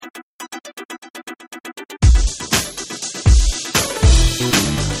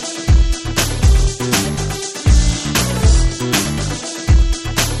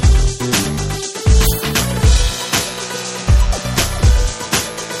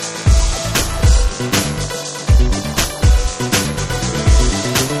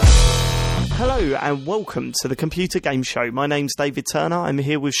and welcome to the Computer Game Show. My name's David Turner. I'm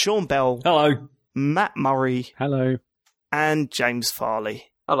here with Sean Bell. Hello. Matt Murray. Hello. And James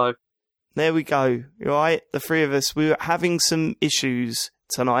Farley. Hello. There we go. You all right? The three of us. We were having some issues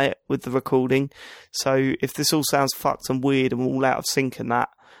tonight with the recording. So if this all sounds fucked and weird and all out of sync and that,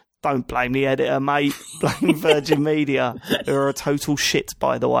 don't blame the editor, mate. Blame Virgin Media, who are a total shit,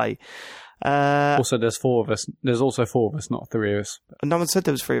 by the way. Also, there's four of us. There's also four of us, not three of us. No one said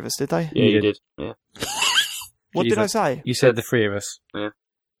there was three of us, did they? Yeah, you did. Yeah. What did I say? You said the three of us. Yeah.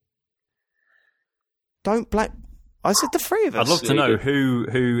 Don't blame... I said the three of us. I'd love to know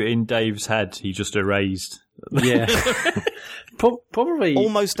who in Dave's head he just erased. Yeah. Probably.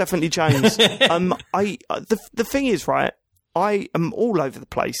 Almost definitely James. The thing is, right, I am all over the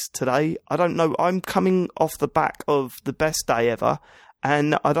place today. I don't know. I'm coming off the back of the best day ever,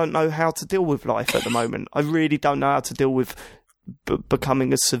 and I don't know how to deal with life at the moment. I really don't know how to deal with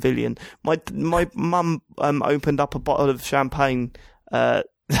becoming a civilian. My mum opened up a bottle of champagne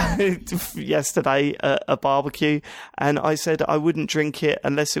yesterday at a barbecue, and I said I wouldn't drink it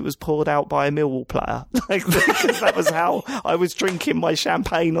unless it was poured out by a Millwall player. Because that was how I was drinking my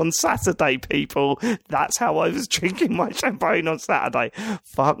champagne on Saturday, people. That's how I was drinking my champagne on Saturday.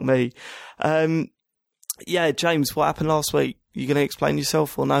 Fuck me. Yeah, James, what happened last week? You going to explain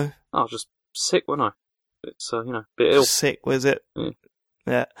yourself or no? I was just sick, wasn't I? It's, a bit ill. Sick, was it?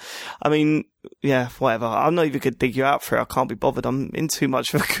 Yeah. I mean, yeah, whatever. I'm not even going to dig you out for it. I can't be bothered. I'm in too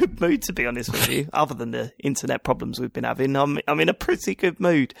much of a good mood, to be honest with you. Other than the internet problems we've been having, I'm in a pretty good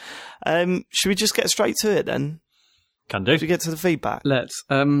mood. Should we just get straight to it then? Can do. Should we get to the feedback? Let's.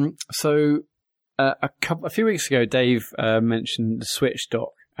 So a few weeks ago, Dave mentioned the Switch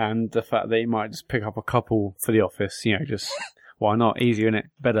dock and the fact that he might just pick up a couple for the office. You know, just. Why not? Easier, innit?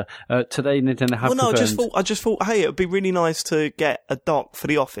 Better. Today, Nintendo have confirmed... I just thought, hey, it would be really nice to get a dock for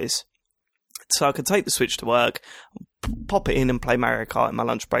the office so I could take the Switch to work, pop it in and play Mario Kart in my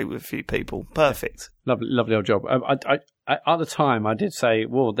lunch break with a few people. Perfect. Lovely old job. I at the time, I did say,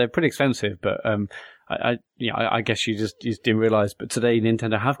 well, they're pretty expensive, but I guess you just didn't realise. But today,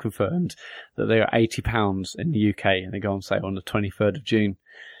 Nintendo have confirmed that they are £80 in the UK, and they go on sale on the 23rd of June.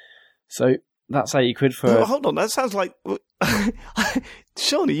 So... That's £80 for... Well, hold on, that sounds like...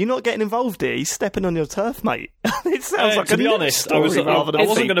 Surely you're not getting involved here. He's stepping on your turf, mate. It sounds like to be honest, I wasn't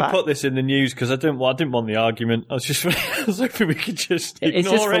going to put this in the news because I didn't want the argument. I was hoping we could just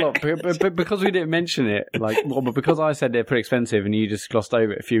ignore it. But because we didn't mention it, but because I said they're pretty expensive and you just glossed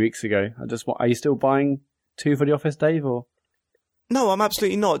over it a few weeks ago, are you still buying two for the office, Dave, or...? No, I'm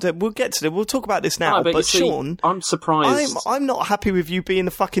absolutely not. We'll get to it. We'll talk about this now. No, but Sean, I'm surprised. I'm not happy with you being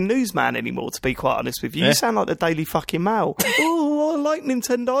the fucking newsman anymore, to be quite honest with you. You sound like the Daily fucking Mail. Oh, I like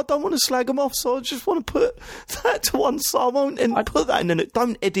Nintendo. I don't want to slag them off, so I just want to put that to one side. I won't put that in the news.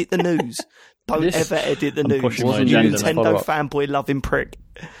 Don't edit the news. Don't ever edit the news. You Nintendo fanboy loving prick.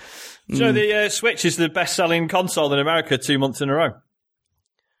 So the Switch is the best-selling console in America 2 months in a row.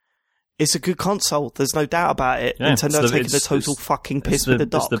 It's a good console. There's no doubt about it. Yeah, Nintendo taking the total fucking piss with the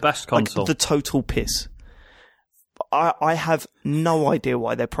dock. It's the best console. The total piss. I have no idea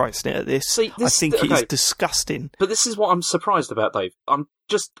why they're pricing it at this. I think it's disgusting. But this is what I'm surprised about, Dave. I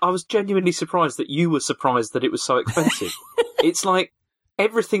was genuinely surprised that you were surprised that it was so expensive. It's like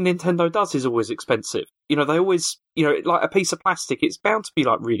everything Nintendo does is always expensive. You know, they always, like a piece of plastic, it's bound to be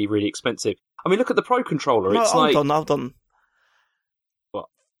like really, really expensive. I mean, look at the Pro Controller. No, it's hold on.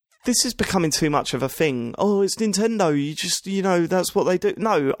 This is becoming too much of a thing. Oh, it's Nintendo. You just, that's what they do.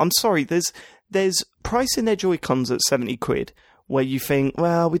 No, I'm sorry. There's pricing their Joy-Cons at £70, where you think,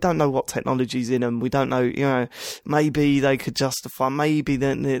 well, we don't know what technology's in them. We don't know, maybe they could justify, maybe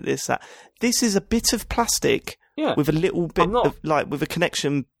this, that. This is a bit of plastic with a little bit of, with a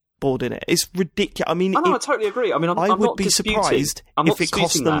connection board in it. It's ridiculous. I mean, I totally agree. I mean, I would be surprised if it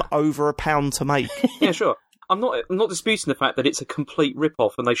cost them over £1 to make. Yeah, sure. I'm not disputing the fact that it's a complete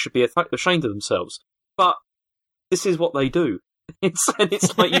rip-off and they should be ashamed of themselves. But this is what they do. It's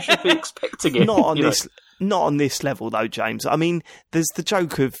like you should be expecting it. Not on this level, though, James. I mean, there's the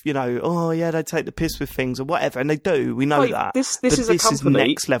joke of, they take the piss with things or whatever, and they do. We know that. This is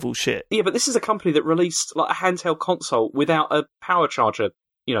next level shit. Yeah, but this is a company that released like a handheld console without a power charger,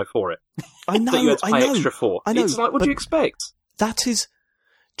 for it. I know. That you had to pay extra for. I know. It's like, what do you expect? That is...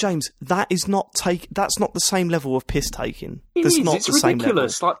 James, that's not the same level of piss taking. It's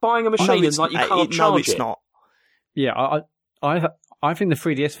ridiculous. Like buying a machine and like you can't charge it. No, it's not. Yeah, I think the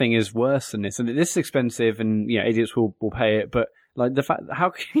 3DS thing is worse than this. And this is expensive, and idiots will pay it. But like the fact,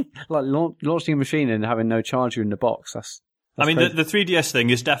 how can you, launching a machine and having no charger in the box? That's I mean, the 3DS thing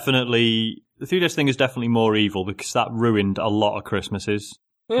is definitely more evil because that ruined a lot of Christmases.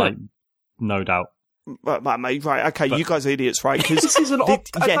 Yeah. no doubt. Right, mate, right, okay, you guys are idiots, right? Because this is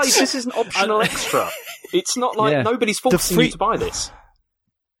this is an optional extra. It's not like nobody's forcing you to buy this.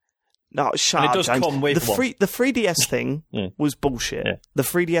 No, shut up, does James. come with the 3DS thing was bullshit. Yeah. The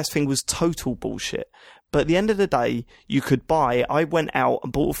 3DS thing was total bullshit. But at the end of the day, you could buy... I went out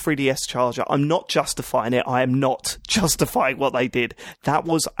and bought a 3DS charger. I'm not justifying it. I am not justifying what they did. That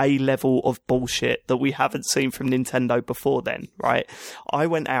was a level of bullshit that we haven't seen from Nintendo before then, right? I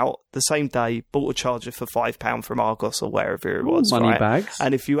went out the same day, bought a charger for £5 from Argos or wherever it was, money right? bags.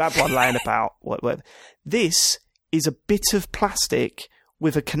 And if you have one laying about... whatever, this is a bit of plastic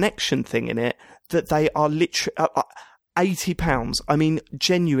with a connection thing in it that they are literally... £80. I mean,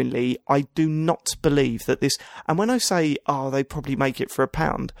 genuinely, I do not believe that this... And when I say, they probably make it for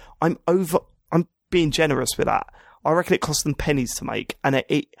 £1, I'm being generous with that. I reckon it costs them pennies to make. And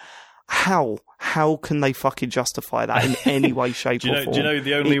how can they fucking justify that in any way, shape or form? Do you know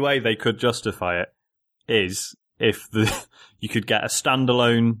the only way they could justify it is if you could get a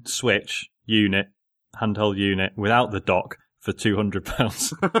standalone Switch unit, handheld unit, without the dock for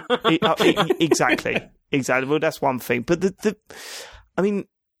 £200. Exactly. Well, that's one thing. But I mean,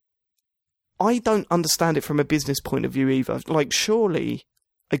 I don't understand it from a business point of view either. Like, surely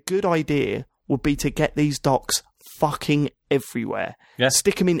a good idea would be to get these docks fucking everywhere. Yeah.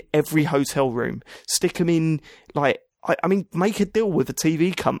 Stick them in every hotel room. Stick them in, like, I mean, make a deal with a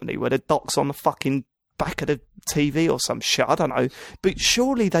TV company where the dock's on the fucking back of the TV or some shit. I don't know. But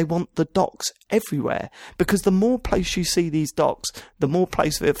surely they want the docks everywhere. Because the more place you see these docks, the more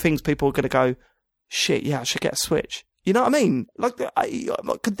place things people are going to go, shit, yeah, I should get a Switch. You know what I mean? Like,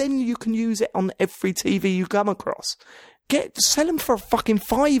 then you can use it on every TV you come across. Sell them for a fucking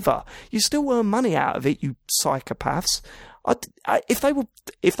 £5. You still earn money out of it, you psychopaths. If they were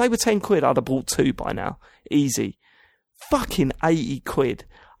 £10, I'd have bought 2 by now. Easy. Fucking £80.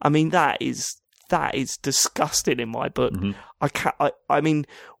 I mean, that is disgusting in my book. Mm-hmm. I mean,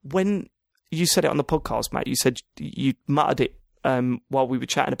 when you said it on the podcast, Matt, you said you muttered it while we were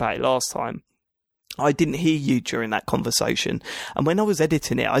chatting about it last time. I didn't hear you during that conversation. And when I was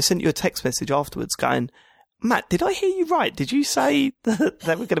editing it, I sent you a text message afterwards going, Matt, did I hear you right? Did you say that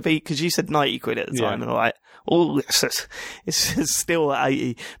they were going to be, because you said £90 at the time, and I'm like, it's still at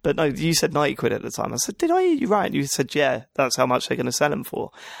 80. But no, you said £90 at the time. I said, did I hear you right? And you said, yeah, that's how much they're going to sell them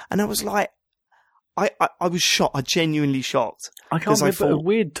for. And I was like, I was shocked. I genuinely shocked. I can't remember.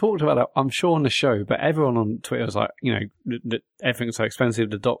 We'd talked about it, I'm sure, on the show, but everyone on Twitter was like, you know, that everything's so expensive.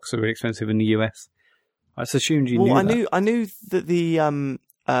 The docks are really expensive in the US. I just assumed you knew that. I knew that the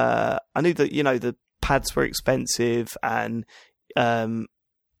pads were expensive, and I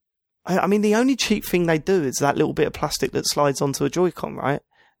mean, the only cheap thing they do is that little bit of plastic that slides onto a Joy-Con, right?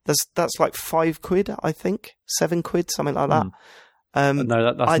 That's like £5, I think, £7, something like that.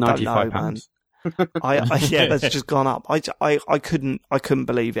 No, that's £95. Man. Yeah, that's just gone up. I couldn't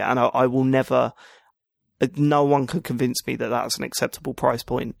believe it, and I will never. No one could convince me that that's an acceptable price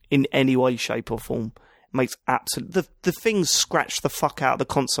point in any way, shape, or form. It makes absolute the things scratch the fuck out of the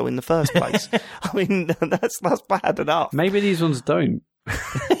console in the first place. I mean, that's bad enough. Maybe these ones don't.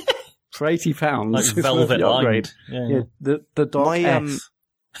 For £80, like velvet upgrade. Yeah, the Dock S.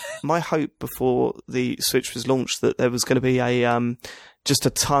 My hope before the Switch was launched that there was going to be just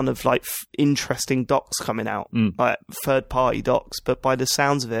a ton of like interesting docks coming out, like third-party docks. But by the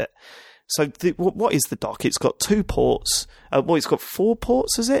sounds of it, so what is the dock? It's got 2 ports. It's got 4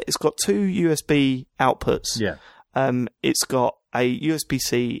 ports, is it? It's got 2 USB outputs. Yeah. It's got a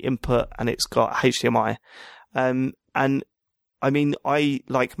USB-C input and it's got HDMI. And I mean, I,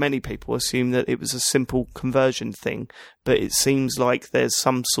 like many people, assume that it was a simple conversion thing, but it seems like there's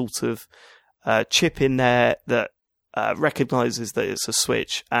some sort of chip in there that recognizes that it's a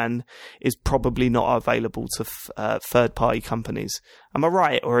Switch and is probably not available to third-party companies. Am I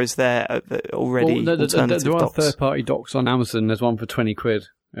right, or is there already alternative there are docks? third-party docks on Amazon. There's one for £20.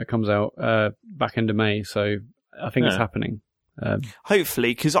 It comes out back end of May, so I think it's happening.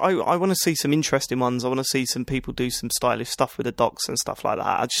 Hopefully, because I want to see some interesting ones. I want to see some people do some stylish stuff with the docks and stuff like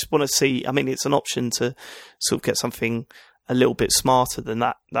that. I just want to see. I mean, it's an option to sort of get something a little bit smarter than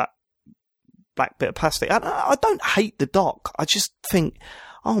that black bit of plastic. I don't hate the dock. I just think,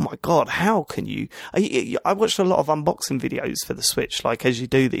 oh my God, how can you? I watched a lot of unboxing videos for the Switch, like as you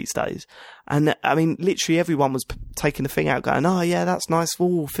do these days. And I mean, literally everyone was taking the thing out going, oh yeah, that's nice.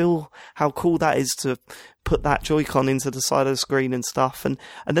 Oh, feel how cool that is to put that Joy-Con into the side of the screen and stuff. And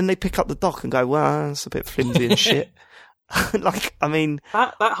then they pick up the dock and go, well, it's a bit flimsy and shit. Like, I mean,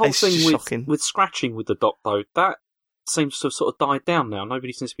 that whole thing with scratching with the dock though, that seems to have sort of died down now.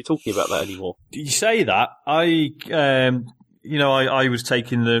 Nobody seems to be talking about that anymore. You say that. I I was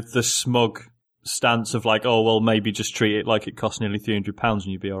taking the smug stance of like, oh, well, maybe just treat it like it costs nearly £300 and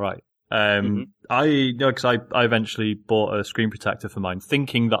you'd be all right. Because I eventually bought a screen protector for mine,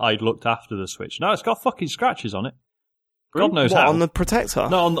 thinking that I'd looked after the Switch. No, it's got fucking scratches on it. God knows how. On the protector?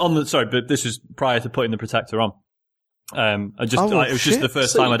 No, on the, sorry, but this is prior to putting the protector on. It was just the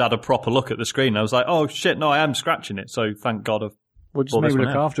first time I'd had a proper look at the screen. I was like, oh shit, no, I am scratching it. So thank God I've just maybe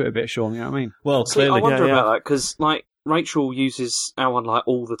look after it a bit, Sean, you know what I mean? Well, clearly. I wonder about that, because, like, Rachel uses our one, like,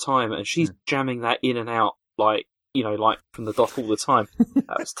 all the time, and she's jamming that in and out, like, like, from the dock all the time.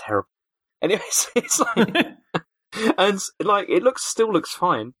 That was terrible. Anyways, it's like, and like it still looks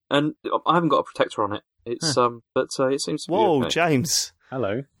fine, and I haven't got a protector on it. It's but it seems to be. Whoa, okay. James!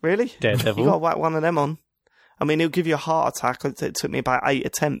 Hello, really? Daredevil. You got to whack one of them on. I mean, it'll give you a heart attack. It took me about 8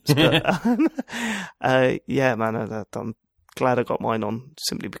 attempts, but yeah, man, I'm glad I got mine on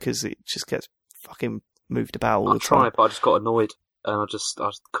simply because it just gets fucking moved about all the time. I tried, but I just got annoyed. And I just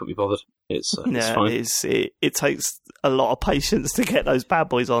couldn't be bothered. It's fine. It takes a lot of patience to get those bad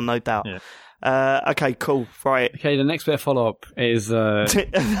boys on, no doubt. Yeah. Okay, cool. Right. Okay, the next bit of follow-up is...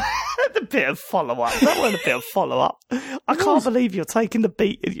 the bit of follow-up. That wasn't a bit of follow-up. I can't believe you're taking the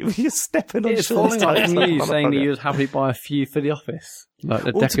beat. You're stepping on Sean's toes. It's following you saying that you would happily buy a few for the office. Like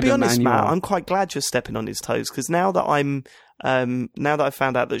the to be honest, manual. Matt, I'm quite glad you're stepping on his toes, because now that I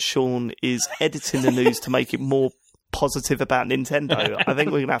found out that Sean is editing the news to make it more positive about Nintendo, I think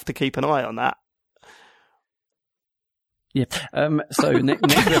we're going to have to keep an eye on that. Yeah. So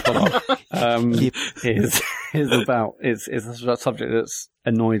next follow-up is about it's a subject that's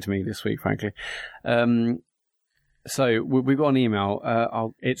annoyed me this week, frankly. So we got an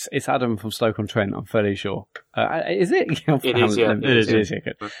email. It's Adam from Stoke-on-Trent. I'm fairly sure. Is it? It is. Yeah. It is. Yeah,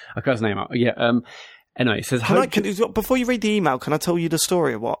 good. I got his name out. Yeah. Anyway, it says, before you read the email, can I tell you the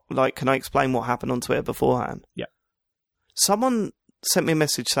story of can I explain what happened on Twitter beforehand? Yeah. Someone sent me a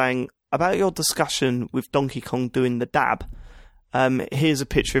message saying, about your discussion with Donkey Kong doing the dab, here's a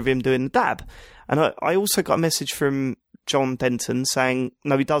picture of him doing the dab. And I also got a message from John Denton saying,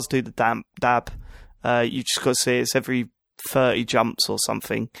 no, he does do the dab. You just got to see it's every 30 jumps or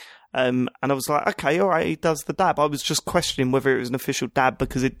something. And I was like, okay, all right, he does the dab. I was just questioning whether it was an official dab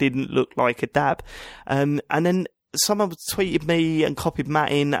because it didn't look like a dab. And then someone tweeted me and copied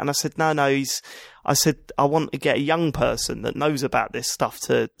Matt in, and I said, no, I said, I want to get a young person that knows about this stuff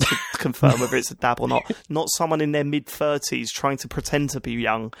to confirm whether it's a dab or not someone in their mid-30s trying to pretend to be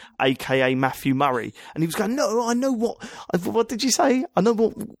young, aka Matthew Murray. And he was going, no, I know what did you say? I know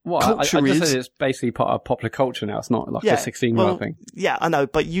what culture I is. just said it's basically part of popular culture now. It's not like a 16-year-old thing. Yeah, I know,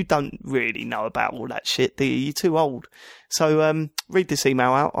 but you don't really know about all that shit, do you? You're too old. So read this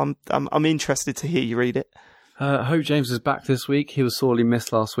email out. I'm interested to hear you read it. Hope James is back this week. He was sorely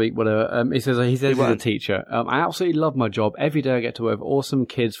missed last week, whatever. He says he's a teacher. I absolutely love my job. Every day I get to work with awesome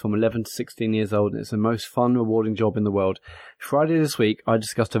kids from 11 to 16 years old, and it's the most fun, rewarding job in the world. Friday this week, I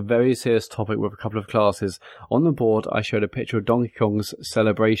discussed a very serious topic with a couple of classes. On the board, I showed a picture of Donkey Kong's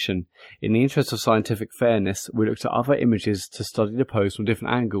celebration. In the interest of scientific fairness, we looked at other images to study the post from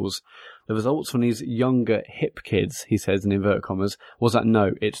different angles. The results from these younger, hip kids, he says in inverted commas, was that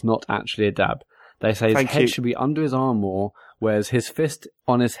no, it's not actually a dab. They say his head should be under his arm more, whereas his fist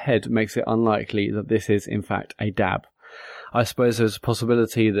on his head makes it unlikely that this is, in fact, a dab. I suppose there's a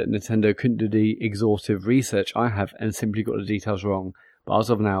possibility that Nintendo couldn't do the exhaustive research I have and simply got the details wrong, but as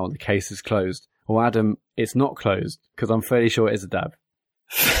of now, the case is closed. Well, Adam, it's not closed, because I'm fairly sure it is a dab.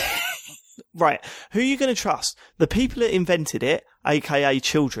 Right. Who are you going to trust? The people that invented it, aka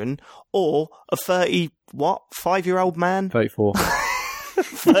children, or a 5-year-old man? 34.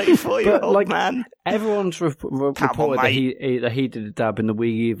 34-year-old man. Everyone's reported that he did a dab in the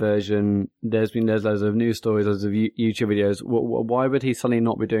Wii U version. There's loads of news stories, loads of YouTube videos. Why would he suddenly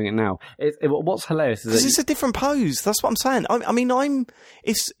not be doing it now? What's hilarious is because it's a different pose. That's what I'm saying. I mean,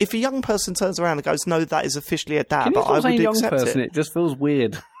 if a young person turns around and goes, "No, that is officially a dab," I would accept it. It just feels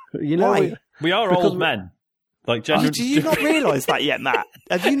weird. You know, why? We are old men. Like, do you not realise that yet, Matt?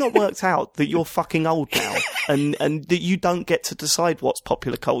 Have you not worked out that you're fucking old now, and that you don't get to decide what's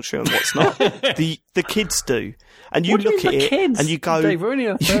popular culture and what's not? The kids do, and you look at it kids? And you go, Dave, we're only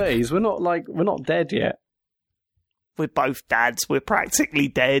in our 30s. We're not dead yet. We're both dads. We're practically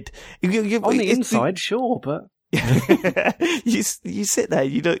dead. On the inside, sure, but. you sit there,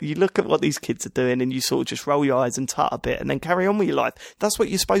 you look at what these kids are doing, and you sort of just roll your eyes and tut a bit, and then carry on with your life. That's what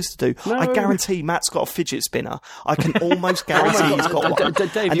you're supposed to do. No. I guarantee Matt's got a fidget spinner. I can almost guarantee he's got one.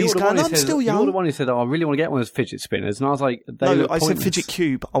 Dave, and he's going, I'm still young. You're the one who said, "Oh, I really want to get one of those fidget spinners," and I was like, "No, I said fidget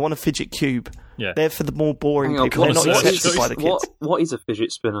cube. I want a fidget cube. Yeah, they're for the more boring people. They're not accepted by the kids." What is a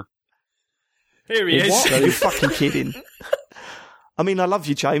fidget spinner? Here he is. What? Are you fucking kidding? I mean, I love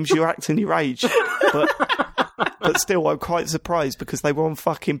you, James. You're acting your age, but still, I'm quite surprised because they were on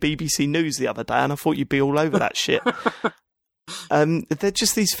fucking BBC News the other day, and I thought you'd be all over that shit. They're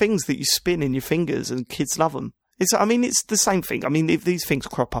just these things that you spin in your fingers, and kids love them. It's the same thing. I mean, if these things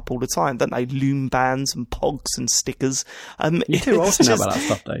crop up all the time, don't they? Loom bands and pogs and stickers. You too often know about that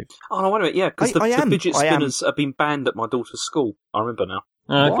stuff, Dave. Oh, no, wait a minute, yeah, because the fidget spinners have been banned at my daughter's school. I remember now.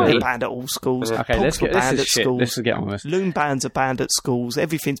 They're banned at all schools. Okay, let's get on with this. Loom bands are banned at schools.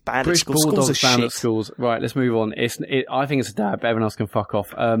 Everything's banned British at schools. Bulldogs banned shit. at schools. Right, let's move on. I think it's a dab. Everyone else can fuck off.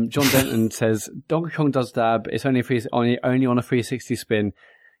 John Denton says Donkey Kong does dab. It's only only on a 360 spin.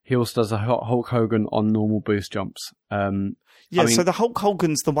 He also does a Hulk Hogan on normal boost jumps. So the Hulk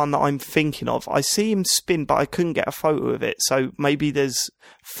Hogan's the one that I'm thinking of. I see him spin, but I couldn't get a photo of it. So maybe there's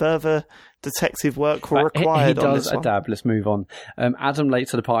further detective work required he does on this a one. dab. Let's move on. Adam late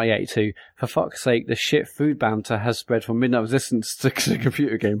to the party 82. For fuck's sake, the shit food banter has spread from Midnight Resistance to the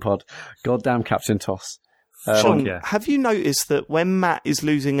computer game pod. Goddamn Captain Toss. Sean, have you noticed that when Matt is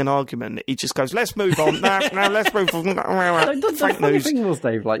losing an argument, he just goes, "Let's move on." No, let's move on. The funny thing was,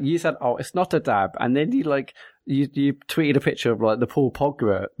 Dave, like you said, "Oh, it's not a dab," and then you tweeted a picture of like the Paul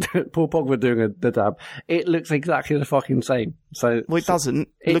Pogba doing the dab. It looks exactly the fucking same. So it doesn't.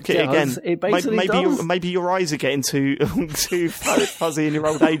 Look at it again. It basically does. Maybe your eyes are getting too fuzzy in your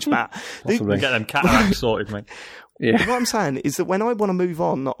old age, Matt. Get them cataracts sorted, mate. Yeah. What I'm saying is that when I want to move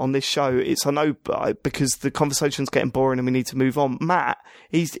on this show, because the conversation's getting boring and we need to move on. Matt,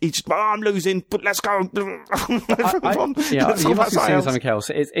 he's just, I'm losing, but let's go. You must be saying something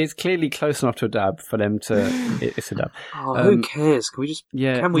else. It's clearly close enough to a dab for them to. It's a dab. Oh, who cares? Can we just?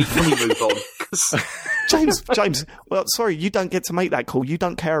 Yeah. Can we move on? James. Well, sorry, you don't get to make that call. You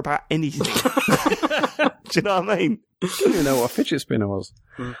don't care about anything. Do you know what I mean? I don't even know what a fidget spinner was.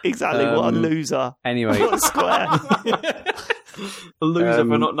 Exactly, what a loser. Anyway. What a square. A loser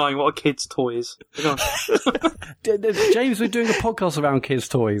for not knowing what a kid's toy is. James, we're doing a podcast around kids'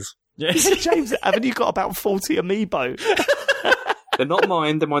 toys. Yes. James, haven't you got about 40 amiibo? They're not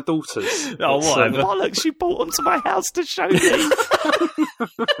mine, they're my daughter's. Oh, whatever. Bollocks, you brought them to my house to show me.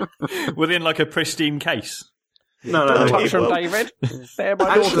 Within like a pristine case. No. Touch from David.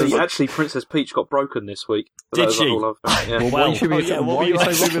 Actually, Princess Peach got broken this week. Did she? What were you so rude with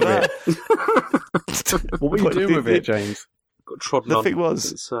it? What were you doing with it, James? Got trodden the on. thing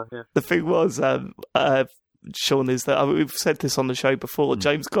was, Sean, is that we've said this on the show before.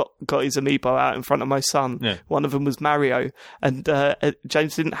 James got his amiibo out in front of my son. Yeah. One of them was Mario, and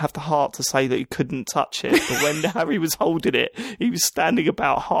James didn't have the heart to say that he couldn't touch it. But when Harry was holding it, he was standing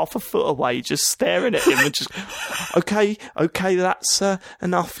about half a foot away, just staring at him, and just okay, that's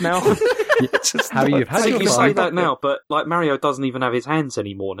enough now. You say that now, but like Mario doesn't even have his hands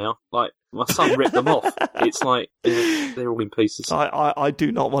anymore now. Like my son ripped them off. It's like they're all in pieces. I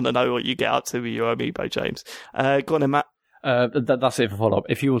do not want to know what you get up to with your amiibo, James. Go on then, Matt. That's it for follow-up.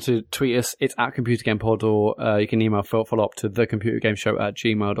 If you want to tweet us, it's at ComputerGamePod, or you can email follow-up to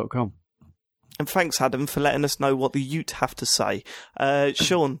thecomputergameshow@gmail.com. And thanks, Adam, for letting us know what the Ute have to say.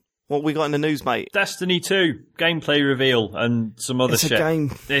 Sean, what we got in the news, mate? Destiny 2 gameplay reveal and some other shit.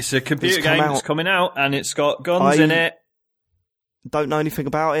 It's a computer game that's coming out, and it's got guns in it. Don't know anything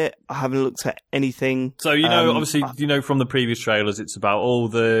about it. I haven't looked at anything. So, obviously, from the previous trailers, it's about all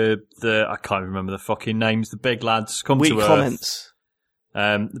the I can't remember the fucking names, the big lads come to Earth. Comments.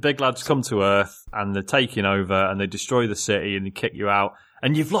 The big lads come to Earth, and they're taking over, and they destroy the city, and they kick you out.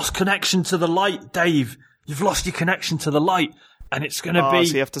 And you've lost connection to the light, Dave. You've lost your connection to the light. And it's going to be...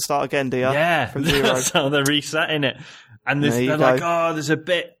 So you have to start again, do you? Yeah. From zero. That's how they're resetting it. And they're like, there's a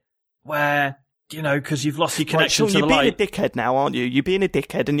bit where... because you've lost your connection to the light. You're being a dickhead now, aren't you? You're being a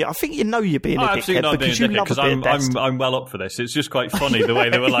dickhead, and I think you're being a dickhead. Absolutely not being a dickhead, because I'm well up for this. It's just quite funny the way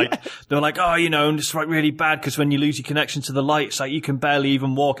they were like, and it's like really bad because when you lose your connection to the light, it's like you can barely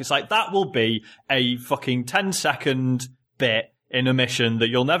even walk. It's like that will be a fucking 10-second bit in a mission that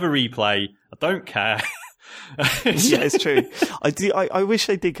you'll never replay. I don't care. Yeah, it's true. I wish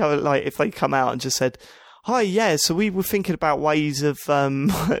they did go like if they come out and just said, "Hi, yeah, so we were thinking about ways of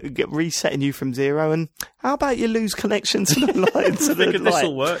resetting you from zero, and how about you lose connection to the light?" I think this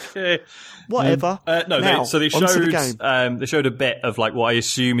will work. Yeah. Whatever. They showed a bit of like what I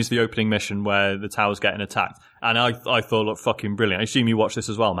assume is the opening mission where the tower's getting attacked, and I thought it looked fucking brilliant. I assume you watched this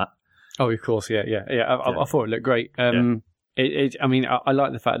as well, Matt. Oh, of course, yeah. I thought it looked great. I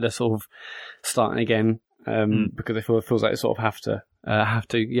like the fact they're sort of starting again. Because it feels like it sort of have to.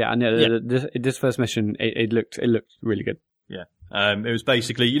 Yeah, I know. This first mission, it looked really good. Yeah. It was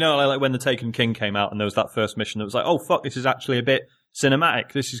basically, like when the Taken King came out and there was that first mission that was like, oh fuck, this is actually a bit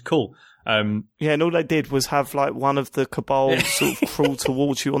cinematic. This is cool. Yeah, and all they did was have like one of the Cabal sort of crawl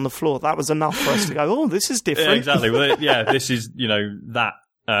towards you on the floor. That was enough for us to go, oh, this is different. Yeah, exactly. Well, this is, that,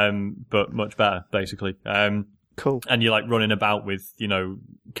 but much better, basically. Cool. And you're like running about with,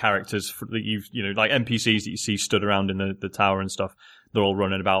 characters that like NPCs that you see stood around in the tower and stuff. They're all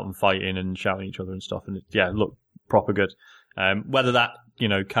running about and fighting and shouting at each other and stuff. And look proper good. Whether that,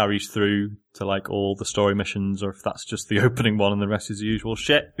 carries through to like all the story missions or if that's just the opening one and the rest is the usual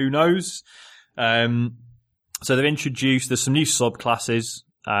shit, who knows? So they've introduced, there's some new subclasses.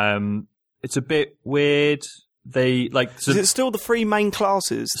 It's a bit weird. Is it still the 3 main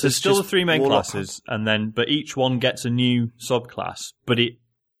classes? So it's still the 3 main classes, but each one gets a new subclass, but it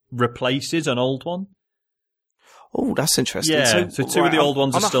replaces an old one. Oh, that's interesting. Yeah, so 2 of the old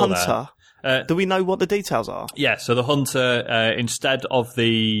ones are still there. Do we know what the details are? Yeah, so the Hunter, instead of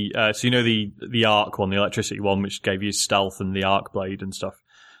the arc one, the electricity one, which gave you stealth and the arc blade and stuff,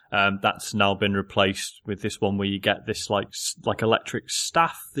 that's now been replaced with this one where you get this like electric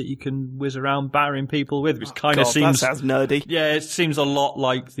staff that you can whiz around battering people with, which kind of seems... that sounds nerdy. Yeah, it seems a lot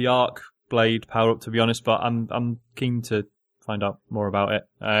like the arc blade power up, to be honest, but I'm keen to find out more about it.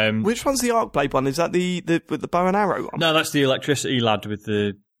 Which one's the arc blade one? Is that the with the bow and arrow one? No, that's the electricity lad with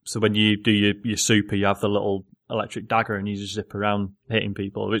the... So when you do your super, you have the little electric dagger and you just zip around hitting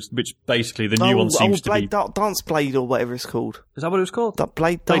people, which basically the new one seems to be... Dance Blade or whatever it's called. Is that what it was called? That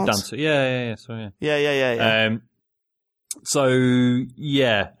Blade Dance? Blade Dancer, yeah. So, yeah. Yeah. So,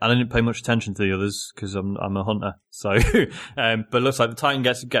 yeah, and I didn't pay much attention to the others because I'm a hunter. So, but it looks like the Titan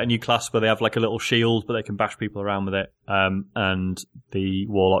gets a new class where they have like a little shield, but they can bash people around with it. And the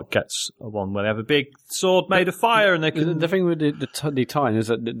Warlock gets one where they have a big sword made of fire, and they can. The thing with the Titan is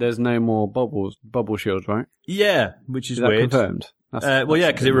that there's no more bubble shields, right? Yeah, which is that weird. Confirmed?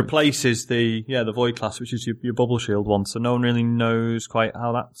 Because it replaces the Void class, which is your bubble shield one. So no one really knows quite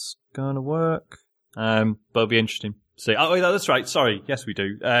how that's going to work. But it'll be interesting. See, that's right. Sorry. Yes, we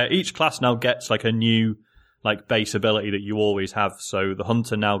do. Each class now gets like a new, like base ability that you always have. So the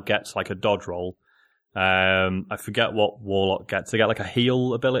Hunter now gets like a dodge roll. I forget what Warlock gets. They get like a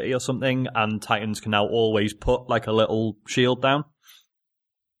heal ability or something, and Titans can now always put like a little shield down.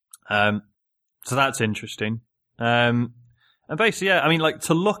 So that's interesting. And basically, yeah, I mean, like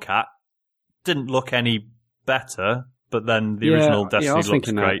to look at, didn't look any better, but then the original Destiny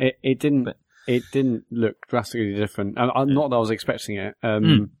looks great. It didn't look drastically different. Not that I was expecting it.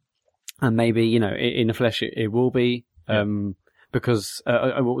 And maybe, in the flesh it will be. Because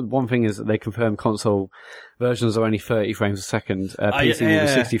one thing is that they confirm console versions are only 30 frames a second. PC will be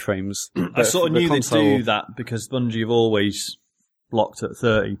 60 frames. I sort of knew they'd do that because Bungie have always blocked at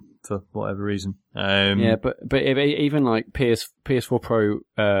 30 for whatever reason. But even like PS4 Pro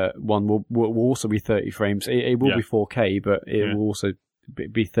one will also be 30 frames. It will be 4K, but it will also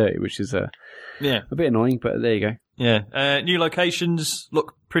be 30, which is a bit annoying, but there you go. Yeah. New locations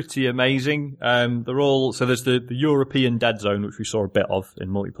look pretty amazing. They're all, so there's the European Dead Zone, which we saw a bit of in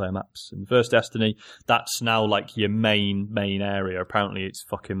multiplayer maps in the first Destiny. That's now like your main area. Apparently it's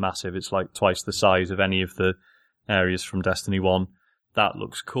fucking massive. It's like twice the size of any of the areas from Destiny 1. That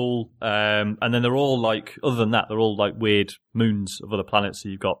looks cool. And then they're all like, other than that, they're all like weird moons of other planets. So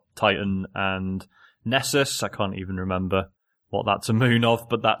you've got Titan and Nessus. I can't even remember what that's a moon of,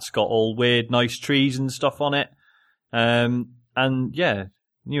 but that's got all weird, nice trees and stuff on it. And yeah,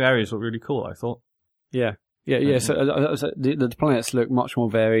 new areas look really cool, I thought. Yeah. So the planets look much more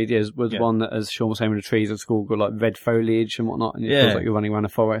varied. There's one that, as Sean was saying, with the trees, it's all got like red foliage and whatnot, and it feels like you're running around a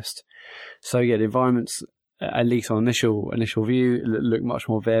forest. So yeah, the environments, at least on initial view, look much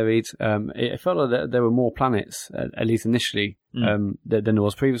more varied. It felt like there were more planets, at least initially, than there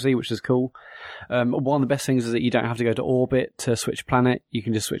was previously, which is cool. One of the best things is that you don't have to go to orbit to switch planet. You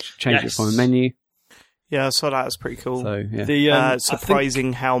can just change it from a menu. Yeah, I saw that. It's pretty cool. So, yeah.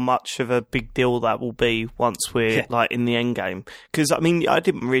 Surprising how much of a big deal that will be once we're like in the end game. Because I mean, I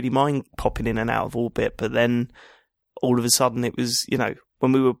didn't really mind popping in and out of orbit, but then all of a sudden it was,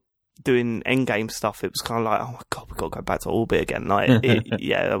 when we were doing end game stuff, it was kind of like, oh my god, we've got to go back to orbit again. Like,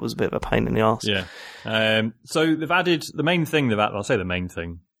 that was a bit of a pain in the arse. Yeah. So they've added the main thing. I'll say the main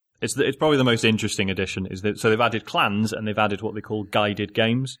thing. It's probably the most interesting addition. So they've added clans and they've added what they call guided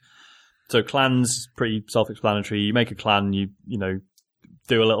games. So clans, pretty self-explanatory. You make a clan, you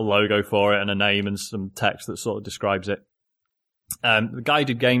do a little logo for it and a name and some text that sort of describes it. The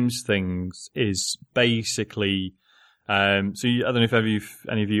guided games things is basically, I don't know if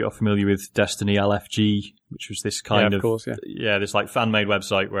any of you are familiar with Destiny LFG, which was this kind of course, this like fan-made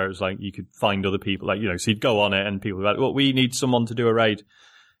website where it was like you could find other people, like, so you'd go on it and people were like, well, we need someone to do a raid.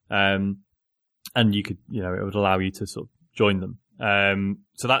 And you could, it would allow you to sort of join them.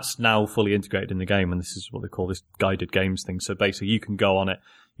 So that's now fully integrated in the game, and this is what they call this guided games thing. So basically, you can go on it.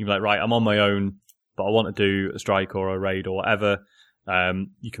 You're like, right, I'm on my own, but I want to do a strike or a raid or whatever.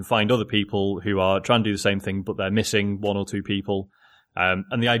 You can find other people who are trying to do the same thing, but they're missing one or two people.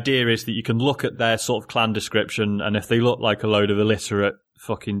 And the idea is that you can look at their sort of clan description, and if they look like a load of illiterate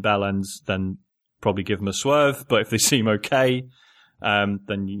fucking bellends, then probably give them a swerve. But if they seem okay,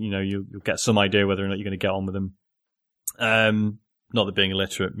 then you'll get some idea whether or not you're going to get on with them. Not that being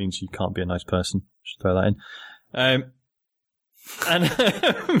illiterate means you can't be a nice person. Should throw that in. And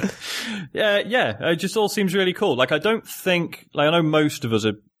it just all seems really cool. Like, I don't think, like, I know most of us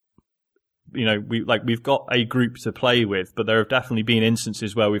are, we've got a group to play with, but there have definitely been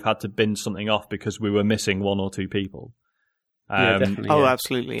instances where we've had to bin something off because we were missing one or two people. Definitely. Oh,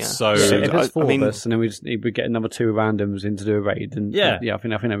 absolutely. Yeah. So if it's four of us, and then we get another two randoms in to do a raid, and I think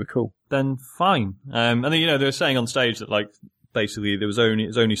that'd be cool. Then fine. And then they were saying on stage that, like, basically it was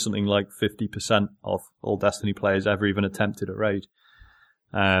only something like 50% of all Destiny players ever even attempted a raid,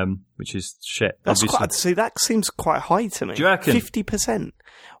 which is shit. That seems quite high to me. Do you reckon 50%?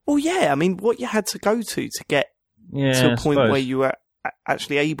 Well, yeah. I mean, what you had to go to get to a point where you were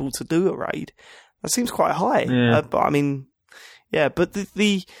actually able to do a raid, that seems quite high. Yeah. But I mean. Yeah, but the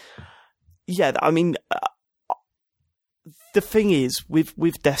thing is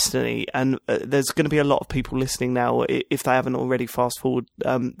with Destiny, and there's going to be a lot of people listening now, if they haven't already, fast forward,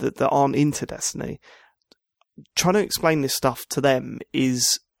 that aren't into Destiny. Trying to explain this stuff to them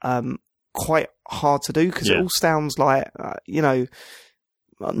is quite hard to do because it all sounds like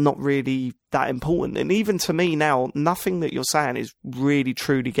not really that important. And even to me now, nothing that you're saying is really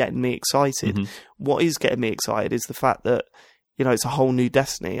truly getting me excited. Mm-hmm. What is getting me excited is the fact that it's a whole new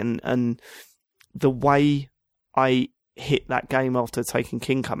Destiny, and the way I hit that game after Taken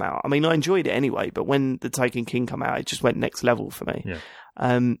King come out. I mean, I enjoyed it anyway, but when the Taken King come out, it just went next level for me. Yeah.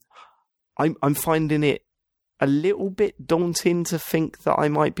 I'm finding it a little bit daunting to think that I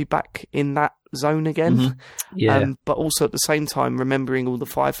might be back in that zone again. Mm-hmm. Yeah. But also at the same time, remembering all the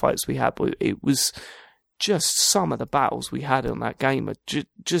firefights we had, it was just some of the battles we had on that game are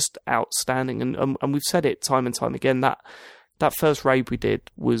just outstanding. And we've said it time and time again, that first raid we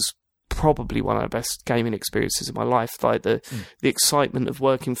did was probably one of the best gaming experiences of my life. Like the excitement of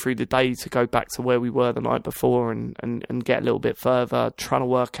working through the day to go back to where we were the night before and get a little bit further, trying to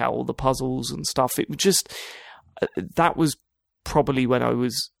work out all the puzzles and stuff. It was just, that was probably when I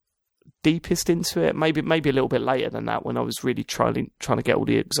was deepest into it. Maybe a little bit later than that, when I was really trying to get all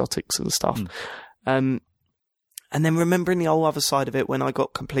the exotics and stuff. And then remembering the whole other side of it when I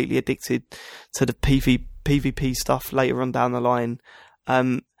got completely addicted to the PvP stuff later on down the line.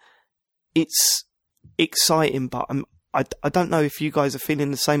 It's exciting, but I don't know if you guys are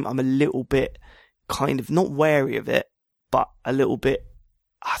feeling the same. I'm a little bit kind of not wary of it, but a little bit,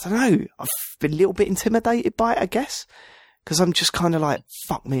 I don't know, I've been a little bit intimidated by it, I guess. Because I'm just kind of like,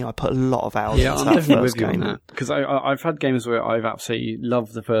 fuck me, I put a lot of hours into that first game. Because I've had games where I've absolutely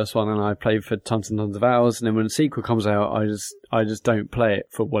loved the first one and I played for tons and tons of hours, and then when the sequel comes out, I just don't play it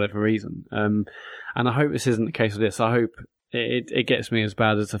for whatever reason. And I hope this isn't the case with this. I hope it gets me as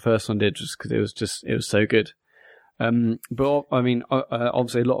bad as the first one did, just because it was so good. But I mean,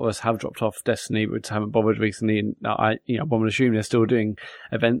 obviously a lot of us have dropped off Destiny, but haven't bothered recently. And I would assume they're still doing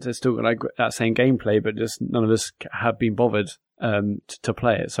events. They're still got like that same gameplay, but just none of us have been bothered to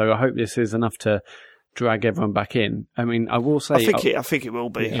play it. So I hope this is enough to drag everyone back in. I mean, I will say, I think it will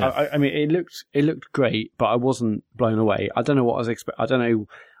be. Yeah. I mean, it looked great, but I wasn't blown away. I don't know what I was expecting. I don't know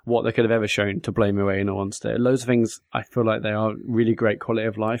what they could have ever shown to blow me away in all honesty. Loads of things, I feel like they are really great quality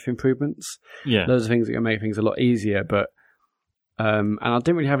of life improvements. Yeah. Loads of things that can make things a lot easier, but and I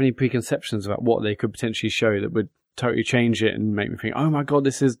didn't really have any preconceptions about what they could potentially show that would totally change it and make me think, oh my god,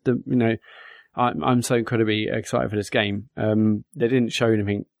 this is I'm so incredibly excited for this game. They didn't show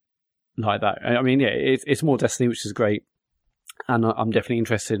anything like that. I mean, yeah, it's more Destiny, which is great, and I'm definitely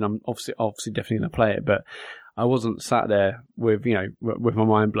interested, and I'm obviously definitely going to play it, but I wasn't sat there with my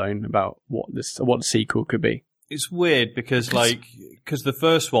mind blown about what the sequel could be. It's weird because the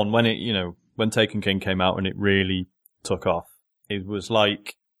first one, when Taken King came out and it really took off, it was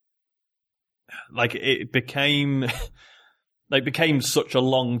like it became such a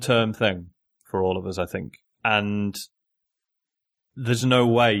long-term thing for all of us, I think. And there's no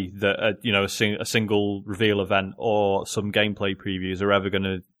way that a single reveal event or some gameplay previews are ever going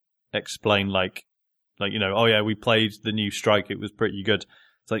to explain oh yeah, we played the new Strike, it was pretty good.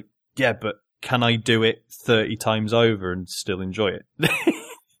 It's like, yeah, but can I do it 30 times over and still enjoy it?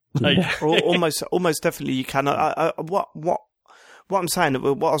 almost definitely you can. What I'm saying,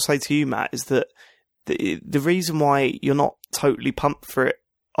 what I'll say to you, Matt, is that the reason why you're not totally pumped for it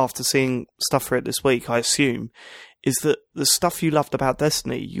after seeing stuff for it this week, I assume, is that the stuff you loved about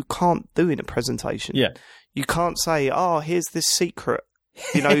Destiny, you can't do in a presentation. Yeah. You can't say, oh, here's this secret,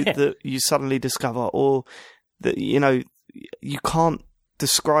 that you suddenly discover, or that, you can't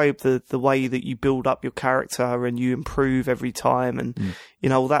describe the way that you build up your character and you improve every time and,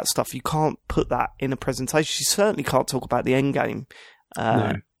 all that stuff. You can't put that in a presentation. You certainly can't talk about the end game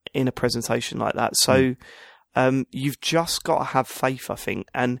in a presentation like that. So you've just got to have faith, I think.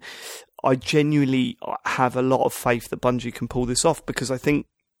 And I genuinely have a lot of faith that Bungie can pull this off, because I think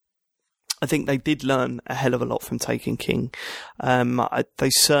they did learn a hell of a lot from Taken King. They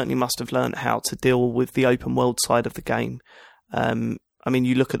certainly must have learned how to deal with the open world side of the game.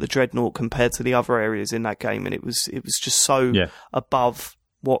 You look at the Dreadnought compared to the other areas in that game, and it was just so above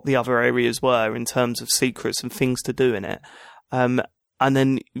what the other areas were in terms of secrets and things to do in it. And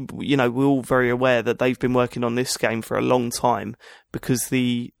then, we're all very aware that they've been working on this game for a long time, because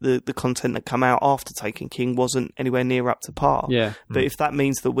the content that come out after Taken King wasn't anywhere near up to par. Yeah. But if that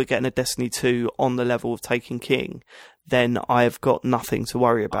means that we're getting a Destiny 2 on the level of Taken King, then I've got nothing to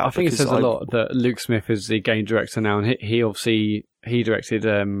worry about. I think it says a lot that Luke Smith is the game director now, and he obviously directed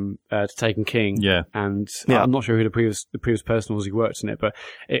Taken King. Yeah. And I'm not sure who the previous person was who worked in it, but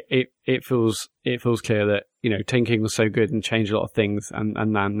it feels clear that Taken King was so good and changed a lot of things, and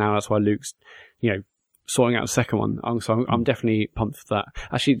now that's why Luke's sorting out the second one. So I'm definitely pumped for that.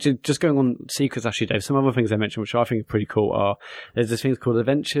 Actually, just going on secrets, actually, Dave, some other things I mentioned, which I think are pretty cool, are there's this thing called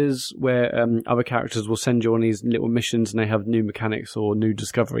adventures, where other characters will send you on these little missions and they have new mechanics or new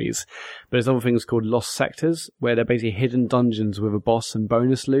discoveries. But there's other things called lost sectors, where they're basically hidden dungeons with a boss and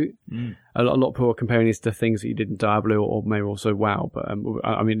bonus loot. A lot of people are comparing these to things that you did in Diablo or maybe also WoW. But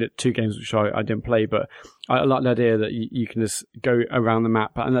two games which I didn't play, but I like the idea that you can just go around the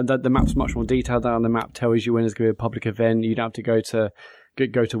map, and the map's much more detailed now. The map tells you when there's going to be a public event. You don't have to go to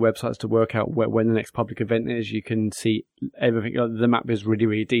websites to work out when the next public event is. You can see everything. The map is really,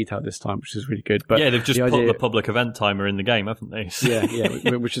 really detailed this time, which is really good. But they've just put the public event timer in the game, haven't they?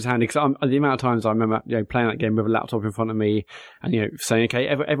 Yeah, which is handy, because the amount of times I remember playing that game with a laptop in front of me and saying, okay,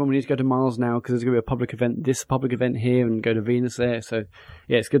 everyone needs to go to Mars now because there's going to be a public event, this public event here, and go to Venus there. So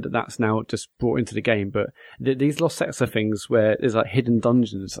yeah, it's good that that's now just brought into the game. But these lost sector things where there's like hidden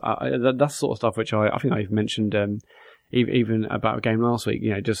dungeons, that's sort of stuff which I think I've mentioned even about a game last week,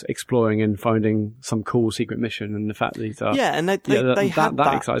 just exploring and finding some cool secret mission, and the fact that these are... Yeah, and they had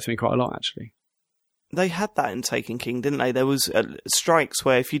that excites me quite a lot, actually. They had that in Taken King, didn't they? There was strikes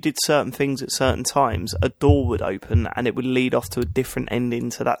where if you did certain things at certain times, a door would open and it would lead off to a different ending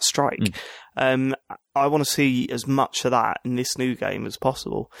to that strike. I want to see as much of that in this new game as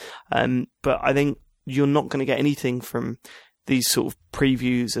possible. But I think you're not going to get anything from these sort of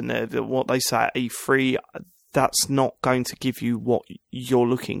previews and what they say at E3. That's not going to give you what you're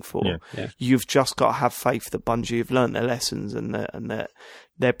looking for. Yeah. You've just got to have faith that Bungie have learnt their lessons and that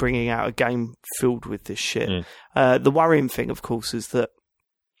they're bringing out a game filled with this shit. The worrying thing, of course, is that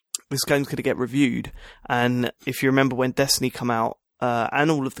this game's going to get reviewed. And if you remember when Destiny come out and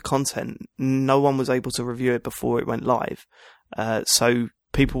all of the content, no one was able to review it before it went live. So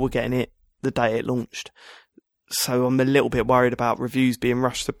people were getting it the day it launched. So I'm a little bit worried about reviews being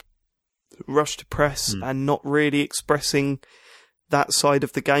rushed to press and not really expressing that side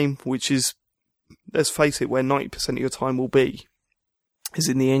of the game, which is, let's face it, where 90% of your time will be, is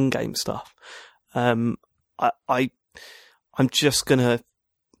in the end game stuff. I'm just gonna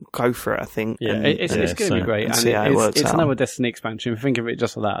go for it, I think. Yeah, it's going to be great, and see how it works it's out. Another Destiny expansion. Think of it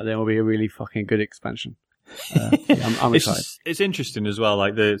just like that, then it'll be a really fucking good expansion. I'm excited. It's interesting as well,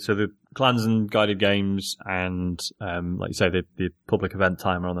 like the clans and guided games, and like you say, the public event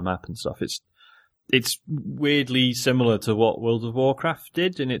timer on the map and stuff. It's weirdly similar to what World of Warcraft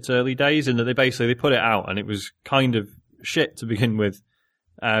did in its early days, in that they put it out and it was kind of shit to begin with,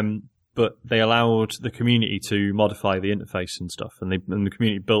 but they allowed the community to modify the interface and stuff, and the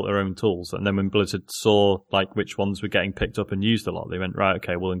community built their own tools. And then when Blizzard saw like which ones were getting picked up and used a lot, they went, right,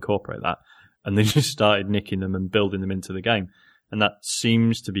 okay, we'll incorporate that. And they just started nicking them and building them into the game. And that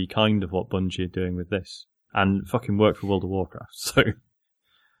seems to be kind of what Bungie are doing with this. And fucking worked for World of Warcraft, so...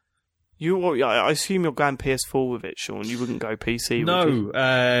 I assume you're going PS4 with it, Sean. You wouldn't go PC, no, would you?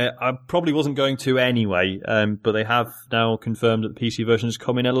 I probably wasn't going to anyway, but they have now confirmed that the PC version is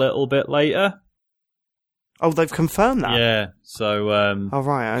coming a little bit later. Oh, they've confirmed that? Yeah, so... oh,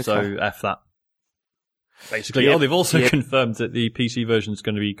 right, okay. So, F that. Basically, they've also confirmed that the PC version is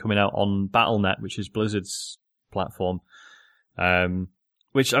going to be coming out on Battle.net, which is Blizzard's platform.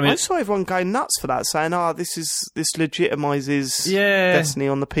 Which, I mean, I saw everyone going nuts for that, saying, this legitimizes Destiny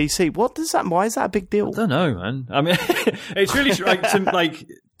on the PC. What does that? Why is that a big deal? I don't know, man. I mean, it's really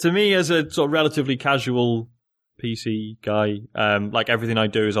to me as a sort of relatively casual PC guy. Everything I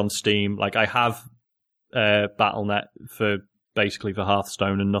do is on Steam. Like, I have Battle.net for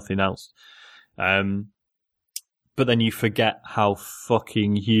Hearthstone and nothing else. But then you forget how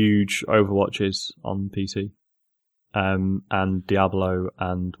fucking huge Overwatch is on PC. And Diablo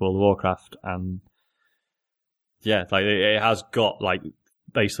and World of Warcraft, and it has got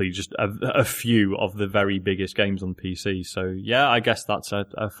basically just a few of the very biggest games on PC. So yeah, I guess that's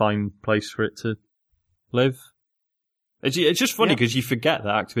a fine place for it to live. It's just funny because you forget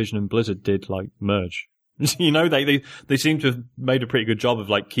that Activision and Blizzard did merge. They seem to have made a pretty good job of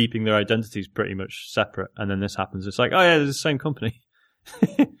keeping their identities pretty much separate, and then this happens. It's like, oh yeah, they're the same company.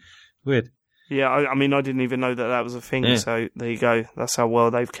 Weird. Yeah, I mean, I didn't even know that was a thing, so there you go. That's how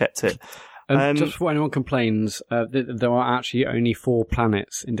well they've kept it. Just before anyone complains, there are actually only 4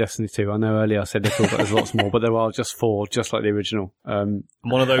 planets in Destiny 2. I know earlier I said they thought that there's lots more, but there are just 4, just like the original. One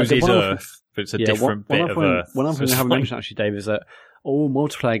of those is Earth, but it's a different bit of Earth. One other thing I haven't mentioned, actually, Dave, is that all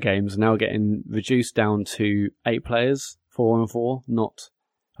multiplayer games are now getting reduced down to 8 players, 4-on-4, not...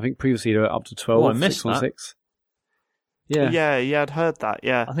 I think previously they were up to 12, I missed 6-on-6. Yeah, I'd heard that.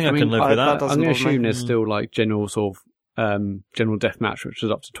 Yeah, I think I can live with that. I'm going to assume there's still general sort of general deathmatch, which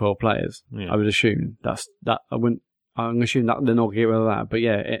is up to 12 players. Yeah. I would assume that's that. I'm going to assume that they're not going to get rid of that. But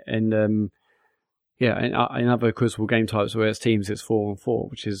in other Crucible game types where it's teams, it's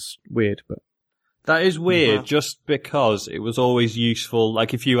 4-on-4, which is weird. But that is weird, just because it was always useful.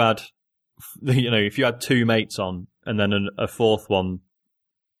 Like if you had, if you had 2 mates on, and then a fourth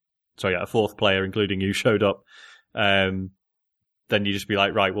player, including you, showed up. Then you just be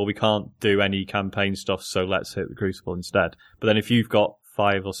like, right, well, we can't do any campaign stuff, so let's hit the Crucible instead. But then if you've got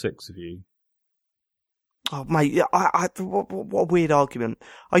 5 or 6 of you... Oh, mate, what a weird argument.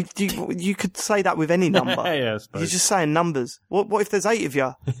 You could say that with any number. Yeah, I suppose. You're just saying numbers. What if there's 8 of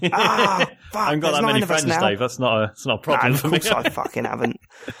you? Fuck, I haven't got that many friends, Dave. That's not a problem for me. Of course I fucking haven't.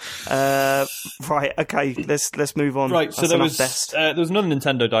 Right, okay, let's move on. Right, so there was another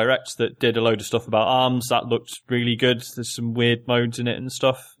Nintendo Direct that did a load of stuff about ARMS. That looked really good. There's some weird modes in it and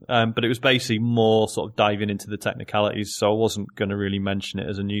stuff. But it was basically more sort of diving into the technicalities, so I wasn't going to really mention it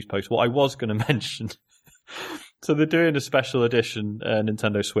as a news post. What I was going to mention... So they're doing a special edition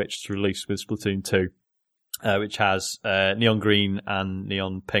Nintendo Switch to release with Splatoon 2, which has neon green and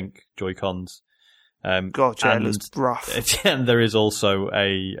neon pink Joy-Cons. God, yeah, it looks rough. And there is also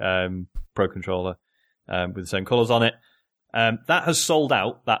a Pro Controller with the same colours on it. That has sold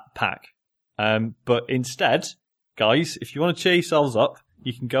out, that pack. But instead, guys, if you want to cheer yourselves up,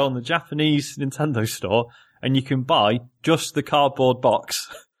 you can go on the Japanese Nintendo store and you can buy just the cardboard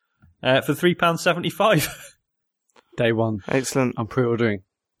box. For £3.75. Day one. Excellent. I'm pre-ordering.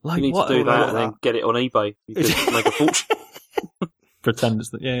 You need to do that and then get it on eBay. You could make a fortune. Pretend it's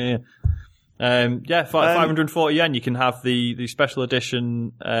yeah. 540 yen. You can have the special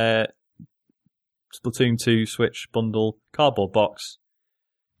edition Splatoon 2 Switch bundle cardboard box.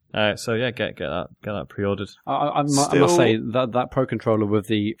 So yeah, get that pre-ordered. I must say that Pro Controller with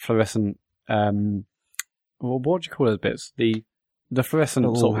the fluorescent what do you call those bits? The fluorescent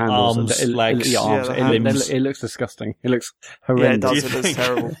sort of handles, arms, legs, arms. It looks disgusting. It looks horrendous. Yeah, it does. It looks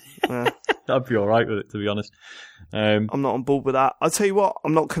terrible. Yeah. I'd be all right with it, to be honest. I'm not on board with that. I'll tell you what,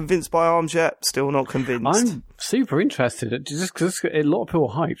 I'm not convinced by ARMS yet. Still not convinced. I'm super interested, just because a lot of people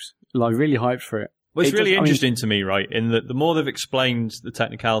are hyped, really hyped for it. Well, it's really interesting to me, right? In that the more they've explained the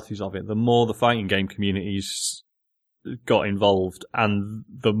technicalities of it, the more the fighting game community's got involved, and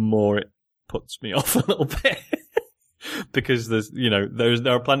the more it puts me off a little bit. Because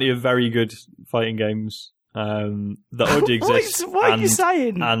there are plenty of very good fighting games that already exist. What are you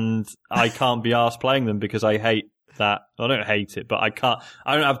saying? And I can't be arsed playing them because I hate that. I don't hate it, but I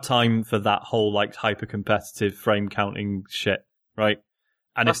don't have time for that whole hyper competitive frame counting shit, right?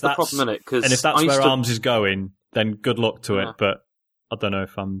 And that's the problem, innit? And if that's where ARMS is going, then good luck to it. But I don't know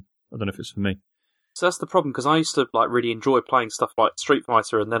if it's for me. So that's the problem, because I used to really enjoy playing stuff like Street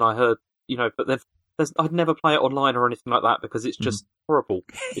Fighter, and then I heard, but I'd never play it online or anything like that because it's just horrible.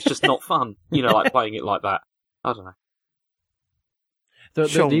 It's just not fun, playing it like that. I don't know. The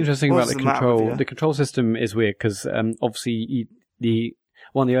interesting thing about the control system is weird because obviously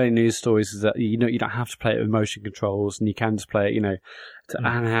one of the early news stories is that you don't have to play it with motion controls, and you can just play it, to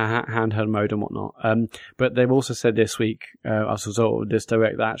handheld mode and whatnot. But they've also said this week, as a result of this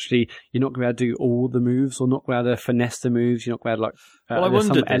direct, that actually you're not going to be able to do all the moves, or not going to be able to finesse the moves. You're not going to be able to well, I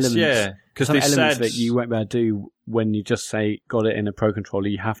wondered this, because some they elements said that you won't be able to do when you just say got it in a Pro Controller.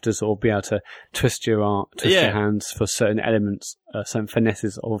 You have to sort of be able to twist your hands for certain elements, certain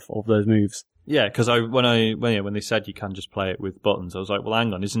finesses of those moves. Yeah, because when they said you can just play it with buttons, I was like, well,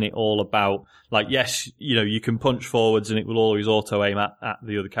 hang on, isn't it all about, like, yes, you can punch forwards and it will always auto aim at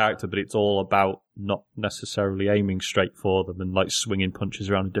the other character, but it's all about not necessarily aiming straight for them and like swinging punches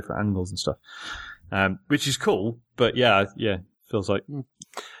around at different angles and stuff, which is cool. But yeah, feels like.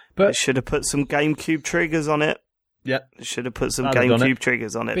 But they should have put some GameCube triggers on it. Yeah, should have put some GameCube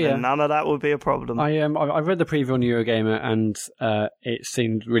triggers on it. Then none of that would be a problem. I read the preview on Eurogamer, and it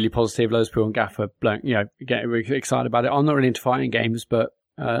seemed really positive. Loads of people on Gaffer, getting really excited about it. I'm not really into fighting games, but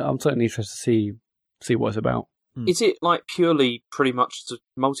I'm certainly interested to see what it's about. Is it like purely pretty much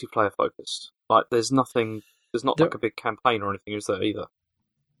multiplayer focused? Like there's not like a big campaign or anything, is there either?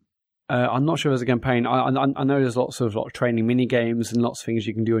 I'm not sure there's a campaign. I know there's lots of training mini games and lots of things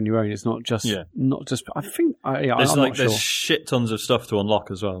you can do on your own. It's not just I think there's shit tons of stuff to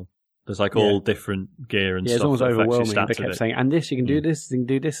unlock as well. There's all different gear and stuff. It's almost overwhelming. They kept saying, and this you can do this, and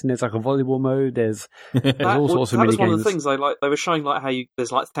there's like a volleyball mode. There's all sorts of mini games. That was one of the things they were showing, like how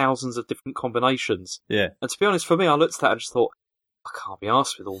there's like thousands of different combinations. Yeah. And to be honest, for me, I looked at that and just thought, I can't be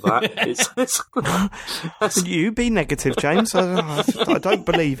arsed with all that. You be negative, James. I don't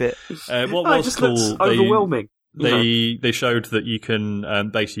believe it. What was cool? Overwhelming. They showed that you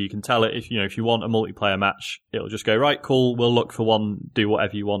can basically you can tell it if you want a multiplayer match, it'll just go right, cool. We'll look for one, do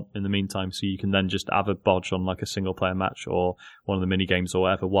whatever you want in the meantime. So you can then just have a bodge on like a single player match or one of the mini games or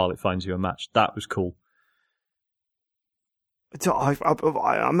whatever while it finds you a match. That was cool.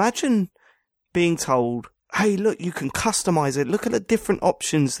 I imagine being told, hey, look, you can customize it. Look at the different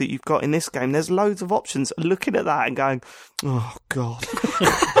options that you've got in this game. There's loads of options. Looking at that and going, oh, God.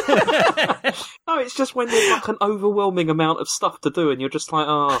 No, it's just when there's like an overwhelming amount of stuff to do and you're just like,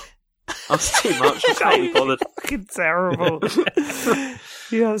 oh, that's too much. I can't be bothered. Fucking terrible.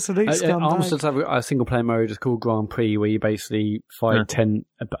 Yeah, absolute scumbag. I also have a single-player mode. It's called Grand Prix, where you basically fight 10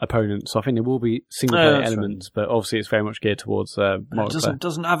 opponents. So I think there will be single-player elements, but obviously it's very much geared towards multiplayer. It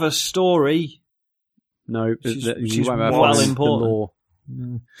doesn't have a story. No, she's well important.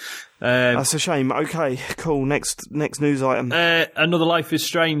 That's a shame. Okay, cool. Next news item. Another Life is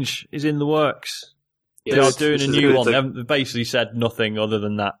Strange is in the works. Yes, they are doing a new one. They haven't basically said nothing other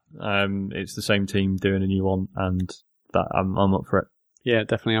than that. It's the same team doing a new one, and that I'm up for it. Yeah,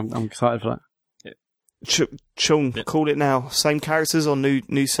 definitely. I'm excited for that. Chung, call it now. Same characters or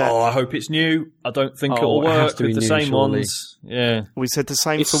new set? Oh, I hope it's new. I don't think it'll work with the same ones. Yeah, we said the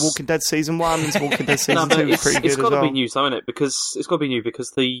same for Walking Dead season 1 and Walking Dead season 2 was pretty good as well. It's got to be new, though, isn't it? Because it's got to be new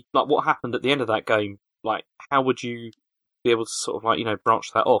because what happened at the end of that game. Like, how would you be able to sort of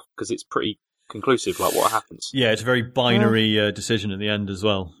branch that off? Because it's pretty conclusive. Like, what happens? Yeah, it's a very binary decision at the end as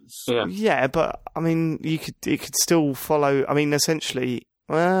well. Yeah, but I mean, it could still follow. I mean, essentially.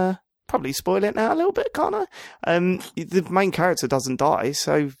 Probably spoil it now a little bit, can't I? The main character doesn't die,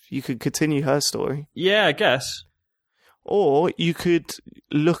 so you could continue her story. Yeah, I guess. Or you could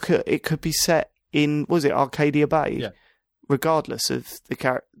look at it. Could be set in Arcadia Bay, regardless of the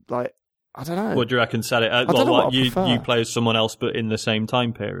character. Like, I don't know. What do you reckon? Set it. You play as someone else, but in the same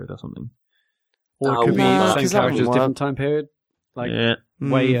time period or something. Or it could be the same characters, different time period, like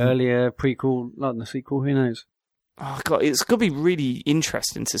way earlier, prequel, not the sequel. Who knows? Oh God, it's going to be really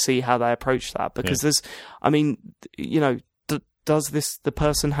interesting to see how they approach that because does the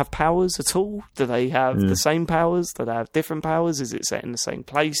person have powers at all? Do they have the same powers? Do they have different powers? Is it set in the same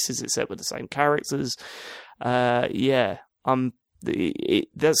place? Is it set with the same characters? That's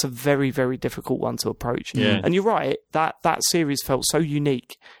a very, very difficult one to approach. Yeah. And you're right, that series felt so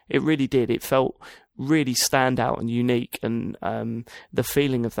unique. It really did. It felt really stand out and unique. And the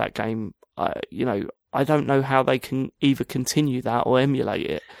feeling of that game, I don't know how they can either continue that or emulate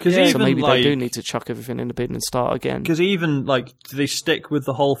it. So maybe they do need to chuck everything in the bin and start again. Because even, do they stick with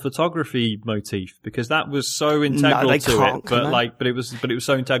the whole photography motif? Because that was so integral to it. But it was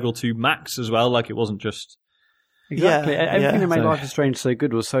so integral to Max as well. Like, it wasn't just... Exactly. Everything that made Life is Strange so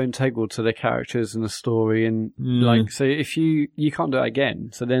good was so integral to the characters and the story. And, so if you can't do it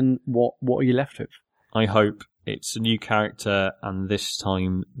again, so then what are you left with? I hope it's a new character, and this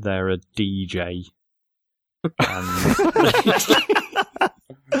time they're a DJ.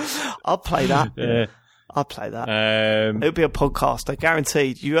 I'll play that. Yeah. I'll play that. Um, It'll be a podcaster,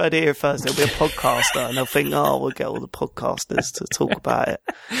 guaranteed. You heard it here first. It'll be a podcaster, and they'll think, "Oh, we'll get all the podcasters to talk about it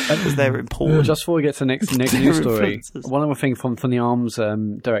because they're important." Just before we get to the next news story, References. one other thing from the ARMS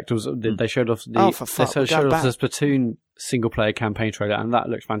director was they showed off for fuck, we're showed going off the back. Splatoon single player campaign trailer, and that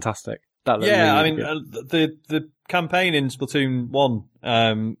looks fantastic. That looked yeah, I really mean, good. the campaign in Splatoon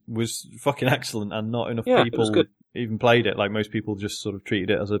 1 was fucking excellent, and not enough Yeah, it people was good. even played it. Like, most people just sort of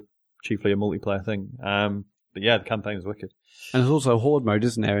treated it as chiefly a multiplayer thing. But yeah, the campaign was wicked. And there's also a horde mode,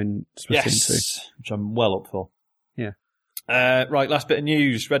 isn't there, in Splatoon 2? Which I'm well up for. Yeah. Right, last bit of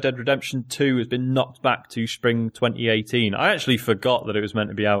news. Red Dead Redemption 2 has been knocked back to spring 2018. I actually forgot that it was meant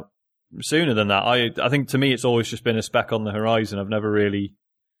to be out sooner than that. I think to me it's always just been a speck on the horizon. I've never really...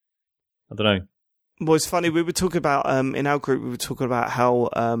 I don't know. Well, it's funny. We were talking about in our group. We were talking about how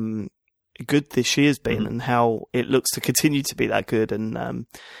good this year's been and how it looks to continue to be that good. And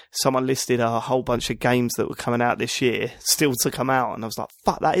someone listed a whole bunch of games that were coming out this year, still to come out. And I was like,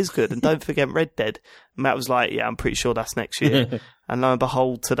 "Fuck, that is good." And don't forget Red Dead. And Matt was like, "Yeah, I'm pretty sure that's next year." And lo and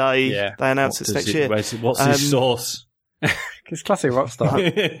behold, today they announced it's next year. What's his source? It's classic Rockstar.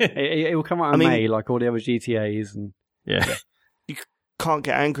 it will come out in May, like all the other GTAs. And Yeah. Can't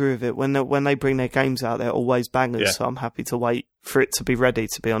get angry with it when they bring their games out. They're always bangers. Yeah. So I'm happy to wait for it to be ready.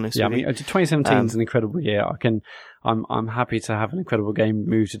 To be honest, yeah, I with mean, you. 2017 is an incredible year. I'm happy to have an incredible game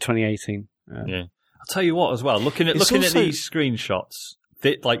move to 2018. Yeah. I'll tell you what, as well. Looking at these screenshots,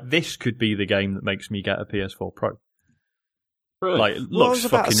 this could be the game that makes me get a PS4 Pro. Really? Like, it Well, I looks was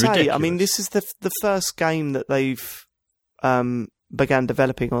about fucking to say, ridiculous. I mean, this is the first game that they've began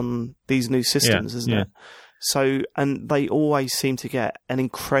developing on these new systems, isn't it? So, and they always seem to get an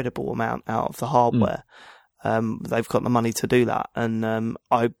incredible amount out of the hardware. They've got the money to do that, and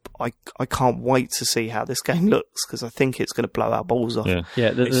I can't wait to see how this game looks because I think it's going to blow our balls off. Yeah,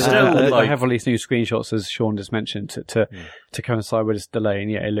 they have released new screenshots, as Sean just mentioned, to coincide with this delay,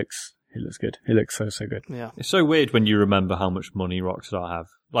 and yeah, it looks good. It looks so good. Yeah, it's so weird when you remember how much money Rockstar have.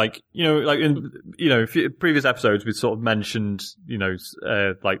 Like, in previous episodes, we'd sort of mentioned,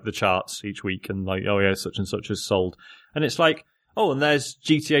 like the charts each week and like, oh yeah, such and such is sold. And it's like, oh, and there's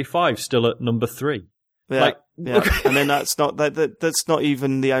GTA 5 still at number 3. Yeah, and then that's not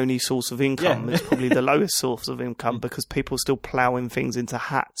even the only source of income. Yeah. It's probably the lowest source of income because people are still ploughing things into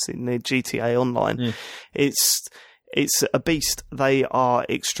hats in their GTA Online. Yeah. It's a beast. They are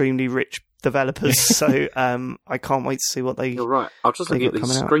extremely rich developers, so I can't wait to see what they. You're right. I'm just looking at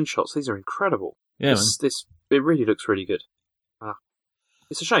these screenshots. These are incredible. Yeah, it really looks really good.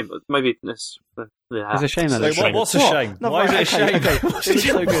 It's a shame. Maybe it's a shame that what's a shame? No, Why is it a shame? Okay. It's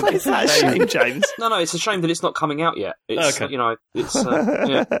so good. Why is that a shame, James? No, it's a shame that it's not coming out yet. It's okay. It's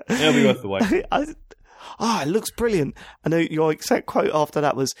yeah. It'll be worth the wait. It looks brilliant. I know your exact quote after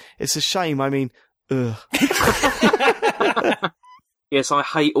that was, "It's a shame." I mean, ugh. Yes, I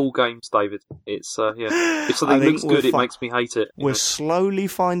hate all games, David. It's if something looks good, it makes me hate it. We're slowly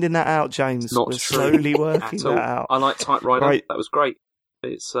finding that out, James. Not We're true slowly working at all. that out. I like Type Rider. Right. That was great.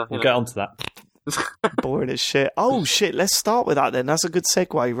 It's We'll get onto that. Boring as shit. Oh shit, let's start with that then. That's a good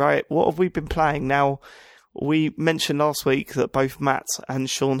segue, right? What have we been playing? Now, we mentioned last week that both Matt and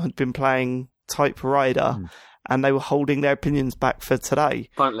Sean had been playing Type Rider, and they were holding their opinions back for today.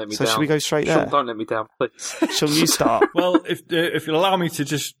 Don't let me so down. Should we go straight Sean, there? don't let me down, please. Sean, you start. Well, if you'll allow me to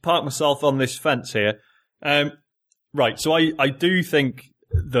just park myself on this fence here. Right, so I do think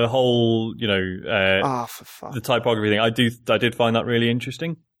the whole, for fuck. the typography thing, I did find that really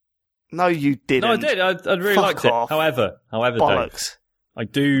interesting. No, you didn't. No, I did. I really Fuck liked off. it. However, Bollocks. Dave, I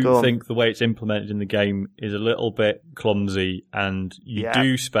do think the way it's implemented in the game is a little bit clumsy, and you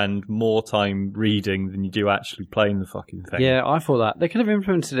do spend more time reading than you do actually playing the fucking thing. Yeah, I thought that. They could have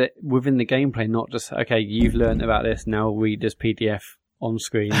implemented it within the gameplay, not just, okay, you've learned about this, now read this PDF on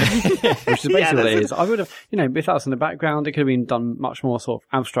screen, which is basically what it is. I would have, if that was in the background, it could have been done much more sort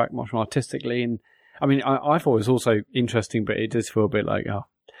of abstract, much more artistically. And I mean, I thought it was also interesting, but it does feel a bit like,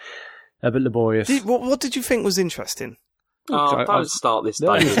 a bit laborious. What did you think was interesting? Don't start this,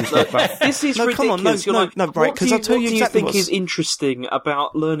 David. This is ridiculous. Come on, no, right, because I'll tell you exactly what do you think is interesting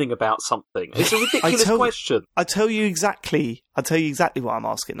about learning about something? It's a ridiculous question. I'll tell you exactly why I'm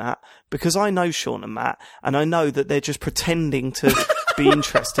asking that, because I know Sean and Matt, and I know that they're just pretending to be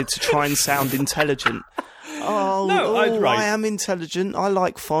interested to try and sound intelligent. I am intelligent. I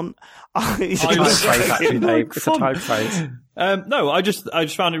like font. It's a typeface, actually, Dave. It's a typeface. No, I just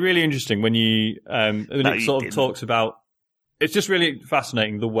found it really interesting when you it sort of talks about. It's just really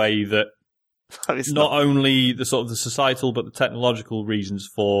fascinating the way that not only the sort of the societal but the technological reasons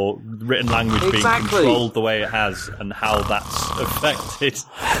for written language being controlled the way it has, and how that's affected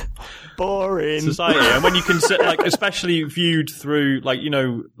Boring. society. And when you consider, like, especially viewed through, like,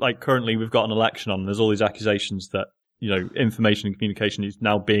 like currently we've got an election on, there's all these accusations that, information and communication is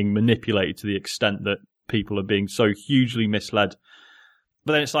now being manipulated to the extent that people are being so hugely misled.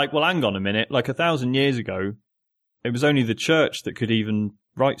 But then it's like, well, hang on a minute. Like 1,000 years ago, it was only the church that could even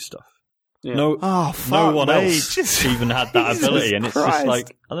write stuff. Yeah. No one else Just- even had that Jesus ability. And it's just Christ.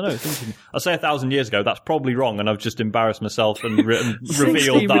 like, I don't know, thinking, I say 1,000 years ago, that's probably wrong, and I've just embarrassed myself and revealed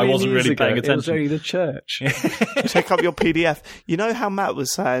that I wasn't really paying It was attention. only the church. Check up your PDF. You know how Matt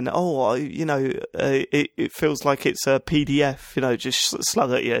was saying, it feels like it's a PDF, just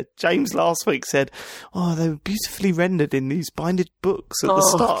slung at you. James last week said, they were beautifully rendered in these binded books at the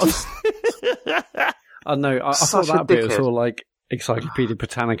start. I know. I thought Such a that bit was dickhead. all like Encyclopedia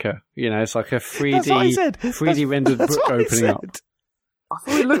Britannica. It's like a 3D, That's what I said. 3D rendered That's book what I opening up. said. I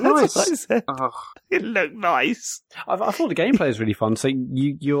thought it looked That's nice. what I said. Oh, It looked nice. I thought the gameplay is really fun. So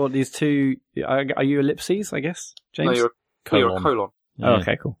you're these two. Are you ellipses? I guess, James. no, you're a colon. Oh,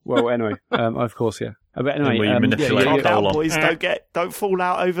 okay, cool. Well, anyway, of course, yeah. But anyway, where you manipulate Calm Yeah, down, colon. boys. Don't fall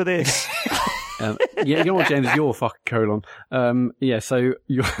out over this. you know what, James? You're a fucking colon. So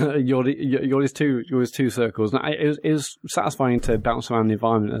you're these two circles. Now, it was satisfying to bounce around the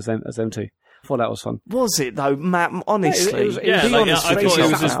environment as them two. I thought that was fun. Was it though, Matt? Honestly, It was Yeah, be like, honest I with thought it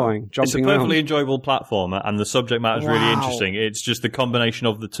yourself. was satisfying. It's a Jumping perfectly around. enjoyable platformer, and the subject matter is really Wow. interesting. It's just the combination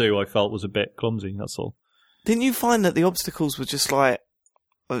of the two I felt was a bit clumsy, that's all. Didn't you find that the obstacles were just like,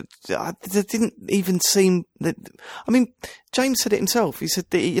 they didn't even seem that, James said it himself. He said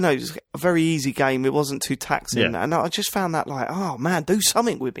that, it was a very easy game. It wasn't too taxing. Yeah. And I just found that like, oh man, do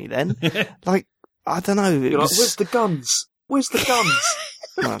something with me then. Like, I don't know. It You're like, was, where's the guns? Where's the guns?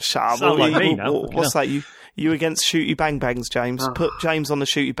 oh, shut up. Sound like me now. What's that? You against Shooty Bang Bangs, James? Put James on the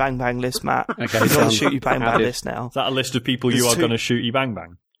Shooty Bang Bang list, Matt. Okay, He's on the done. Shooty Bang Bang Added. list now. Is that a list of people There's you are two- going to shoot you bang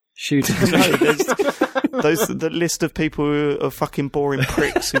bang? Shooting. No, there's the list of people who are fucking boring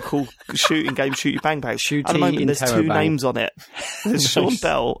pricks who call shooting games Shooty Bang Bang. Shooty At the moment, there's two Interrobang. names on it. There's Sean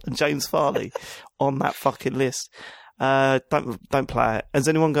Bell and James Farley on that fucking list. Don't play it. Has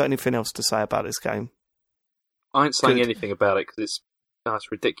anyone got anything else to say about this game? I ain't saying Good. anything about it because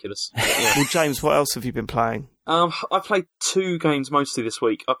it's ridiculous. But, yeah. Well, James, what else have you been playing? I played 2 games mostly this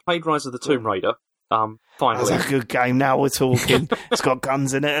week. I played Rise of the Tomb Raider. That's Finally, a good game. Now we're talking. It's got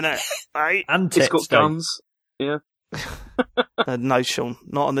guns in it, innit? Right? And it's got tits, Dave. guns. Yeah, No, Sean,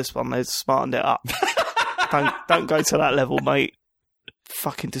 not on this one. They've smartened it up. don't go to that level, mate.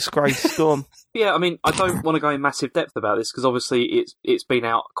 Fucking disgrace. Go on. yeah. I don't want to go in massive depth about this because obviously it's been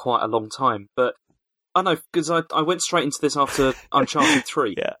out quite a long time. But I know because I went straight into this after Uncharted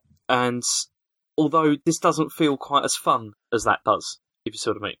 3. Yeah. And although this doesn't feel quite as fun as that does, if you see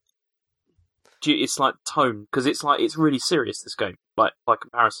what I mean. It's like tone because it's really serious, this game, like by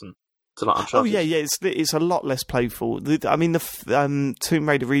comparison to like Uncharted. Oh yeah. It's a lot less playful. The Tomb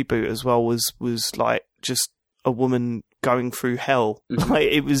Raider reboot as well was like just a woman going through hell. Mm-hmm. Like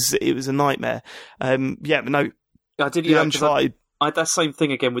it was a nightmare. But no, I did. the Yeah, 'cause Uncharted. I had that same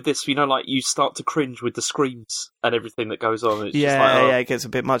thing again with this. Like you start to cringe with the screams and everything that goes on. It's just like, Yeah, it gets a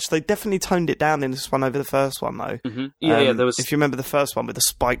bit much. They definitely toned it down in this one over the first one, though. Mm-hmm. Yeah, there was. If you remember the first one with the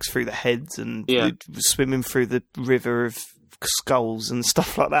spikes through the heads and swimming through the river of skulls and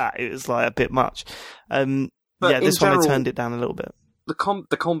stuff like that, it was like a bit much. But This in one they general, turned it down a little bit. the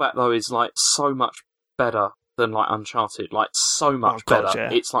combat though is like so much better than like Uncharted. Like so much God, better.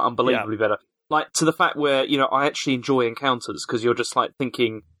 yeah. It's like unbelievably better. Like to the fact where I actually enjoy encounters because you're just like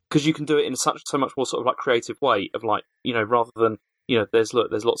thinking because you can do it in so much more sort of like creative way of like rather than there's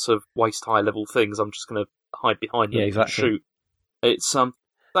lots of waist high level things. I'm just going to hide behind them and shoot. It's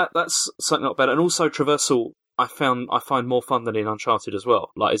that's something not better. And also traversal, I find more fun than in Uncharted as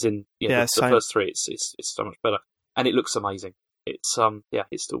well. Like as in the first 3, it's so much better and it looks amazing. It's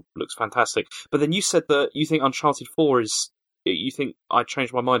it still looks fantastic. But then you said that you think Uncharted 4 is. You think I'd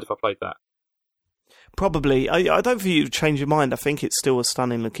change my mind if I played that? Probably. I don't think you'd change your mind. I think it's still a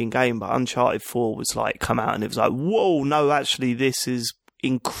stunning looking game, but Uncharted 4 was like, come out and it was like, whoa, no, actually this is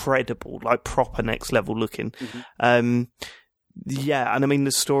incredible, like proper next level looking. Mm-hmm. And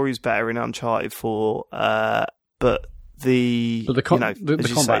the story's better in Uncharted 4, but the combat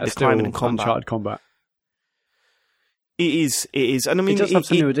is still climbing and combat. Uncharted combat. It is, and it does have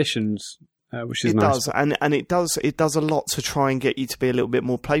some new additions, which is nice. It does a lot to try and get you to be a little bit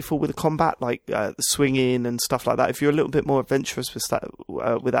more playful with the combat, like the swinging and stuff like that. If you're a little bit more adventurous with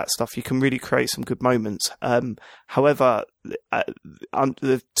that stuff, you can really create some good moments. However,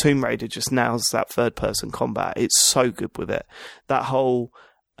 the Tomb Raider just nails that third person combat. It's so good with it. That whole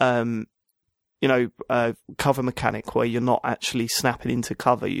cover mechanic where you're not actually snapping into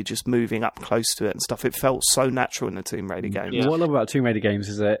cover, you're just moving up close to it and stuff. It felt so natural in the Tomb Raider game. Yeah. What I love about Tomb Raider games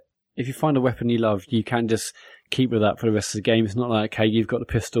is that if you find a weapon you love, you can just keep with that for the rest of the game. It's not like, okay, you've got the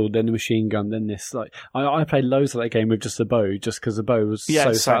pistol, then the machine gun, then this. Like I played loads of that game with just the bow, just because the bow was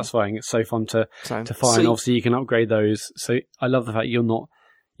so satisfying. It's so fun to fire, and obviously you can upgrade those. So I love the fact you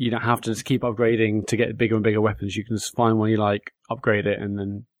don't have to just keep upgrading to get bigger and bigger weapons. You can just find one you like, upgrade it, and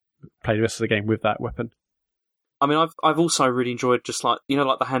then play the rest of the game with that weapon. I mean, I've also really enjoyed just like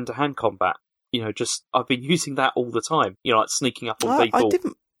the hand-to-hand combat. I've been using that all the time. Like sneaking up on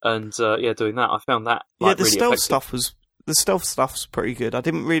people. And doing that, I found that the really stealth effective. The stealth stuff's pretty good. I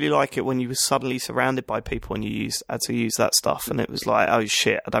didn't really like it when you were suddenly surrounded by people and you had to use that stuff, and it was like, oh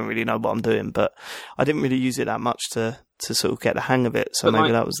shit, I don't really know what I'm doing. But I didn't really use it that much to sort of get the hang of it. So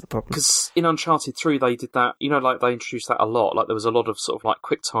maybe that was the problem. Because in Uncharted 3, they did that. They introduced that a lot. Like there was a lot of sort of like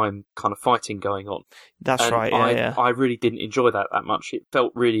quick time kind of fighting going on. That's right. Yeah, I really didn't enjoy that much. It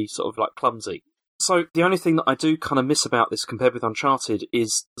felt really sort of like clumsy. So the only thing that I do kind of miss about this compared with Uncharted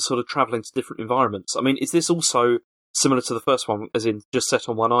is the sort of travelling to different environments. I mean, is this also similar to the first one, as in just set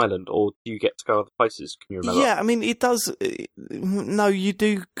on one island, or do you get to go other places? Can you remember? Yeah, I mean, it does. No, you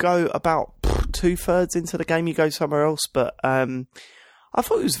do go about 2/3 into the game, you go somewhere else, but I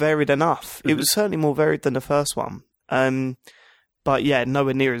thought it was varied enough. Mm-hmm. It was certainly more varied than the first one. But yeah,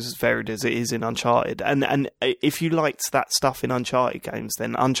 nowhere near as varied as it is in Uncharted. And if you liked that stuff in Uncharted games,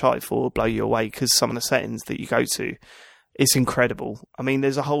 then Uncharted 4 will blow you away, because some of the settings that you go to, it's incredible. I mean,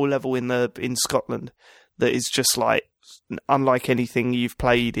 there's a whole level in Scotland that is just like unlike anything you've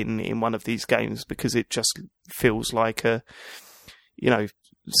played in one of these games, because it just feels like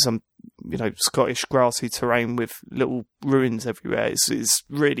some Scottish grassy terrain with little ruins everywhere. It's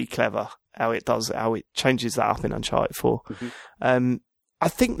really clever how it changes that up in Uncharted 4. Mm-hmm. I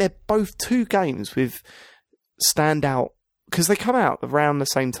think they're both two games with standout, because they come out around the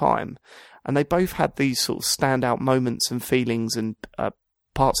same time, and they both had these sort of standout moments and feelings and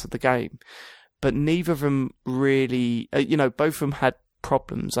parts of the game, but neither of them really, both of them had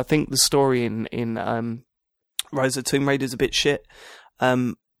problems. I think the story in Rise of the Tomb Raider is a bit shit,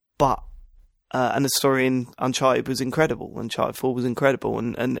 but and the story in Uncharted was incredible. Uncharted 4 was incredible,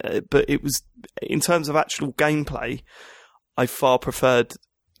 but it was, in terms of actual gameplay, I far preferred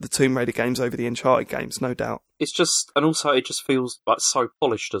the Tomb Raider games over the Uncharted games, no doubt. It's just, and also it just feels like so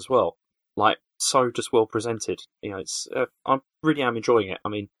polished as well, like so just well presented. It's I really am enjoying it. I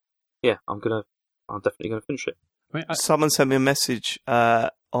mean, yeah, I'm definitely gonna finish it. Someone sent me a message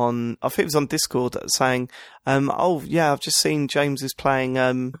on, I think it was on Discord, saying, oh yeah, I've just seen James is playing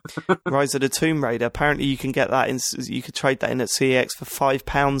Rise of the Tomb Raider. Apparently you can get that you could trade that in at CEX for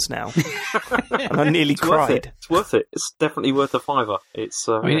 £5 now. And I nearly cried. It's worth it. It's definitely worth a £5. It's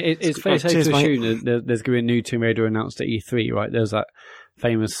it's fair to assume that there's going to be a new Tomb Raider announced at E3, right? There's that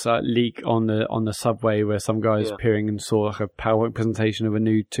famous leak on the subway where some guys appearing and saw like a PowerPoint presentation of a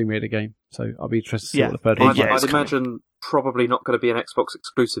new Tomb Raider game. So I'll be interested to see what the third one's like. I'd imagine probably not going to be an Xbox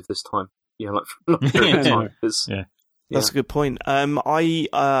exclusive this time. Like for a long period of time. That's a good point.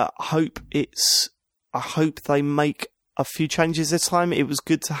 I hope they make a few changes this time. It was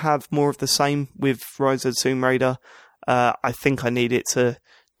good to have more of the same with Rise of the Tomb Raider. I think I need it to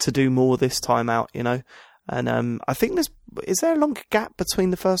do more this time out, And I think is there a longer gap between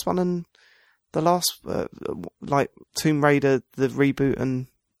the first one and the last, like Tomb Raider, the reboot, and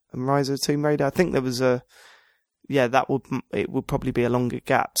Rise of the Tomb Raider? I think there was it would probably be a longer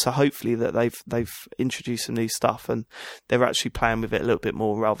gap. So hopefully that they've introduced some new stuff and they're actually playing with it a little bit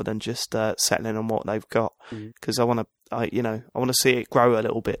more rather than just settling on what they've got. Because I want to see it grow a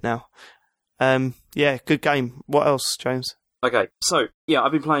little bit now. Good game. What else, James? Okay, so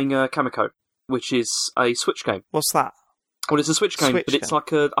I've been playing Kamiko, which is a Switch game. What's that? Well, it's a Switch game, but it's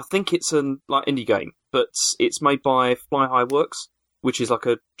like I think it's an indie game, but it's made by Fly High Works, which is like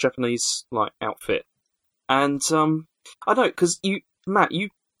a Japanese outfit. And I don't know, because Matt,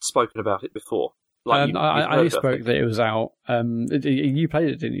 you've spoken about it before. I spoke that it was out. You played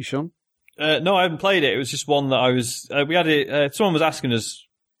it, didn't you, Sean? No, I haven't played it. It was just one that I was. We had it. Someone was asking us.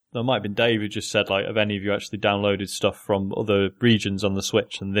 There might have been Dave who just said, have any of you actually downloaded stuff from other regions on the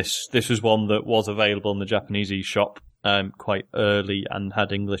Switch? And this was one that was available in the Japanese eShop quite early and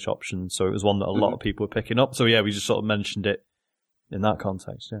had English options. So it was one that a lot of people were picking up. So yeah, we just sort of mentioned it in that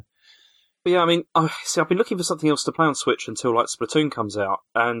context. Yeah. But yeah, I mean, I've been looking for something else to play on Switch until Splatoon comes out,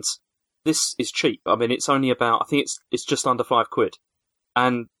 and this is cheap. I mean, it's only about, I think it's just under £5.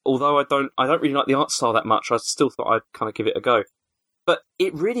 And although I don't really like the art style that much, I still thought I'd kind of give it a go. But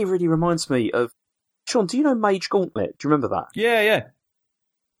it really, really reminds me of, Sean, do you know Mage Gauntlet? Do you remember that? Yeah.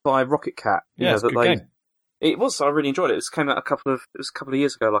 by Rocket Cat. Yeah, it's a good game. It was. I really enjoyed it. It came out a couple of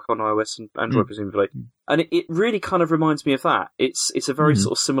years ago, like on iOS and Android, presumably. And it really kind of reminds me of that. It's a very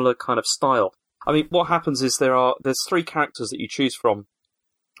sort of similar kind of style. I mean, what happens is there's 3 characters that you choose from,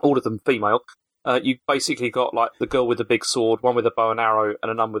 all of them female. You basically got like the girl with the big sword, one with a bow and arrow,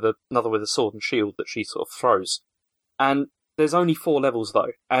 and another with a sword and shield that she sort of throws. And there's only 4 levels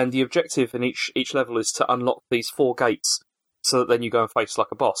though, and the objective in each level is to unlock these 4 gates, so that then you go and face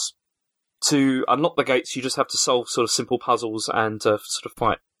like a boss. To unlock the gates, you just have to solve sort of simple puzzles and sort of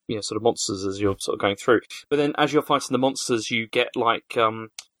fight, sort of monsters as you're sort of going through. But then, as you're fighting the monsters, you get like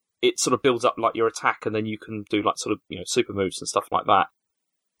it sort of builds up like your attack, and then you can do like sort of super moves and stuff like that.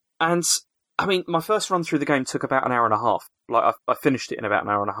 And I mean, my first run through the game took about an hour and a half. Like I finished it in about an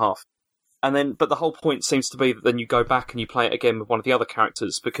hour and a half, and then but the whole point seems to be that then you go back and you play it again with one of the other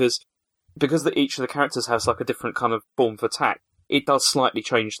characters because each of the characters has like a different kind of form of attack. It does slightly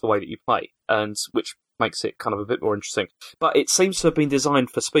change the way that you play, and which makes it kind of a bit more interesting. But it seems to have been designed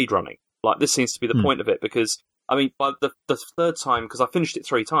for speedrunning. Like, this seems to be the point of it, because, I mean, by the third time, because I finished it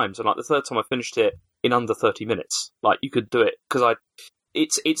 3 times, and like the third time I finished it in under 30 minutes. Like, you could do it, because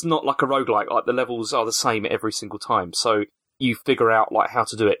it's not like a roguelike, like the levels are the same every single time, so you figure out like how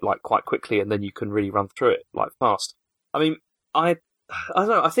to do it like quite quickly, and then you can really run through it like fast. I mean, I don't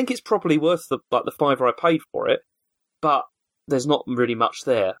know, I think it's probably worth the $5 I paid for it, but there's not really much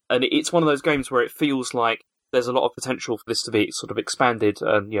there, and it's one of those games where it feels like there's a lot of potential for this to be sort of expanded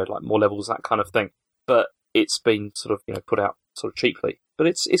and like more levels, that kind of thing. But it's been sort of put out sort of cheaply. But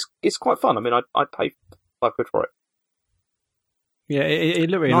it's quite fun. I mean, I'd pay £5 for it. Yeah, it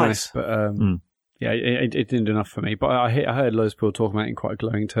looked really nice, but yeah, it didn't do enough for me. But I heard loads of people talking about it in quite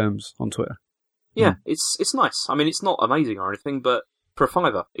glowing terms on Twitter. Yeah, it's nice. I mean, it's not amazing or anything, but for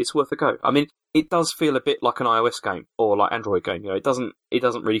 $5, it's worth a go. I mean, it does feel a bit like an iOS game or like Android game. It doesn't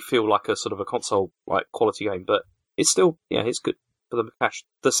really feel like a sort of a console like quality game, but it's still it's good for the cash.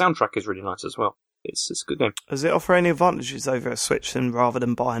 The soundtrack is really nice as well. It's a good game. Does it offer any advantages over a Switch then, rather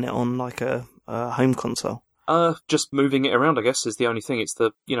than buying it on like a home console? Just moving it around, I guess, is the only thing. It's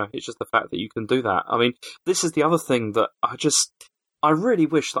it's just the fact that you can do that. I mean, this is the other thing that I really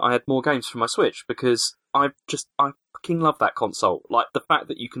wish that I had more games for my Switch, because I fucking love that console. Like, the fact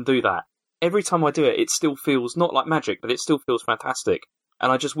that you can do that. Every time I do it, it still feels not like magic, but it still feels fantastic.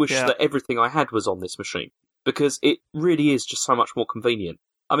 And I just wish that everything I had was on this machine, because it really is just so much more convenient.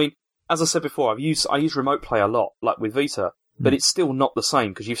 I mean, as I said before, I use Remote Play a lot, like with Vita, but it's still not the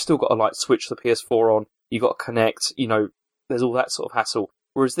same, because you've still got to like switch the PS4 on, you've got to connect, there's all that sort of hassle.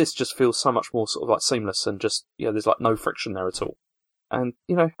 Whereas this just feels so much more sort of like seamless, and just there's like no friction there at all. And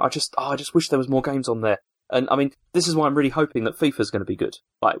I just wish there was more games on there. And I mean, this is why I'm really hoping that FIFA's going to be good.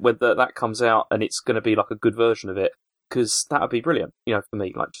 Like, whether that comes out and it's going to be like a good version of it, because that would be brilliant, for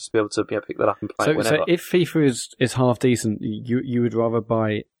me. Like, just to be able to pick that up and play it whenever. So if FIFA is half decent, you would rather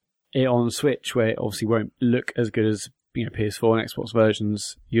buy it on Switch, where it obviously won't look as good as PS4 and Xbox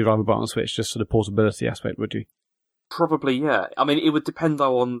versions. You'd rather buy it on Switch just for the portability aspect, would you? Probably, yeah. I mean, it would depend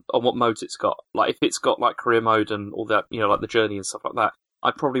though on what modes it's got. Like, if it's got like career mode and all that, like the journey and stuff like that,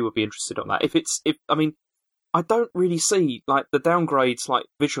 I probably would be interested on that. I don't really see, like, the downgrades, like,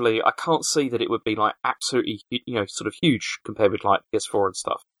 visually, I can't see that it would be, like, absolutely, sort of huge compared with, like, PS4 and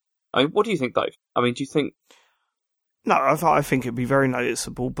stuff. I mean, what do you think, Dave? I mean, do you think... No, I think it'd be very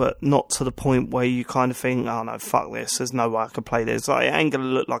noticeable, but not to the point where you kind of think, oh no, fuck this, there's no way I could play this. Like, it ain't going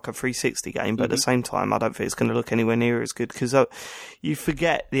to look like a 360 game, but at the same time, I don't think it's going to look anywhere near as good, because you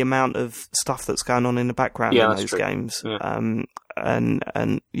forget the amount of stuff that's going on in the background in those games. Yeah.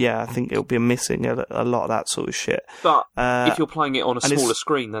 And yeah, I think it'll be missing a lot of that sort of shit. But if you're playing it on a smaller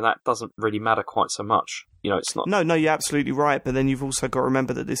screen, then that doesn't really matter quite so much. It's not... No, you're absolutely right, but then you've also got to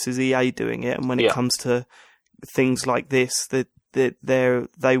remember that this is EA doing it, and when it comes to things like this,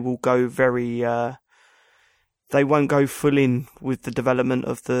 they will go very... they won't go full in with the development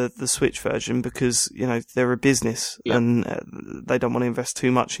of the Switch version, because they're a business and they don't want to invest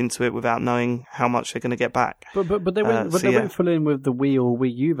too much into it without knowing how much they're going to get back. But they went full in with the Wii or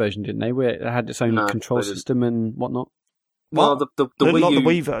Wii U version, didn't they? Where it had its own control system and whatnot. Well, the Wii not U, the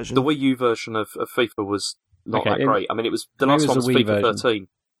Wii version. The Wii U version of FIFA was not that great. I mean, it was the last one was FIFA 13.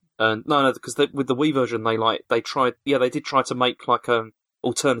 And no, because with the Wii version, they did try to make like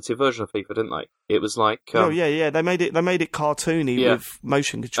alternative version of FIFA, didn't they? It was like they made it cartoony with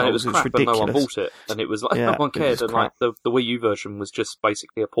motion controls. And it was crap, ridiculous. And no one bought it, and it was like no one cared. And like the Wii U version was just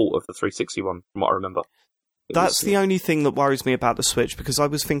basically a port of the 360 one, from what I remember. That's the only thing that worries me about the Switch, because I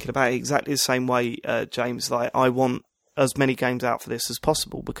was thinking about it exactly the same way, James. Like, I want as many games out for this as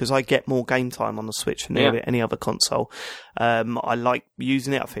possible because I get more game time on the Switch than any other console. I like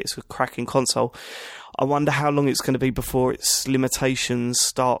using it. I think it's a cracking console. I wonder how long it's going to be before its limitations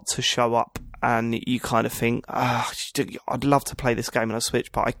start to show up and you kind of think, I'd love to play this game on a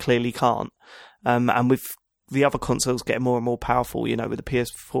Switch, but I clearly can't. And with the other consoles getting more and more powerful, with the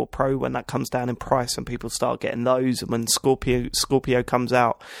PS4 Pro, when that comes down in price and people start getting those, and when Scorpio comes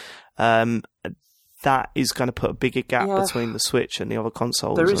out, that is going to put a bigger gap between the Switch and the other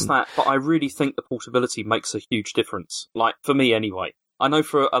consoles. There is that, but I really think the portability makes a huge difference. Like, for me anyway. I know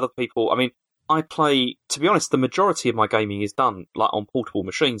for other people, I mean, I play, to be honest, the majority of my gaming is done like on portable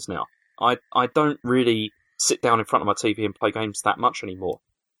machines now. I don't really sit down in front of my TV and play games that much anymore.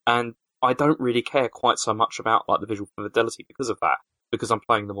 And I don't really care quite so much about like the visual fidelity because of that, because I'm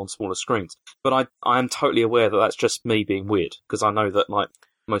playing them on smaller screens. But I am totally aware that that's just me being weird, because I know that like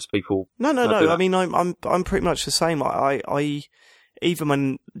most people. No. I mean, I'm pretty much the same. I even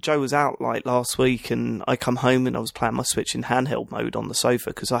when Joe was out like last week, and I come home and I was playing my Switch in handheld mode on the sofa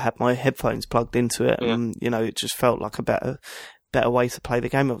because I had my headphones plugged into it, and it just felt like a better way to play the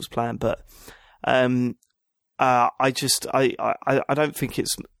game I was playing. But I don't think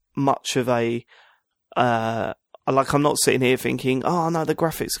it's much of a I'm not sitting here thinking, oh no, the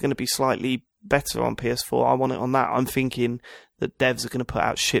graphics are going to be slightly better on PS4, I want it on that. I'm thinking that devs are going to put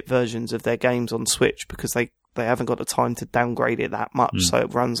out shit versions of their games on Switch because they haven't got the time to downgrade it that much so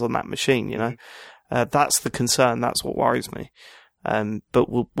it runs on that machine, that's the concern. That's what worries me. But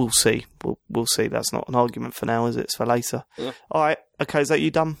we'll see. We'll see. That's not an argument for now, is it? It's for later. Yeah. All right. Okay, is that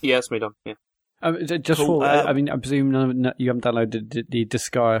you done? Yeah, it's me done. Yeah. Just cool. I presume you haven't downloaded the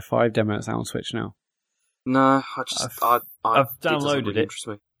Disgaea 5 demo that's out on Switch now. No, I've downloaded really interest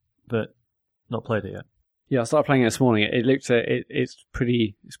me, but not played it yet. Yeah, I started playing it this morning. It looked it's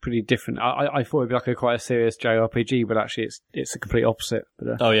pretty different. I thought it'd be like quite a serious JRPG, but actually it's the complete opposite.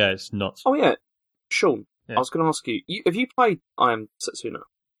 But, oh yeah, it's nuts. Oh yeah, Sean, I was going to ask you, have you played I Am Setsuna?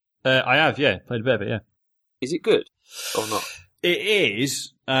 I have, yeah, played a bit of it, yeah. Is it good or not? It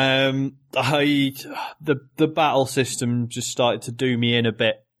is. The battle system just started to do me in a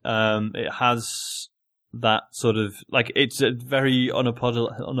bit. It has that sort of, like, it's a very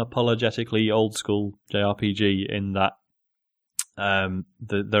unapologetically old school JRPG in that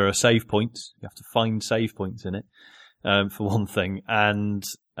there are save points. You have to find save points in it, for one thing. And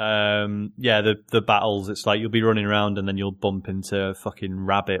the battles, it's like you'll be running around and then you'll bump into a fucking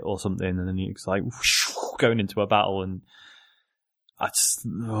rabbit or something, and then it's like whoosh, going into a battle, and that's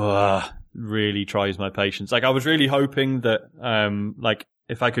really tries my patience. Like, I was really hoping that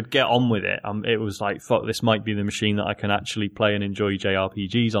if I could get on with it, it was like, fuck, this might be the machine that I can actually play and enjoy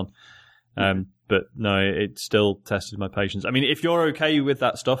JRPGs on. But no, it still tested my patience. I mean, if you're okay with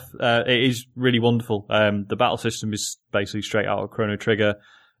that stuff, it is really wonderful. The battle system is basically straight out of Chrono Trigger.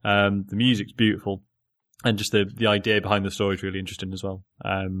 The music's beautiful. And just the idea behind the story is really interesting as well.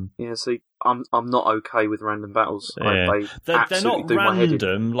 See, I'm not okay with random battles. Yeah. They're not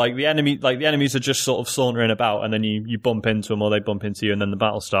random. Like the enemies are just sort of sauntering about, and then you bump into them or they bump into you, and then the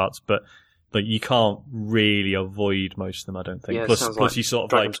battle starts. But you can't really avoid most of them, I don't think. Yeah, plus like you sort of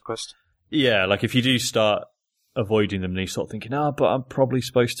Dragon's Quest. Yeah, like if you do start avoiding them, then you sort of thinking, but I'm probably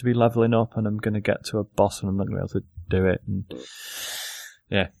supposed to be leveling up, and I'm going to get to a boss, and I'm not going to be able to do it. And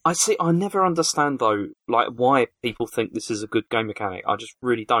yeah. I never understand though, like, why people think this is a good game mechanic. I just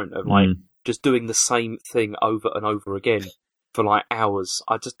really don't. Of just doing the same thing over and over again for like hours.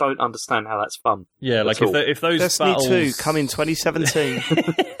 I just don't understand how that's fun. Yeah, like if those Destiny battles 2 come in 2017.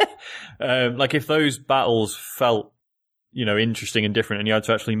 like if those battles felt, interesting and different, and you had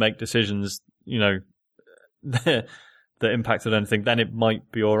to actually make decisions, that impacted anything, then it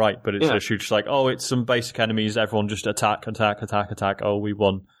might be all right. But it's just like, it's some basic enemies. Everyone just attack. Oh, we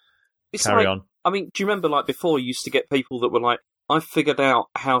won. Carry on. I mean, do you remember, like, before you used to get people that were like, I figured out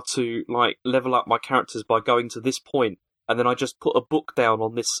how to, like, level up my characters by going to this point, and then I just put a book down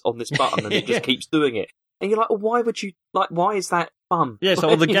on this button, and it just keeps doing it. And you're like, why is that fun? Yeah,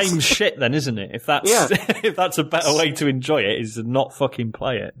 so the game's shit then, isn't it? If that's if that's a better way to enjoy it, is to not fucking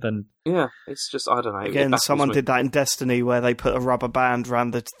play it, then yeah, it's just, I don't know. Again, someone did that in Destiny where they put a rubber band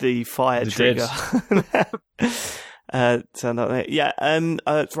around the fire trigger. Right,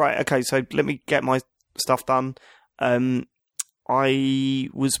 okay, so let me get my stuff done. I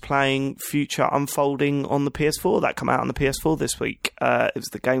was playing Future Unfolding on the PS4. That came out on the PS4 this week. It was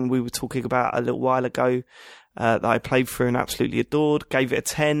the game we were talking about a little while ago that I played through and absolutely adored. Gave it a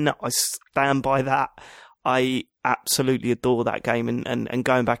 10. I stand by that. I absolutely adore that game, and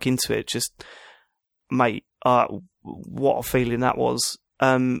going back into it, just, mate, what a feeling that was.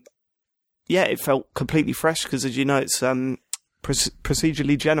 it felt completely fresh because, as you know, it's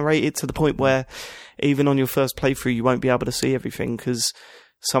procedurally generated to the point where even on your first playthrough you won't be able to see everything because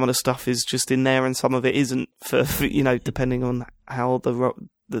some of the stuff is just in there and some of it isn't for depending on how the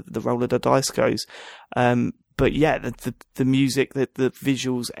roll of the dice goes. But yeah, the music, the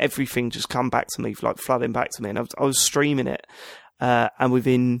visuals, everything just come back to me, like flooding back to me. And I was streaming it, and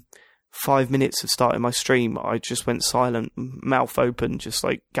within 5 minutes of starting my stream, I just went silent, mouth open, just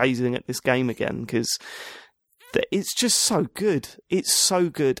like gazing at this game again because it's just so good. It's so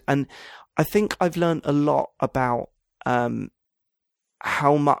good, and I think I've learned a lot about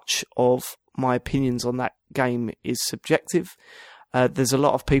how much of my opinions on that game is subjective. There's a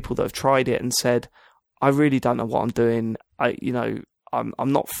lot of people that have tried it and said, I really don't know what I'm doing. I'm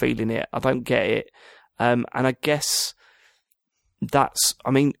not feeling it. I don't get it. And I guess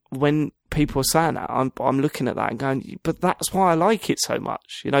when people are saying that, I'm looking at that and going, but that's why I like it so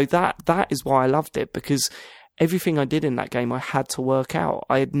much. That is why I loved it, because everything I did in that game, I had to work out.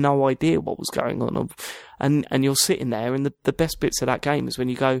 I had no idea what was going on. And you're sitting there, and the best bits of that game is when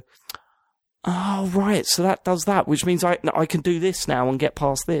you go, oh, right, so that does that, which means I can do this now and get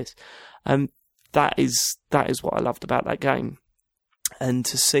past this. That is what I loved about that game. And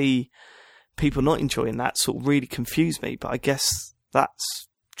to see people not enjoying that sort of really confused me, but I guess that's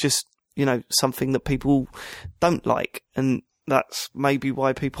just, something that people don't like, and that's maybe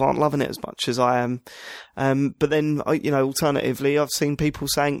why people aren't loving it as much as I am. But then, alternatively, I've seen people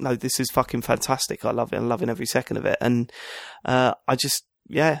saying, no, this is fucking fantastic. I love it. I'm loving every second of it. And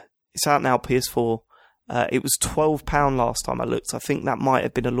it's out now, PS4. It was £12 last time I looked. I think that might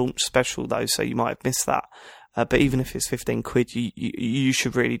have been a launch special though, so you might have missed that. But even if it's 15 quid, you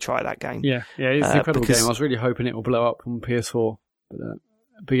should really try that game. Yeah, it's an incredible game. I was really hoping it will blow up on PS4.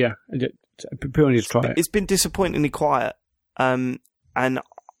 But yeah, people need to try it. It's been disappointingly quiet. And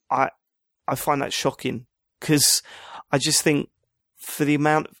I find that shocking because I just think for the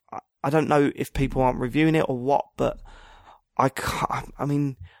amount of, I don't know if people aren't reviewing it or what, but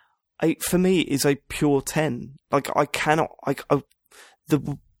for me, it is a pure 10. Like, I cannot,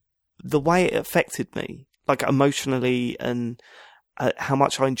 the way it affected me, like emotionally, and how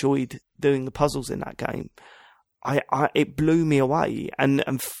much I enjoyed doing the puzzles in that game, it blew me away.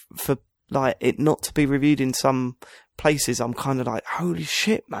 And for like it not to be reviewed in some places, I'm kind of like, holy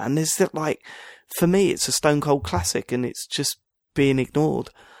shit, man! There's that, like, for me, it's a stone cold classic, and it's just being ignored,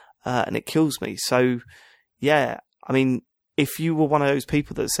 and it kills me. So, yeah, I mean, if you were one of those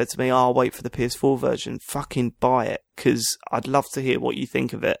people that said to me, I'll wait for the PS4 version, fucking buy it, because I'd love to hear what you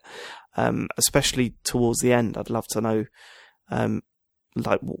think of it, especially towards the end. I'd love to know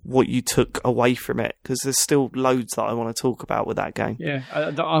like what you took away from it, because there's still loads that I want to talk about with that game. Yeah,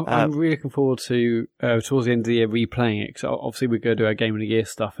 I'm really looking forward to, towards the end of the year, replaying it, because obviously we're going to do our Game of the Year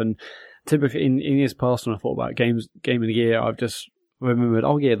stuff, and typically in years past when I thought about Game of the Year, I've just remembered,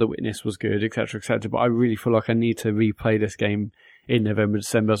 oh yeah, The Witness was good, etc., but I really feel like I need to replay this game in November,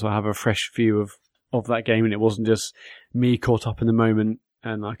 December, so I have a fresh view of that game, and it wasn't just me caught up in the moment,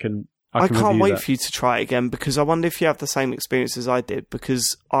 and I can't wait for you to try it again, because I wonder if you have the same experience as I did,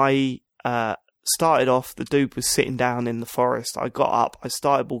 because I started off, the dude was sitting down in the forest, I got up, I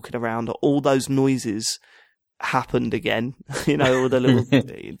started walking around, all those noises happened again, all the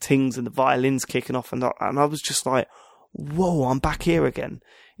little tings and the violins kicking off, and I was just like, whoa, I'm back here again.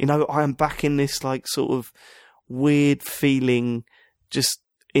 I am back in this like sort of weird feeling, just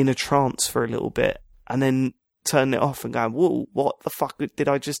in a trance for a little bit, and then turning it off and going, whoa, what the fuck did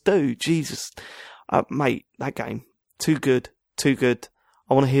I just do? Jesus. Mate, that game, too good.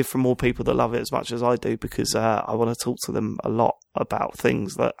 I want to hear from more people that love it as much as I do, because I want to talk to them a lot about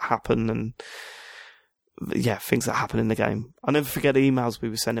things that happen, and things that happen in the game. I'll never forget the emails we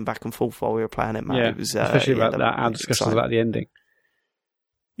were sending back and forth while we were playing it, man. Yeah, it was, especially about that, our discussions about the ending.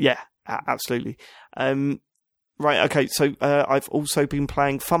 Yeah, absolutely. Right, okay, so I've also been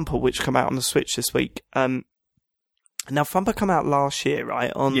playing Thumper, which came out on the Switch this week. Now, Thumper came out last year,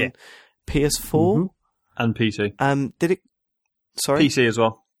 right, on PS4? And PC. Did it... Sorry? PC as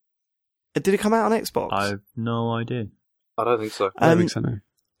well. Did it come out on Xbox? I have no idea. I don't think so. I don't think so, no.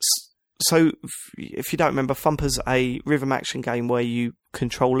 So, if you don't remember, Thumper's a rhythm action game where you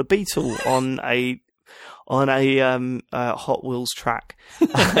control a beetle on a Hot Wheels track,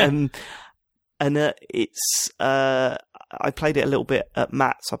 and it's I played it a little bit at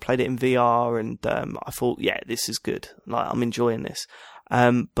Matt's. I played it in VR, and I thought, yeah, this is good. Like, I'm enjoying this.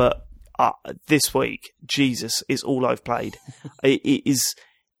 But this week, Jesus, is all I've played. It's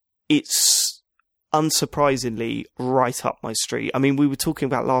unsurprisingly right up my street. I mean, we were talking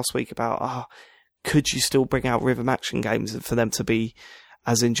about last week about, could you still bring out rhythm action games for them to be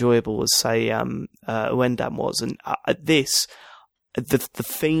as enjoyable as, say, Uendam was. And the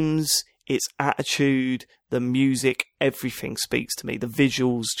themes, its attitude, the music, everything speaks to me. The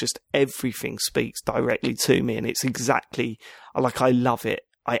visuals, just everything speaks directly to me. And it's exactly, like, I love it.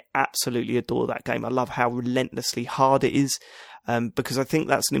 I absolutely adore that game. I love how relentlessly hard it is, because I think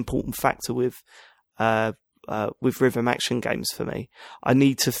that's an important factor with rhythm action games for me. I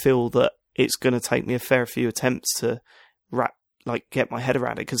need to feel that it's going to take me a fair few attempts to get my head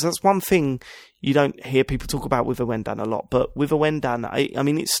around it, because that's one thing you don't hear people talk about with Uendam a lot. But with Uendam, I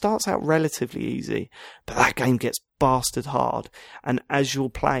mean, it starts out relatively easy, but that game gets bastard hard, and as you're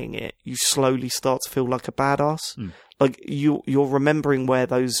playing it, you slowly start to feel like a badass. Like you're remembering where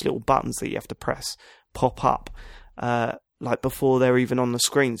those little buttons that you have to press pop up, like before they're even on the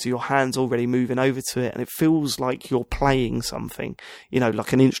screen, so your hand's already moving over to it, and it feels like you're playing something,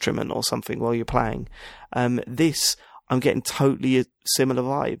 like an instrument or something while you're playing. This, I'm getting totally a similar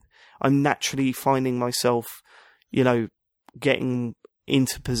vibe. I'm naturally finding myself, getting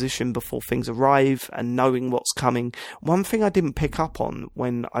into position before things arrive and knowing what's coming. One thing I didn't pick up on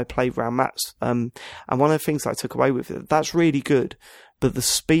when I played round maps, and one of the things that I took away with it, that's really good, but the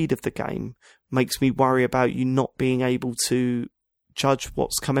speed of the game makes me worry about you not being able to judge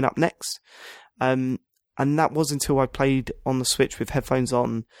what's coming up next. And that was until I played on the Switch with headphones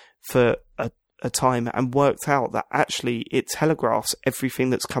on for a time and worked out that actually it telegraphs everything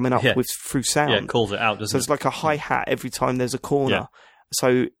that's coming up through sound. Yeah, it calls it out, doesn't it? So it's like a hi-hat every time there's a corner. Yeah.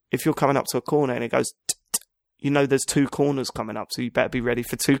 So if you're coming up to a corner and it goes, there's 2 corners coming up, so you better be ready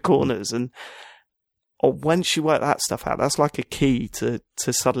for 2 corners. And once you work that stuff out, that's like a key to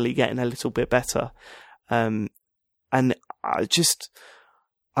suddenly getting a little bit better. And I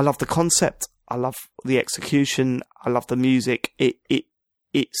love the concept. I love the execution. I love the music.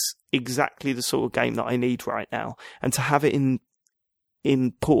 It's exactly the sort of game that I need right now. And to have it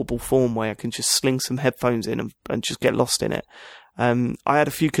in portable form where I can just sling some headphones in and just get lost in it. I had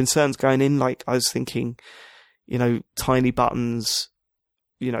a few concerns going in, like I was thinking, tiny buttons,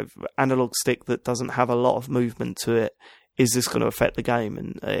 analog stick that doesn't have a lot of movement to it. Is this going to affect the game?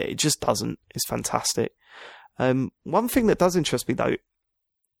 And it just doesn't. It's fantastic. One thing that does interest me though,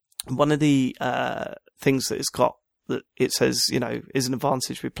 one of the things that it's got that it says, is an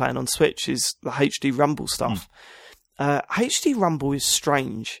advantage with playing on Switch is the HD Rumble stuff. HD Rumble is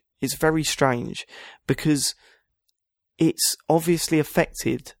strange. It's very strange because it's obviously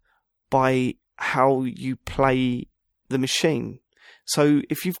affected by how you play the machine. So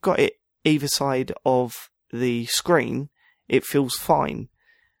if you've got it either side of the screen, it feels fine.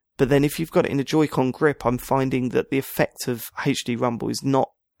 But then if you've got it in a Joy-Con grip, I'm finding that the effect of HD Rumble is not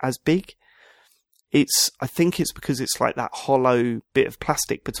as big. I think it's because it's like that hollow bit of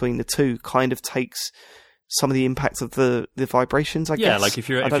plastic between the two kind of takes some of the impact of the vibrations, I guess. Yeah, like if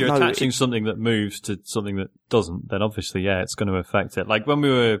you're attaching something that moves to something that doesn't, then obviously, it's going to affect it. Like when we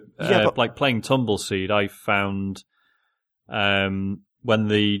were playing Tumbleseed, I found when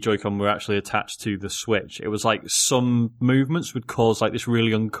the Joy-Con were actually attached to the Switch, it was like some movements would cause like this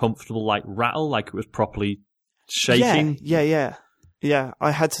really uncomfortable like rattle, like it was properly shaking. Yeah,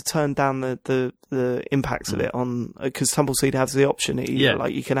 I had to turn down the impacts of it on, because Tumbleseed has the option.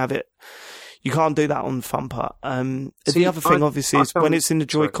 Like you can have it. You can't do that on Thumper. The other thing, obviously, is when it's in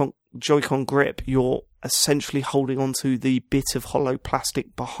the Joy-Con grip, you're essentially holding onto the bit of hollow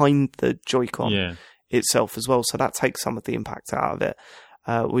plastic behind the Joy-Con itself as well. So that takes some of the impact out of it,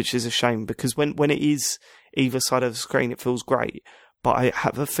 which is a shame, because when it is either side of the screen, it feels great. But I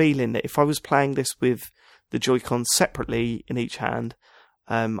have a feeling that if I was playing this with the Joy-Con separately in each hand,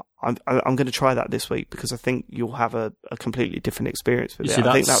 I'm going to try that this week, because I think you'll have a completely different experience with it.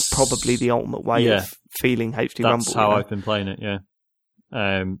 I think that's probably the ultimate way of feeling HD Rumble. That's how I've been playing it, yeah.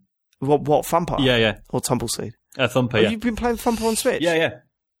 What, Thumper? Yeah. Or Tumbleseed? Thumper, Have you been playing Thumper on Switch? Yeah.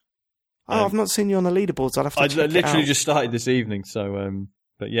 I've not seen you on the leaderboards. I'll have to check it out. I literally just started this evening, so...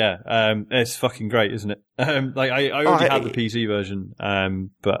 But it's fucking great, isn't it? I already had the PC version,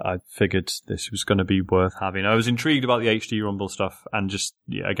 but I figured this was going to be worth having. I was intrigued about the HD Rumble stuff, and just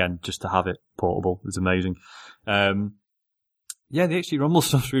to have it portable is amazing. The HD Rumble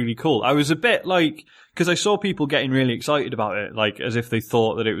stuff's really cool. I was a bit because I saw people getting really excited about it, like as if they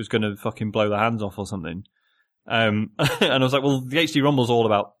thought that it was going to fucking blow their hands off or something. And I was like, well, the HD Rumble's all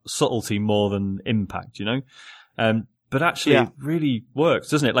about subtlety more than impact, But actually, it really works,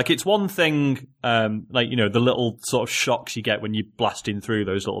 doesn't it? Like, it's one thing, the little sort of shocks you get when you're blasting through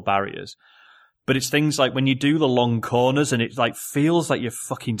those little barriers. But it's things like when you do the long corners and it, feels like you're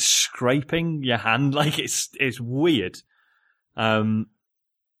fucking scraping your hand. Like, it's weird. It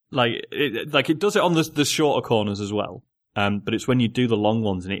does it on the shorter corners as well. But it's when you do the long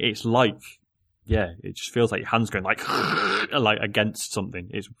ones, and it's like, it just feels like your hand's going like against something.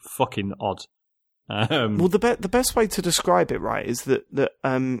 It's fucking odd. Well, the best way to describe it, right, is that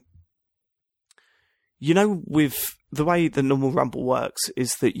with the way the normal Rumble works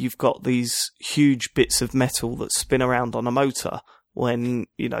is that you've got these huge bits of metal that spin around on a motor when,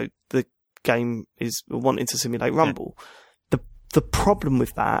 the game is wanting to simulate Rumble. Yeah. The problem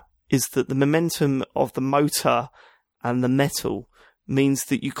with that is that the momentum of the motor and the metal means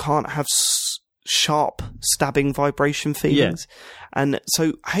that you can't have sharp stabbing vibration feelings. Yeah. And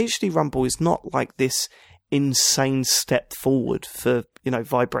so HD Rumble is not like this insane step forward for,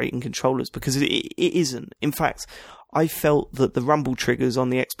 vibrating controllers, because it isn't. In fact, I felt that the Rumble triggers on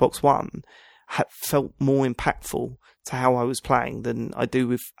the Xbox One felt more impactful to how I was playing than I do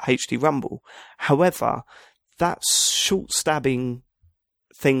with HD Rumble. However, that short stabbing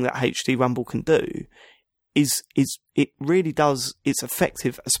thing that HD Rumble can do is it really does, it's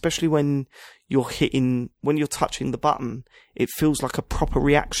effective, especially when you're touching the button. It feels like a proper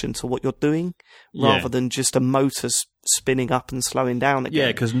reaction to what you're doing, rather than just a motor spinning up and slowing down again. Yeah,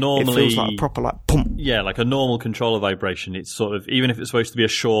 because normally it feels like a proper boom. Yeah, like a normal controller vibration, it's sort of, even if it's supposed to be a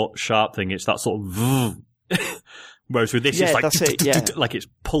short, sharp thing, it's that sort of whereas with this, it's like like it's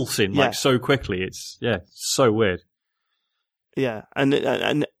pulsing like so quickly. It's so weird. Yeah, and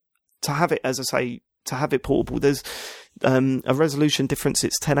to have it, as I say, to have it portable, there's a resolution difference.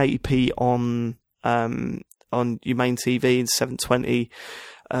 It's 1080p on your main TV and 720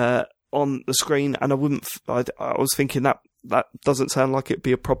 on the screen. And I was thinking that doesn't sound like it'd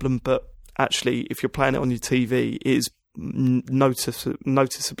be a problem, but actually, if you're playing it on your TV, it is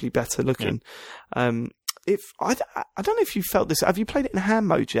noticeably better looking. Yeah. I don't know if you felt this. Have you played it in hand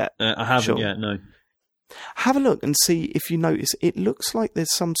mode yet? I haven't yet. No. Have a look and see if you notice. It looks like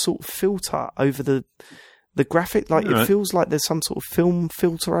there's some sort of filter over the graphic. Like it feels like there's some sort of film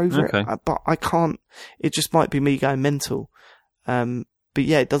filter over it. But I can't. It just might be me going mental. But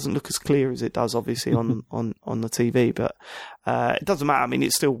yeah, it doesn't look as clear as it does, obviously, on the TV. But it doesn't matter. I mean,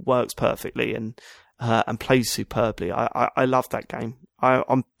 it still works perfectly and plays superbly. I love that game.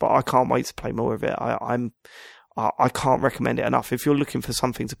 But I can't wait to play more of it. I can't recommend it enough. If you're looking for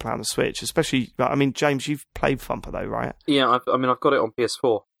something to play on the Switch, especially, I mean, James, you've played Thumper though, right? Yeah, I've got it on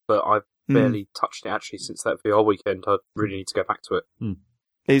PS4, but I've barely touched it actually since that VR weekend. I really need to go back to it.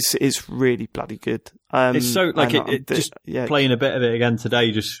 It's really bloody good. It's so like playing a bit of it again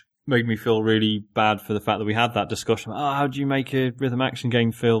today just made me feel really bad for the fact that we had that discussion. Oh, how do you make a rhythm action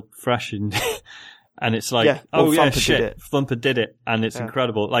game feel fresh and and it's like, Thumper did it, and it's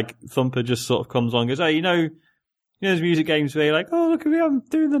incredible. Like Thumper just sort of comes on and goes, hey, there's music games where you're like, oh, look at me, I'm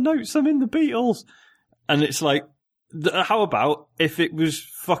doing the notes, I'm in the Beatles. And it's like, how about if it was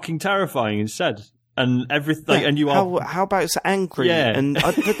fucking terrifying instead? And everything, and you are... How about it's angry? Yeah. And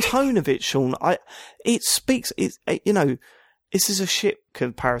the tone of it, Sean, this is a shit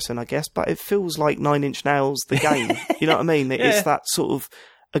comparison, I guess, but it feels like Nine Inch Nails, the game. You know what I mean? It's that sort of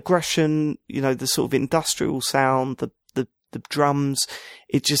aggression, the sort of industrial sound, the drums.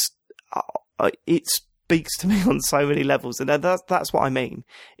 It just, it speaks to me on so many levels, and that's what I mean.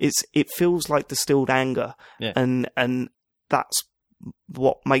 It feels like distilled anger, and that's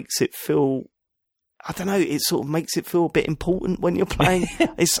what makes it feel. I don't know. It sort of makes it feel a bit important when you're playing.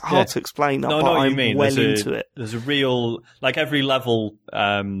 It's hard to explain. No, I know what you mean. Into it. There's a real, like every level,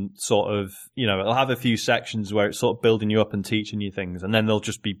 sort of, it'll have a few sections where it's sort of building you up and teaching you things, and then there'll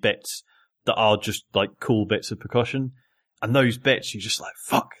just be bits that are just like cool bits of percussion, and those bits you're just like,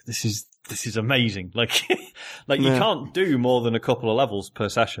 fuck, this is amazing. Like, you can't do more than a couple of levels per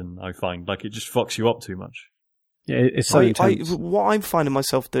session. I find like it just fucks you up too much. Yeah, it's so intense. What I'm finding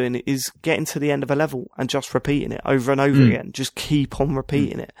myself doing is getting to the end of a level and just repeating it over and over again. Just keep on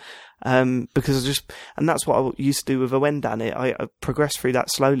repeating it. Because and that's what I used to do with Awendan. I progressed through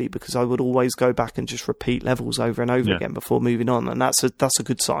that slowly because I would always go back and just repeat levels over and over again before moving on. And that's a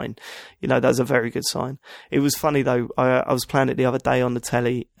good sign. That's a very good sign. It was funny though. I was playing it the other day on the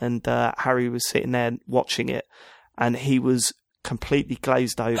telly, and Harry was sitting there watching it, and he was completely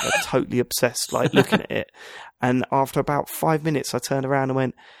glazed over, totally obsessed, like looking at it. And after about 5 minutes, I turned around and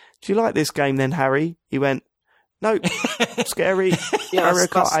went, "Do you like this game then, Harry?" He went, "Nope, scary." Yeah,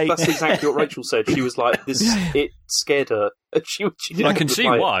 that's exactly what Rachel said. She was like, it scared her. She I can see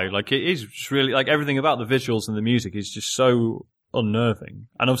why. Like, it is just really, like, everything about the visuals and the music is just so unnerving.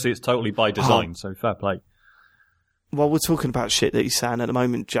 And obviously it's totally by design, so fair play. Well, we're talking about shit that he's saying at the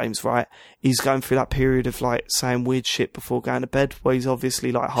moment, James, right? He's going through that period of like saying weird shit before going to bed where he's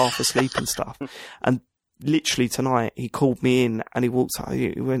obviously like half asleep and stuff. And literally tonight, he called me in and he walked out,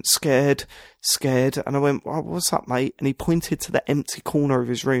 he went scared, and I went, oh, what's up, mate? And he pointed to the empty corner of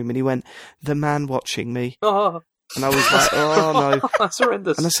his room and he went, the man watching me. Oh. And I was like, oh no. That's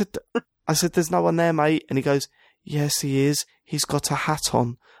horrendous. And I said, there's no one there, mate. And he goes, yes, he is. He's got a hat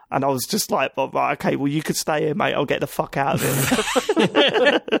on. And I was just like, well, right, okay, well, you could stay here, mate. I'll get the fuck out of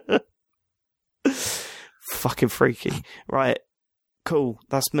here. Fucking freaky. Right. Cool.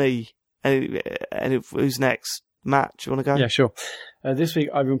 That's me. And who's next? Matt, do you want to go? Yeah, sure. This week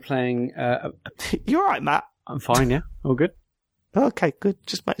I've been playing... You all right, Matt? I'm fine, yeah. All good. Okay, good.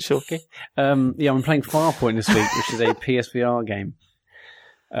 Just make sure. Okay. I'm playing Farpoint this week, which is a PSVR game.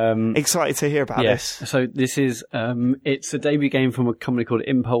 Excited to hear about this. So this is it's a debut game from a company called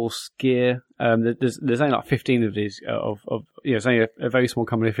Impulse Gear. There's only like 15 of these it's only a very small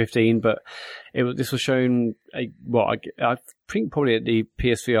company of 15, but this was shown I think probably at the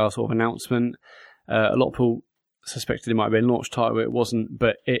PSVR sort of announcement. A lot of people suspected it might have been a launch title, it wasn't,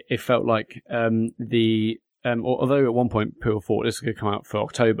 but it felt like although at one point people thought this was going to come out for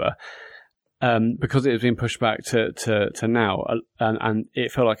October. Because it was being pushed back to now, and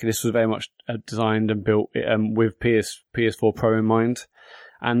it felt like this was very much designed and built with PS4 Pro in mind.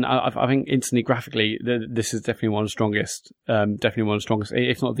 And I think instantly graphically, this is definitely one of the strongest,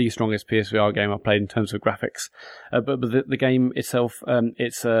 if not the strongest PSVR game I've played in terms of graphics. But the game itself,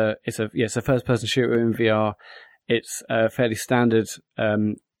 it's a first person shooter in VR. It's fairly standard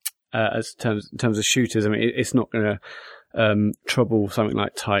as in terms of shooters. I mean, it's not going to trouble something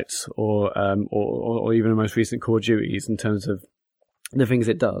like Tights or even the most recent Call of Duties in terms of the things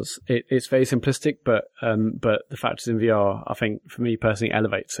it does. It's very simplistic, but the fact it's in VR, I think for me personally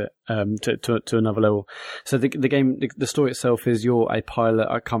elevates it to another level. So the game, the story itself is you're a pilot.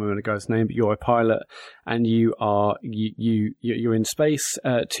 I can't remember the guy's name, but you're a pilot, and you're in space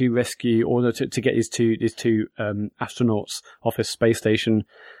to rescue or to get these two astronauts off a space station.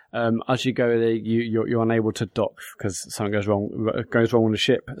 As you go there, you're unable to dock because something goes wrong on the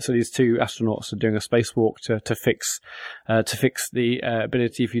ship. So these two astronauts are doing a spacewalk to fix the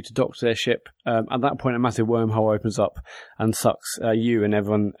ability for you to dock to their ship. At that point, a massive wormhole opens up and sucks you and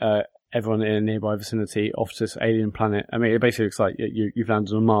everyone in a nearby vicinity off to this alien planet. I mean, it basically looks like you've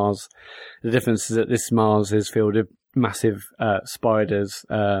landed on Mars. The difference is that this Mars is filled with massive spiders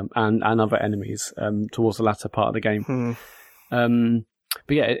and other enemies towards the latter part of the game.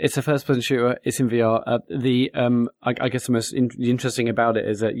 But yeah, it's a first-person shooter. It's in VR. I guess the most interesting about it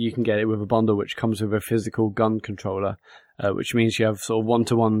is that you can get it with a bundle which comes with a physical gun controller, which means you have sort of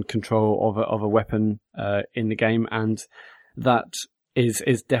one-to-one control of a weapon in the game, and that is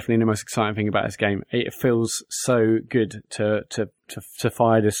definitely the most exciting thing about this game. It feels so good to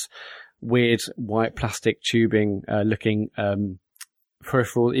fire this weird white plastic tubing looking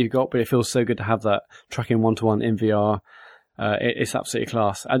peripheral that you've got, but it feels so good to have that tracking one-to-one in VR. It's absolutely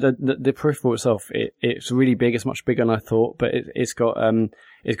class. And the peripheral itself, it's really big. It's much bigger than I thought, but it's got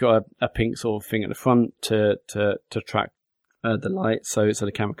a pink sort of thing at the front to track the light, so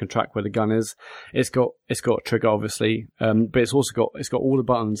the camera can track where the gun is. It's got a trigger, obviously, but it's got all the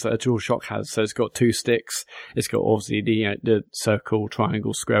buttons that a DualShock has. So it's got two sticks. It's got obviously the circle,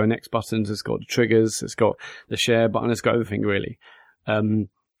 triangle, square, and X buttons. It's got the triggers. It's got the share button. It's got everything really,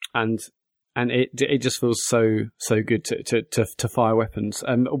 and it just feels so good to fire weapons.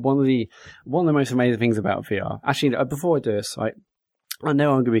 One of the most amazing things about VR. Actually, before I do this, I know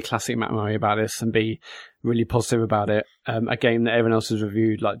I'm going to be classic Matt Murray about this and be really positive about it. A game that everyone else has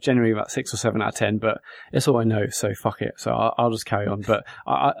reviewed, like generally about 6 or 7 out of 10, but it's all I know, so fuck it. So I'll just carry on. But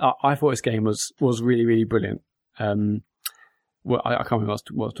I thought this game was really, really brilliant. Well, I can't remember what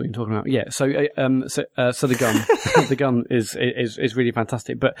I was talking about. Yeah, so the gun, the gun is really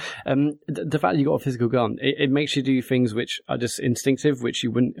fantastic. But the fact that you got a physical gun, it makes you do things which are just instinctive, which you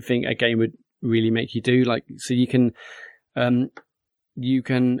wouldn't think a game would really make you do. Like, so you can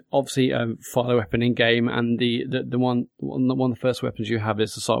obviously fire the weapon in game, and the one of the first weapons you have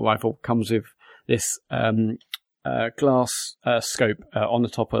is the assault rifle. Comes with this glass scope on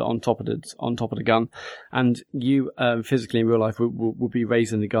top of the gun, and you physically in real life will be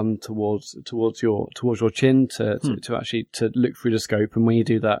raising the gun towards your chin to actually look through the scope, and when you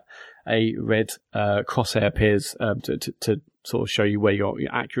do that, a red crosshair appears to sort of show you where you're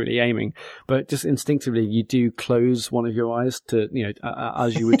accurately aiming. But just instinctively, you do close one of your eyes to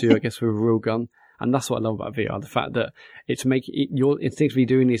as you would do, I guess, with a real gun. And that's what I love about VR, the fact that you're instinctively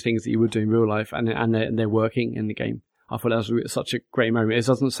doing these things that you would do in real life, and they're working in the game. I thought that was such a great moment. It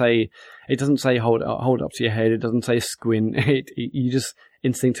doesn't say hold up to your head. It doesn't say squint. You just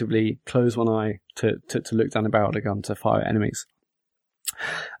instinctively close one eye to look down the barrel of the gun to fire enemies.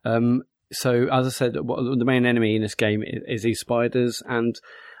 So as I said, the main enemy in this game is these spiders, and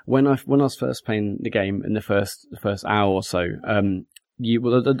when I was first playing the game in the first hour or so,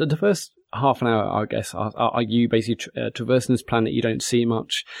 the first half an hour, I guess, are you basically traversing this planet. You don't see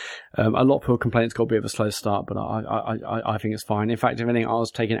much. A lot of people complain it's got a bit of a slow start, but I think it's fine. In fact, if anything, I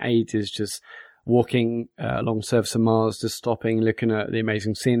was taking ages just walking along the surface of Mars, just stopping, looking at the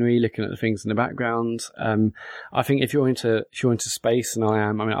amazing scenery, looking at the things in the background. I think if you're into space, and I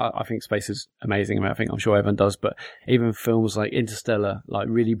am, I think space is amazing. I'm sure everyone does, but even films like Interstellar, like,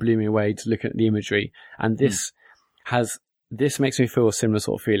 really blew me away to look at the imagery. And this makes me feel a similar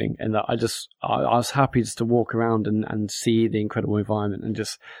sort of feeling, and that I was happy just to walk around and see the incredible environment and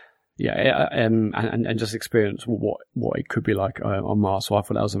just, and just experience what it could be like on Mars. So I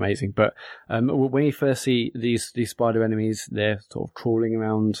thought that was amazing. But when you first see these spider enemies, they're sort of crawling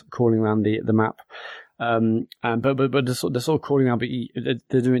around the map. But they're sort of crawling around, but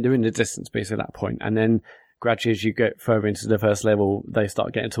they're in the distance basically at that point. And then gradually, as you get further into the first level, they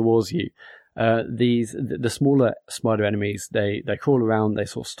start getting towards you. The smaller spider enemies, they crawl around, they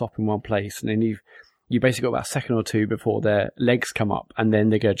sort of stop in one place, and then you basically got about a second or two before their legs come up, and then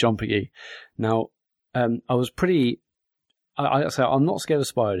they go jump at you. Now, I'm not scared of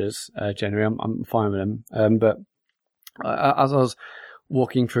spiders, generally. I'm fine with them. But as I was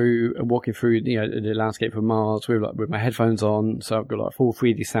walking through the landscape of Mars with my headphones on, so I've got like full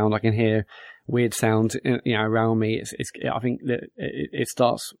 3D sound. I can hear weird sounds around me. I think that it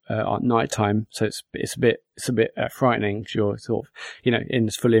starts at night time, so it's a bit frightening. 'Cause you're sort of in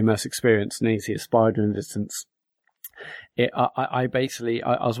this fully immersive experience, and then you see a spider in the distance. I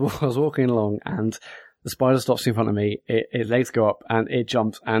was walking along, and the spider stops in front of me. Its legs go up, and it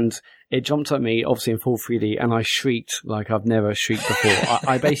jumps, and it jumped at me, obviously in full 3D, and I shrieked like I've never shrieked before.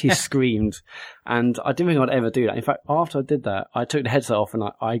 I basically screamed, and I didn't think I'd ever do that. In fact, after I did that, I took the headset off, and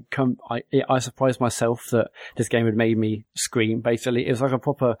I surprised myself that this game had made me scream. Basically, it was like a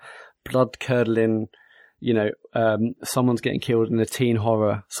proper blood curdling, someone's getting killed in a teen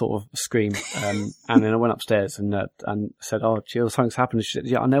horror sort of scream. And then I went upstairs and said, "Oh, Jill, something's happened." She said,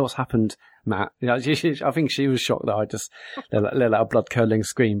 "Yeah, I know what's happened, Matt." I think she was shocked that I just let out a blood curdling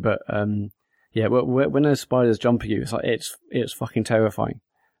scream. But when those spiders jump at you, it's like it's fucking terrifying.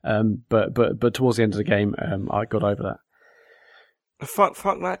 But towards the end of the game, I got over that. Fuck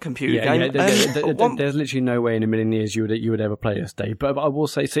that computer game. There's literally no way in a million years you would ever play this, Dave. But I will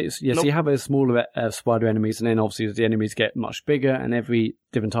say, so you have those smaller spider enemies, and then obviously as the enemies get much bigger, and every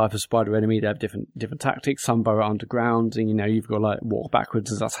different type of spider enemy, they have different tactics. Some burrow underground, and you've got to like walk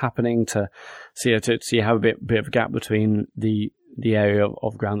backwards as that's happening so you have a bit of a gap between the area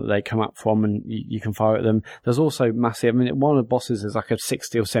of ground that they come up from, and you can fire at them. There's also massive, one of the bosses is like a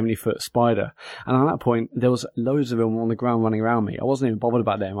 60 or 70 foot spider, and at that point there was loads of them on the ground running around me. I wasn't even bothered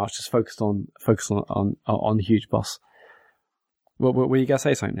about them. I was just focused on the huge boss. Were you going to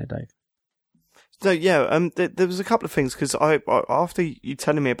say something there, Dave? So there was a couple of things, because I after you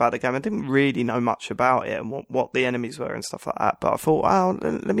telling me about the game, I didn't really know much about it and what the enemies were and stuff like that, but I thought,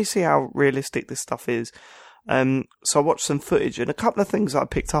 let me see how realistic this stuff is. So I watched some footage, and a couple of things that I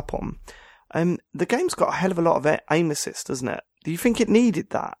picked up on. The game's got a hell of a lot of aim assist, doesn't it? Do you think it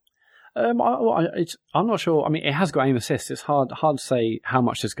needed that? I'm not sure. I mean, it has got aim assist. It's hard to say how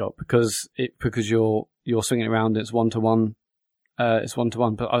much it's got because you're swinging around. It's 1-to-1. It's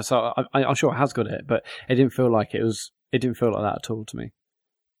 1-to-1. But so I'm sure it has got it, but it didn't feel like it was. It didn't feel like that at all to me.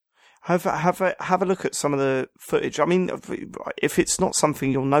 Have a look at some of the footage. I mean, if it's not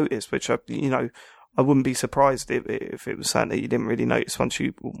something you'll notice, which I wouldn't be surprised if it was something that you didn't really notice once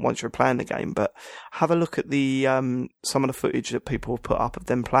you're playing the game. But have a look at the some of the footage that people have put up of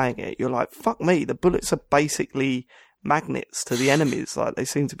them playing it. You're like, fuck me, the bullets are basically magnets to the enemies. Like, they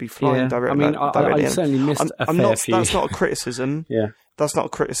seem to be flying directly. I mean, I certainly missed a fair few. That's not a criticism. Yeah, that's not a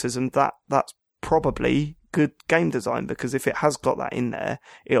criticism. That's probably good game design, because if it has got that in there,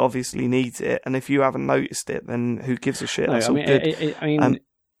 it obviously needs it. And if you haven't noticed it, then who gives a shit? That's all good.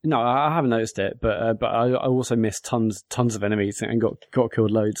 No, I haven't noticed it, but I also missed tons of enemies and got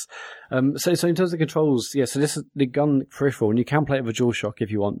killed loads. So in terms of controls, so this is the gun peripheral, and you can play it with a DualShock if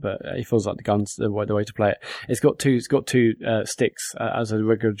you want, but it feels like the gun's the way to play it. It's got two sticks as a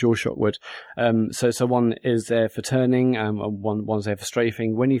regular DualShock would. So one is there for turning, and one's there for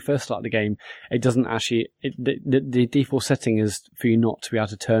strafing. When you first start the game, it doesn't actually. The default setting is for you not to be able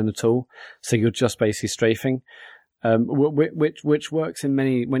to turn at all, so you're just basically strafing. Which works in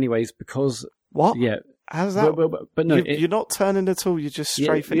many ways because what? Yeah, how's that? But no, you're not turning at all. You're just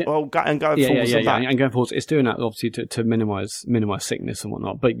strafing. Yeah. Well, and going forwards and back. And going forwards. It's doing that obviously to minimize sickness and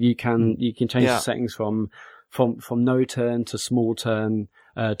whatnot. But you can change the settings from no turn to small turn,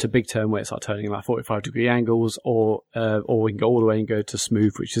 to big turn where it's like turning like 45-degree angles, or we can go all the way and go to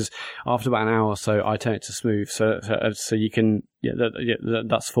smooth, which is after about an hour or so I turn it to smooth, so you can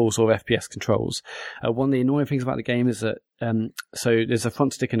that's full sort of FPS controls. One of the annoying things about the game is that so there's a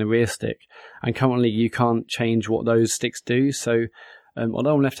front stick and a rear stick, and currently you can't change what those sticks do. So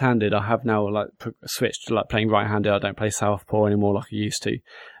although I'm left-handed, I have now like switched to like playing right-handed. I don't play southpaw anymore like I used to.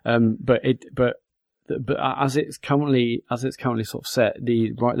 But as it's currently sort of set,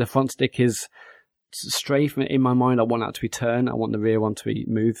 the front stick is strafe. In my mind, I want that to be turn. I want the rear one to be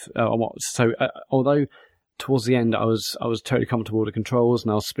move. Although towards the end, I was totally comfortable with the controls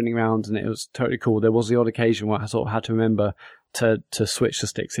and I was spinning around and it was totally cool. There was the odd occasion where I sort of had to remember to switch the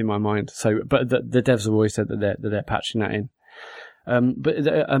sticks in my mind. So, but the devs have always said that they're patching that in. But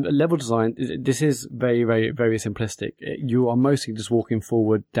the level design, this is very, very, very simplistic. You are mostly just walking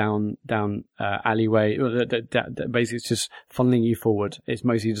forward down alleyway. Basically, it's just funneling you forward. It's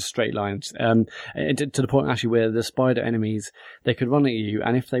mostly just straight lines. To the point actually where the spider enemies, they could run at you,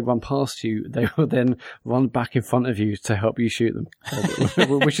 and if they run past you, they will then run back in front of you to help you shoot them,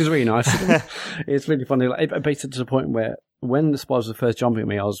 which is really nice. It's really funny. Like, basically to the point where when the spiders were first jumping at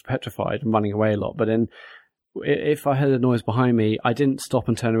me, I was petrified and running away a lot. But then, if I heard a noise behind me, I didn't stop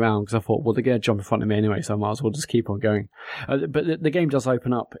and turn around because I thought, well, they're going to jump in front of me anyway, so I might as well just keep on going. But the game does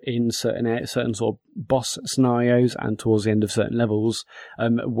open up in certain sort of boss scenarios and towards the end of certain levels,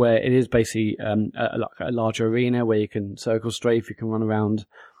 where it is basically a larger arena where you can circle strafe, you can run around.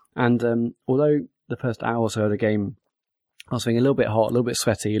 And although the first hour or so of the game, I was feeling a little bit hot, a little bit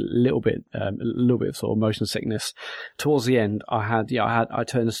sweaty, a little bit of sort of motion sickness. Towards the end, I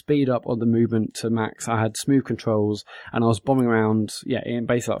turned the speed up on the movement to max. I had smooth controls, and I was bombing around, in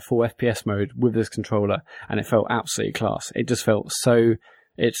basically like full FPS mode with this controller, and it felt absolutely class. It just felt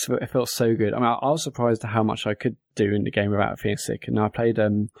it felt so good. I mean, I was surprised at how much I could do in the game without feeling sick. And I played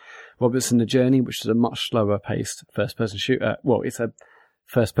Robertson: The Journey, which is a much slower paced first-person shooter. Well, it's a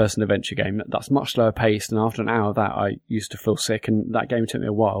first-person adventure game that's much slower paced, and after an hour of that I used to feel sick, and that game took me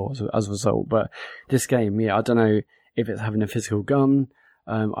a while as a result. But this game, I don't know if it's having a physical gun.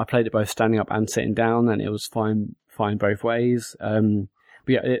 I played it both standing up and sitting down, and it was fine both ways. The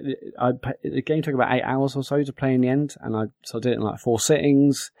game took about 8 hours or so to play in the end, and I did it in like 4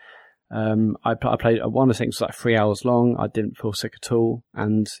 sittings. I played one of the things was like 3 hours long. I didn't feel sick at all,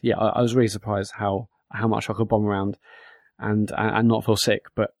 and I was really surprised how much I could bomb around and not feel sick.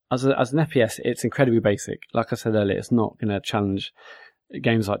 But as an FPS, it's incredibly basic. Like I said earlier, it's not going to challenge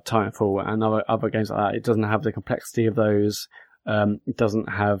games like Titanfall and other games like that. It doesn't have the complexity of those. It doesn't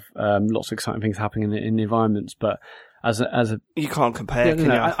have lots of exciting things happening in the environments. But as a you can't compare. Can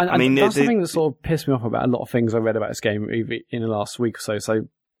you? I mean, that's the thing that sort of pissed me off about a lot of things I read about this game in the last week or so. So,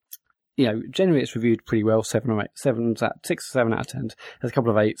 generally it's reviewed pretty well. 6 or 7 out of 10. There's a couple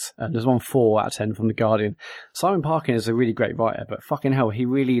of 8s. There's one 4 out of 10 from The Guardian. Simon Parkin is a really great writer, but fucking hell, he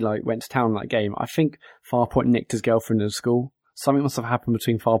really went to town on that game. I think Farpoint nicked his girlfriend in school. Something must have happened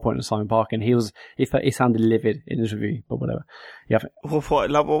between Farpoint and Simon Parkin. He sounded livid in his review, but whatever. Yeah. What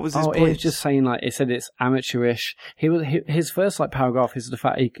was his point? It was just saying it said it's amateurish. His first paragraph is the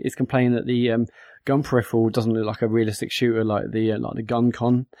fact he's complaining that the gun peripheral doesn't look like a realistic shooter like the Gun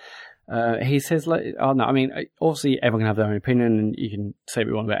Con. He says obviously everyone can have their own opinion, and you can say what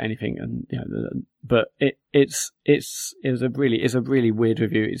you want about anything, and but it's a really weird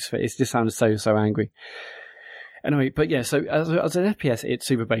review. It just sounded so angry. Anyway, but so as an FPS, it's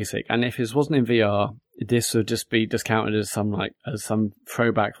super basic, and if this wasn't in VR, this would just be discounted as some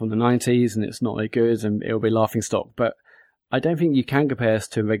throwback from the 90s, and it's not very good, and it'll be laughing stock. But I don't think you can compare this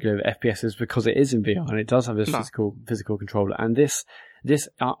to regular FPSs because it is in VR and it does have this physical controller. And this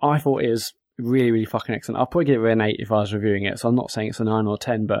I thought is really, really fucking excellent. I'll probably give it an 8 if I was reviewing it, so I'm not saying it's a 9 or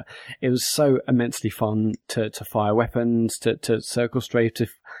 10, but it was so immensely fun to fire weapons, to circle strafe, to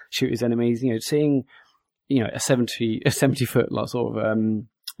shoot his enemies. Seeing a 70 foot sort of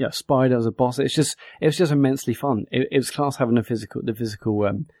spider as a boss. It was just immensely fun. It was class having the physical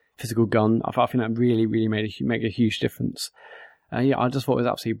gun. I think that really, really make a huge difference. I just thought it was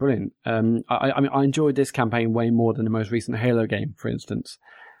absolutely brilliant. I enjoyed this campaign way more than the most recent Halo game, for instance.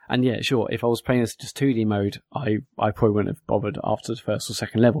 And sure, if I was playing this just 2D mode, I probably wouldn't have bothered after the first or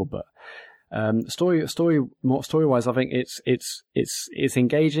second level. But story-wise, I think it's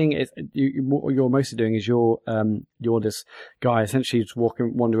engaging. What you're mostly doing is you're this guy essentially just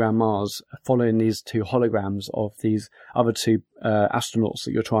wander around Mars, following these 2 holograms of these other 2 astronauts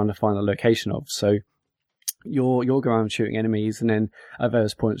that you're trying to find the location of. So you'll go around shooting enemies, and then at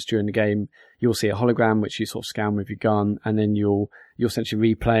various points during the game, you'll see a hologram which you sort of scan with your gun, and then you're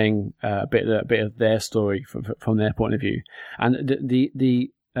essentially replaying a bit of their story from their point of view. And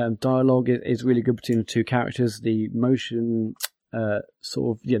the dialogue is really good between the two characters. The motion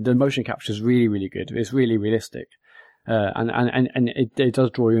the motion capture is really, really good. It's really realistic. And it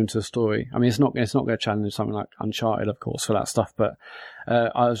does draw you into the story. I mean, it's not going to challenge something like Uncharted, of course, for that stuff. But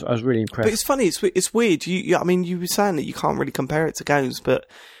I was really impressed. But it's funny. It's weird. I mean, you were saying that you can't really compare it to games, but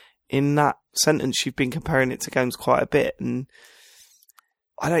in that sentence, you've been comparing it to games quite a bit. And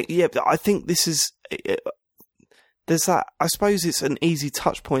I don't. Yeah, but I think this is. There's that. I suppose it's an easy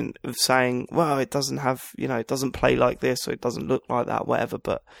touch point of saying, well, it doesn't have. It doesn't play like this, or it doesn't look like that, whatever.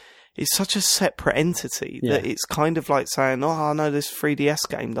 But it's such a separate entity that it's kind of like saying, oh, no, this 3DS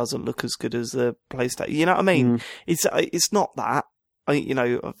game doesn't look as good as the PlayStation. You know what I mean? It's not that.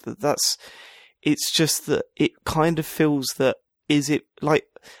 It's just that it kind of feels that, is it, like,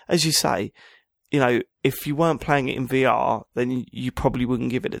 as you say, if you weren't playing it in VR, then you probably wouldn't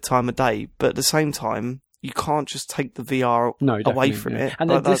give it the time of day. But at the same time, you can't just take the VR away from it.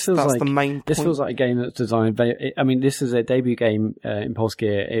 And that's the main point. This feels like a game that's designed. I mean, this is a debut game in Pulse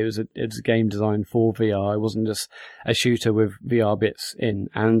Gear. It was a game designed for VR. It wasn't just a shooter with VR bits in.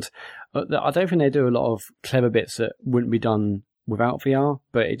 And I don't think they do a lot of clever bits that wouldn't be done without VR,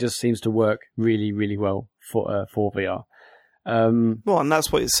 but it just seems to work really, really well for VR. Well, and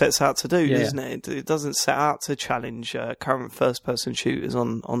that's what it sets out to do, isn't it? It doesn't set out to challenge current first-person shooters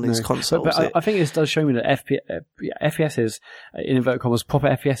on these consoles. But I think this does show me that FPSs, in inverted commas, proper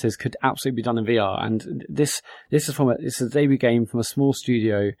FPSs could absolutely be done in VR. And this is a debut game from a small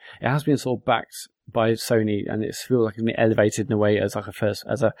studio. It has been sort of backed by Sony, and it feels like it's been elevated in a way as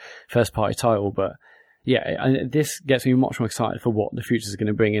a first-party title, but. Yeah, and this gets me much more excited for what the future is going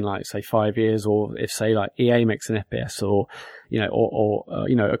to bring in, like, say, 5 years, or if, say, like, EA makes an FPS, or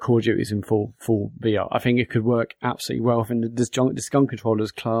a Call of Duty is in full VR. I think it could work absolutely well. I think this gun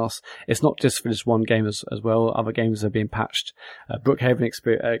controller's class. It's not just for this one game as well. Other games are being patched. Brookhaven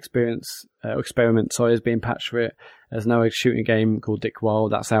Experiment is being patched for it. There's now a shooting game called Dick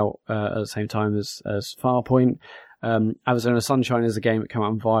Wild that's out at the same time as Farpoint. Arizona Sunshine is a game that came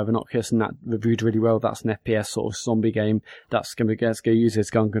out on Vive and Oculus, and that reviewed really well. That's an FPS sort of zombie game that's going to use its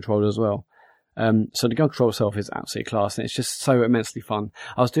gun controller as well. So the gun controller itself is absolutely class, and it's just so immensely fun.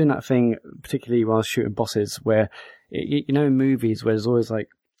 I was doing that thing, particularly when I was shooting bosses, where, in movies where there's always like,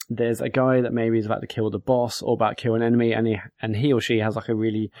 there's a guy that maybe is about to kill the boss or about to kill an enemy, and he or she has like a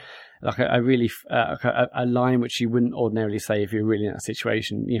line which you wouldn't ordinarily say if you're really in that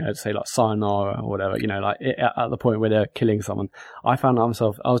situation, say like sayonara or whatever, like at the point where they're killing someone. I found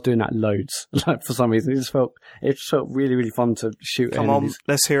myself, I was doing that loads, like for some reason. It felt really, really fun to shoot Come enemies. on,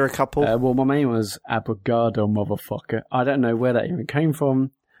 let's hear a couple. Well, my main was Abrigado, motherfucker. I don't know where that even came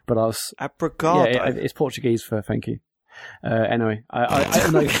from, but I was... Abrigado? Yeah, it's Portuguese for thank you. Anyway, I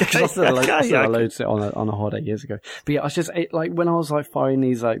don't know, because I said loads it on a holiday years ago. But yeah, I was just, when I was like firing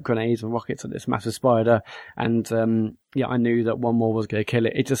these like grenades and rockets at this massive spider, and I knew that one more was going to kill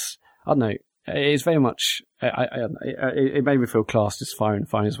it. It just, I don't know, it's very much, it made me feel class just firing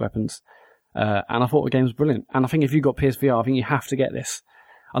his weapons. And I thought the game was brilliant. And I think if you've got PSVR, I think you have to get this.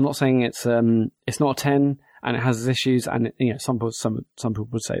 I'm not saying it's not a 10, and it has its issues, and some people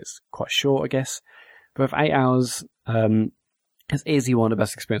would say it's quite short, I guess. But for 8 hours, it's easily one of the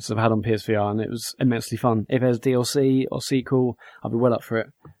best experiences I've had on PSVR, and it was immensely fun. If there's DLC or sequel, I'll be well up for it.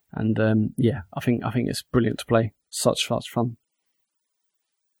 And I think it's brilliant to play. Such fun.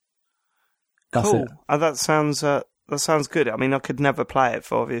 That's cool. it. That sounds good. I mean, I could never play it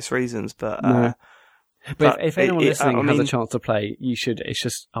for obvious reasons, but. No. But if anyone listening has a chance to play, you should. It's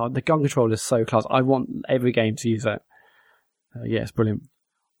just the gun control is so class. I want every game to use it. It's brilliant.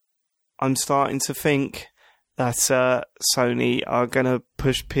 I'm starting to think that Sony are going to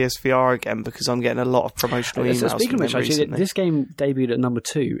push PSVR again, because I'm getting a lot of promotional emails. Speaking of which, actually, this game debuted at number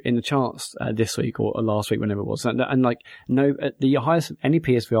 2 in the charts this week or last week, whenever it was. And the highest any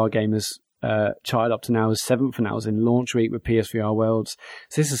PSVR game has charted up to now is 7th, and that was in launch week with PSVR Worlds.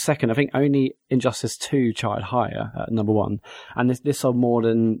 So this is second. I think only Injustice 2 charted higher at number 1, and this sold more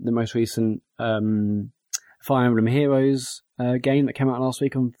than the most recent Fire Emblem Heroes game that came out last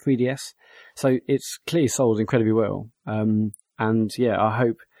week on 3DS. So it's clearly sold incredibly well. And yeah,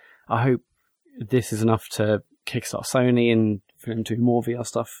 I hope this is enough to kickstart Sony and for them to do more VR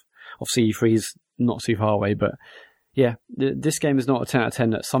stuff. Obviously, E3's not too far away, but yeah, this game is not a 10 out of 10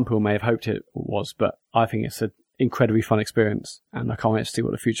 that some people may have hoped it was, but I think it's an incredibly fun experience, and I can't wait to see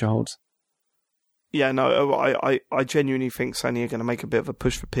what the future holds. Yeah, no, I genuinely think Sony are going to make a bit of a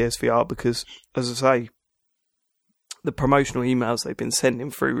push for PSVR, because, as I say, the promotional emails they've been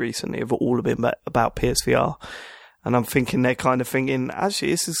sending through recently have all been about PSVR. And I'm thinking they're kind of thinking,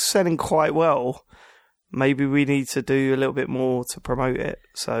 actually, this is selling quite well. Maybe we need to do a little bit more to promote it.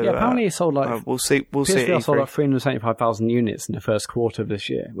 So yeah, apparently it sold like we'll see. PSVR sold like 375,000 units in the first quarter of this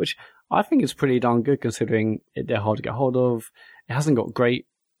year, which I think is pretty darn good considering they're hard to get hold of. It hasn't got great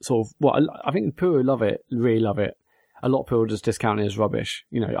sort of. Well, I think the people who love it really love it. A lot of people just discount it as rubbish.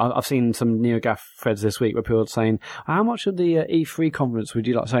 You know, I've seen some NeoGAF threads this week where people are saying, "How much of the E3 conference would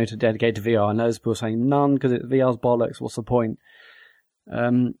you like something to dedicate to VR?" And those people are saying none because VR's bollocks. What's the point?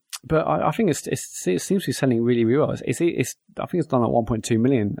 But I think it seems to be selling really, really well. I think it's done at 1.2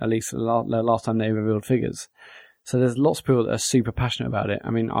 million, at least the last time they revealed figures. So there's lots of people that are super passionate about it. I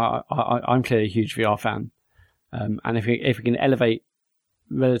mean, I'm clearly a huge VR fan. And if we can elevate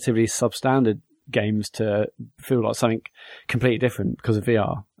relatively substandard games to feel like something completely different because of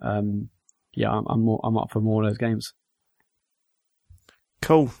VR, I'm up for more of those games.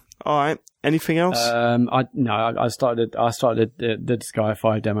 Cool. All right. Anything else? I started the Disgaea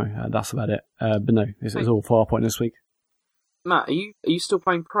 5 demo. That's about it. But no, it's all PowerPoint this week. Matt, are you still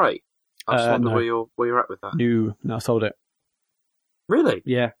playing Prey? I just wonder no. where you're at with that. No, I sold it. Really?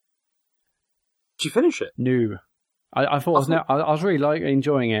 Yeah. Did you finish it? No. I thought I was really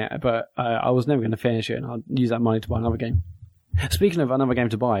enjoying it, but I was never going to finish it, and I'd use that money to buy another game. Speaking of another game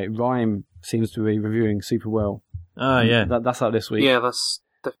to buy, Rime seems to be reviewing super well. Yeah. That's out this week. Yeah, that's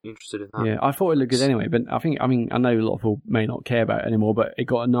definitely interested in that. Yeah, I thought it looked good anyway, but I know a lot of people may not care about it anymore, but it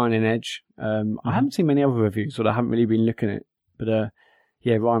got a 9 in Edge. I haven't seen many other reviews, so I haven't really been looking at it. But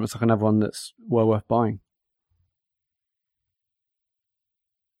yeah, Rime is like another one that's well worth buying.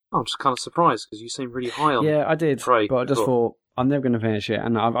 I'm just kind of surprised because you seem really high on. Yeah, I did, Prey. but I just thought I'm never going to finish it,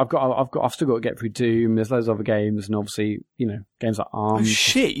 and I've still got to get through Doom. There's loads of other games, and obviously games like ARMS. Oh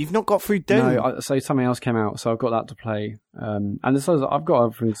shit! You've not got through Doom. No, so something else came out, so I've got that to play. And there's loads I've got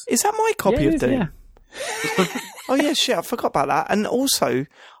other things. Is that my copy of Doom? Yeah. Oh yeah, shit! I forgot about that. And also,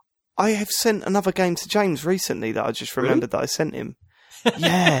 I have sent another game to James recently that I just remembered that I sent him.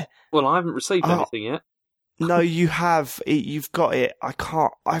 Yeah. Well, I haven't received anything yet. No, you have. You've got it.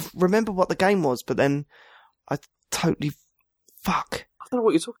 I remember what the game was, but then I totally. Fuck. I don't know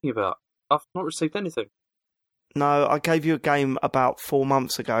what you're talking about. I've not received anything. No, I gave you a game about 4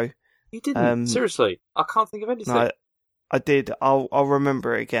 months ago. You didn't? Seriously? I can't think of anything. No, I did. I'll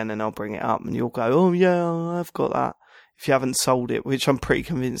remember it again and I'll bring it up and you'll go, oh yeah, I've got that. If you haven't sold it, which I'm pretty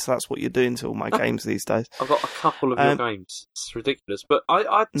convinced that's what you're doing to all my games these days. I've got a couple of your games. It's ridiculous. But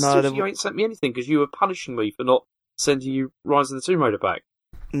I you ain't sent me anything because you were punishing me for not sending you Rise of the Tomb Raider back.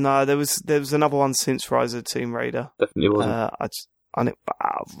 No, there was another one since Rise of the Tomb Raider. Definitely wasn't.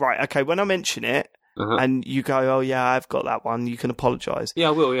 Right, okay, when I mention it, and you go, oh yeah, I've got that one, you can apologise. Yeah,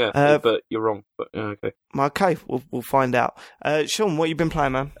 I will, yeah. But you're wrong. But okay. Okay, we'll find out. Sean, what you been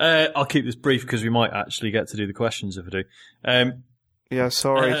playing, man? I'll keep this brief because we might actually get to do the questions if I do. Yeah,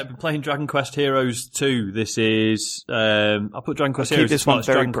 sorry. I've been playing Dragon Quest Heroes 2. This is... I put Dragon Quest Keep Heroes... this one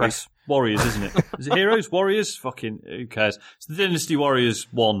very Dragon brief. Quest Warriors, isn't it? Is it Heroes? Warriors? Fucking... Who cares? It's the Dynasty Warriors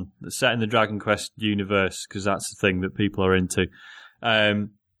 1 that's set in the Dragon Quest universe because that's the thing that people are into.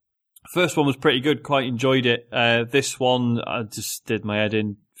 First one was pretty good. Quite enjoyed it. This one, I just did my head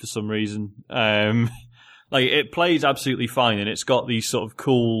in for some reason. It plays absolutely fine and it's got these sort of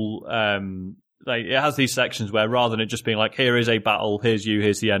cool... it has these sections where rather than it just being like, here is a battle, here's you,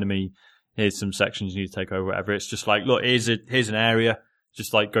 here's the enemy, here's some sections you need to take over, whatever. It's just like, look, here's an area,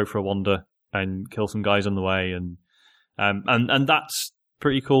 just like go for a wander and kill some guys on the way, and that's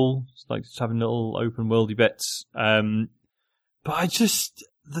pretty cool. It's like just having little open worldy bits. But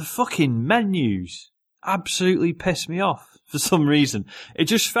the fucking menus absolutely pissed me off for some reason. It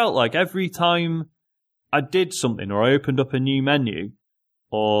just felt like every time I did something or I opened up a new menu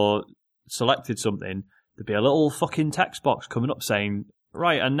or selected something, there'd be a little fucking text box coming up saying,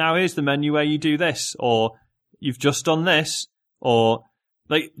 right, and now here's the menu where you do this, or you've just done this, or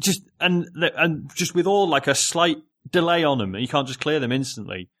like just and just with all like a slight delay on them, and you can't just clear them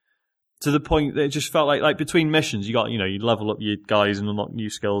instantly. To the point that it just felt like between missions, you got, you level up your guys and unlock new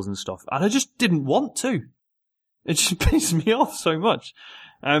skills and stuff, and I just didn't want to. It just pissed me off so much.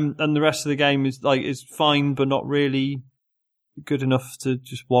 And the rest of the game is fine, but not really good enough to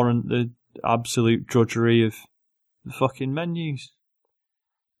just warrant the absolute drudgery of the fucking menus.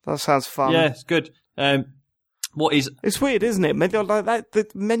 That sounds fun. Yeah, it's good. It's weird, isn't it? Maybe like that. The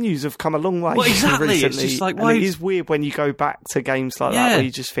menus have come a long way. Well, exactly. Recently, it's just like, why? It is weird when you go back to games like that where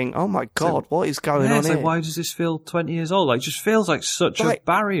you just think, "Oh my god, what is going on here?" Like, why does this feel 20 years old? Like, it just feels like such a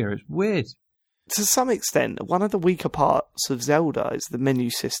barrier. It's weird. To some extent, one of the weaker parts of Zelda is the menu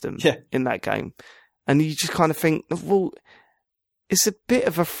system in that game. and you just kind of think, well, it's a bit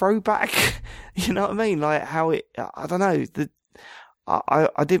of a throwback. You know what I mean? Like how I don't know.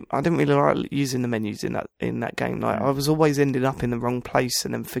 I didn't really like using the menus in that game. Like I was always ending up in the wrong place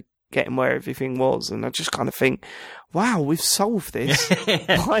and then forgetting where everything was, and I just kind of think, wow, we've solved this.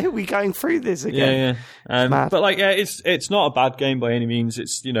 Why are we going through this again? Yeah. But like, it's not a bad game by any means.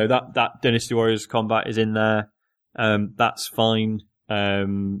 It's, you know, that Dynasty Warriors combat is in there. That's fine.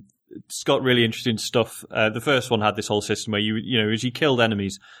 It's got really interesting stuff. The first one had this whole system where you know, as you killed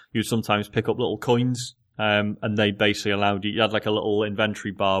enemies, you would sometimes pick up little coins. And they basically allowed you had like a little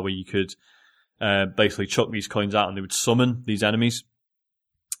inventory bar where you could, basically chuck these coins out and they would summon these enemies.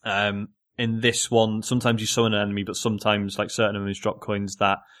 In this one, sometimes you summon an enemy, but sometimes like certain enemies drop coins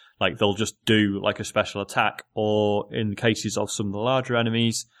that like they'll just do like a special attack, or in the cases of some of the larger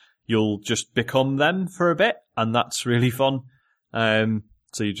enemies, you'll just become them for a bit, and that's really fun.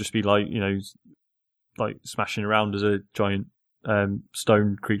 So you just be like, you know, like smashing around as a giant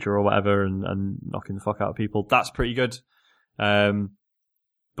stone creature or whatever, and knocking the fuck out of people. That's pretty good.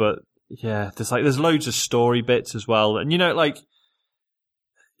 But yeah, there's loads of story bits as well, and you know, like,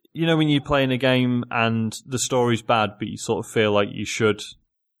 you know, when you play in a game and the story's bad, but you sort of feel like you should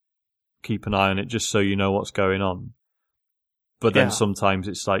keep an eye on it just so you know what's going on. But then sometimes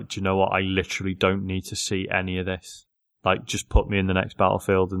it's like, do you know what? I literally don't need to see any of this. Like, just put me in the next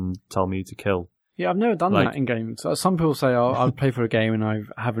battlefield and tell me to kill. Yeah, I've never done that in games. Some people say, I'll play for a game and I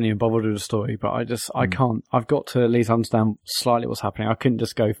haven't even bothered with the story, but I can't. I've got to at least understand slightly what's happening. I couldn't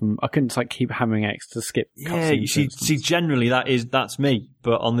just like keep hammering X to skip cutscenes. Yeah, see, generally that's me.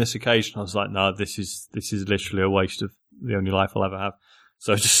 But on this occasion, I was like, no, this is literally a waste of the only life I'll ever have.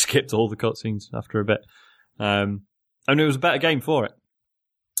 So I just skipped all the cutscenes after a bit. And it was a better game for it.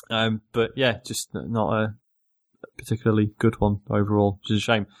 But yeah, just not a particularly good one overall, which is a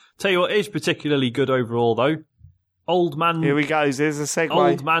shame. Tell you what is particularly good overall, though. Old Man... Here we go, there's a segue.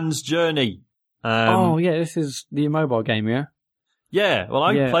 Old Man's Journey. This is the mobile game, yeah? Yeah, well,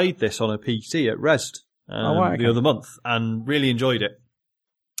 I played this on a PC at Rest the other month and really enjoyed it.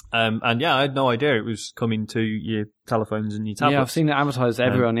 And yeah, I had no idea it was coming to your telephones and your tablets. Yeah, I've seen it advertised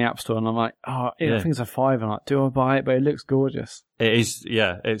everywhere on the App Store, and I'm like, I think it's a $5. I'm like, do I buy it? But it looks gorgeous. It is,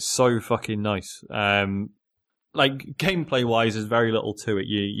 yeah, it's so fucking nice. Like, gameplay-wise, there's very little to it.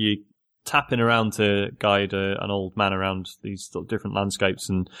 You're tapping around to guide an old man around these sort of different landscapes,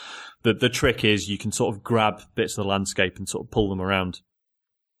 and the trick is you can sort of grab bits of the landscape and sort of pull them around,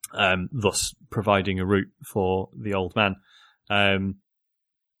 thus providing a route for the old man. And,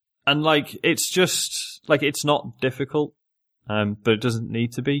 like, it's just, like, it's not difficult, but it doesn't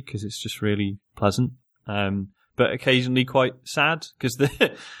need to be, because it's just really pleasant. But occasionally quite sad, because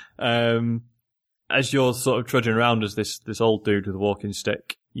as you're sort of trudging around as this old dude with a walking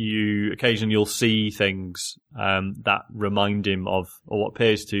stick, you'll see things that remind him of, or what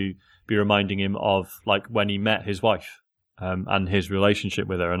appears to be reminding him of, like when he met his wife and his relationship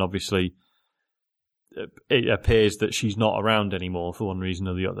with her. And obviously, it appears that she's not around anymore for one reason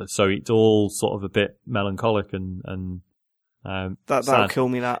or the other. So it's all sort of a bit melancholic and that'll kill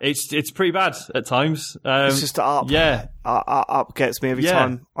me. That it's pretty bad at times. It's just up. Yeah, up gets me every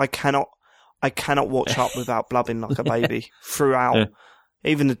time. I cannot watch Up without blubbing like a baby throughout. Yeah.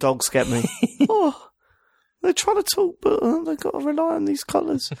 Even the dogs get me. They're trying to talk, but they've got to rely on these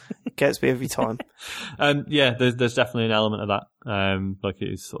colours. It gets me every time. Yeah, there's definitely an element of that. Like,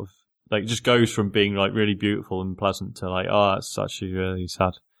 it is sort of, like, it just goes from being like really beautiful and pleasant to like, oh, that's actually really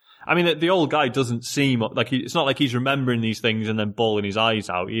sad. I mean, the old guy doesn't seem like it's not like he's remembering these things and then bawling his eyes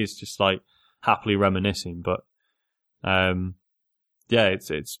out. He is just like happily reminiscing, but yeah,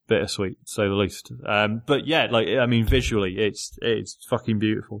 it's bittersweet, to say the least. But yeah, like, I mean, visually, it's fucking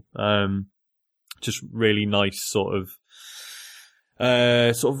beautiful. Just really nice sort of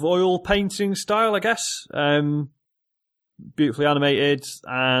oil painting style, I guess. Beautifully animated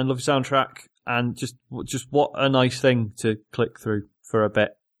and lovely soundtrack, and just what a nice thing to click through for a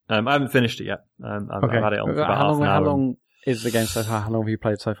bit. I haven't finished it yet. I've had it on for about half an hour. How long is the game so far? How long have you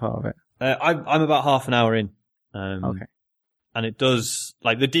played so far of it? I'm about half an hour in. Okay. And it does,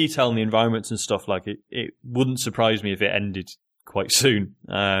 like, the detail in the environments and stuff, like, it wouldn't surprise me if it ended quite soon.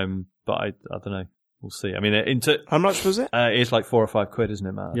 But I don't know. We'll see. I mean, how much was it? It's like £4 or £5, isn't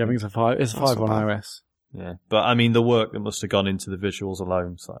it, Matt? Yeah, I think it's a 5. It's a 5 on iOS. Yeah. But I mean, the work that must have gone into the visuals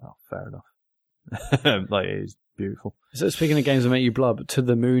alone, it's like, oh, fair enough. Like, it is beautiful. So speaking of games that make you blub, To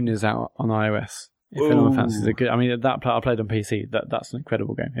the Moon is out on iOS. If anyone fancies it, I mean, I played on PC. That's an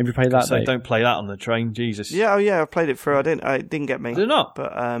incredible game. Have you played that? So don't play that on the train, Jesus. Yeah, I played it through. It didn't get me. Did it not?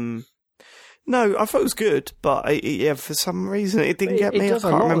 But No, I thought it was good, but for some reason it didn't get me. It does I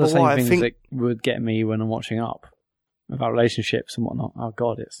a can't lot remember of the same why. I things think that would get me when I'm watching Up about relationships and whatnot. Oh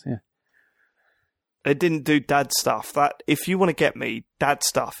God, it didn't do dad stuff. That if you want to get me, dad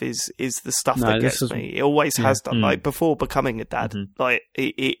stuff is the stuff that gets me. It always has done. Like before becoming a dad, like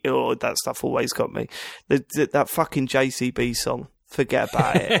that stuff always got me. That fucking JCB song, forget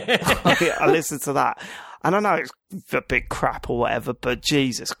about it. I listened to that. And I know it's a bit crap or whatever, but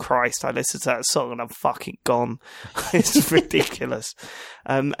Jesus Christ, I listened to that song and I'm fucking gone. It's ridiculous.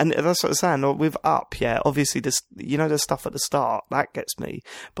 And that's what I'm saying. With Up, obviously, the stuff at the start, that gets me.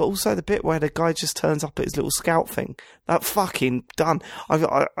 But also the bit where the guy just turns up at his little scout thing. That fucking done.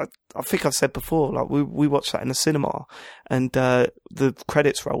 I think I've said before, like, we watched that in the cinema and the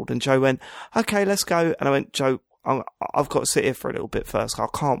credits rolled and Joe went, okay, let's go. And I went, Joe, I've got to sit here for a little bit first. I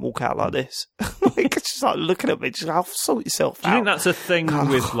can't walk out like this. Like, just like looking at me, just like, sort yourself out. Do you think that's a thing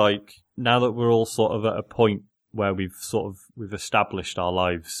with, like, now that we're all sort of at a point where we've established our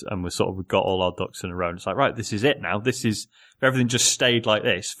lives and we've got all our ducks in a row, and it's like, right, this is it now. This is, if everything just stayed like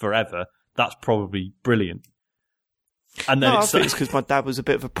this forever, that's probably brilliant. And then I think it's because my dad was a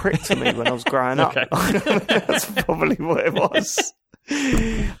bit of a prick to me when I was growing up. That's probably what it was.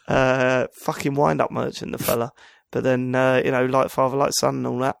 Fucking wind-up merchant, the fella. But then, like father, like son and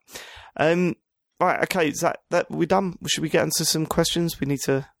all that. Right, okay, is that we done? Should we get into some questions? We need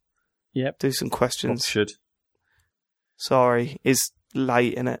to do some questions. Should. Sorry, it's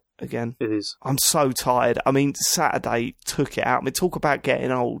late, innit, again? It is. I'm so tired. I mean, Saturday took it out. I mean, talk about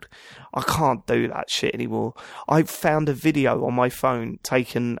getting old. I can't do that shit anymore. I found a video on my phone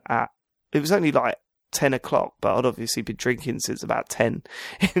taken it was only like 10 o'clock, but I'd obviously been drinking since about 10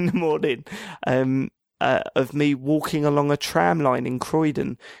 in the morning, of me walking along a tram line in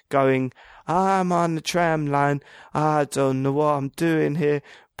Croydon going, I'm on the tram line, I don't know what I'm doing here,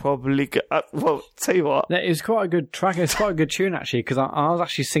 probably well, tell you what. It's quite a good track, it's quite a good tune actually, because I was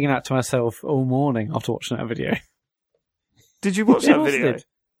actually singing that to myself all morning after watching that video. Did you watch that video? Did.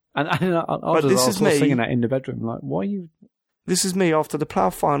 And I was singing that in the bedroom, like, why are you... This is me after the Plough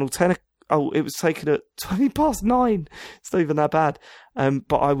final, 10 o'clock. Oh, it was taken at 9:20. It's not even that bad.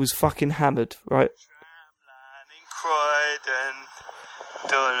 But I was fucking hammered, right? Tramline in Croydon.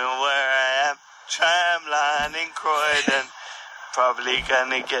 Don't know where I am. Tramline in Croydon. Probably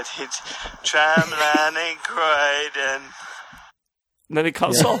gonna get hit. Tramline in Croydon. And then it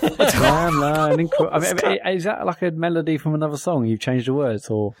cuts off. Tramline in Croydon. I mean, is that like a melody from another song? You've changed the words,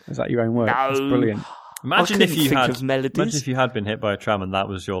 or is that your own words? No. It's brilliant. Imagine if you had been hit by a tram and that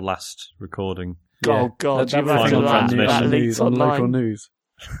was your last recording. Yeah. Oh God! That on local news.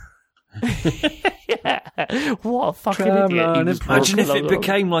 Yeah. What a fucking idiot! Imagine if it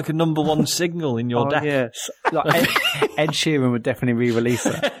became like a number one single in your deck. Yes, like Ed Sheeran would definitely re-release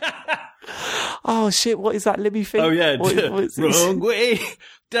it. Oh shit! What is that Libby thing? Oh yeah, wrong way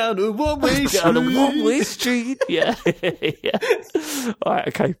down a one-way street. Down a one-way street. Yeah. All right.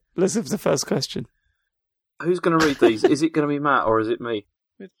 Okay. Let's have the first question. Who's going to read these? Is it going to be Matt or is it me?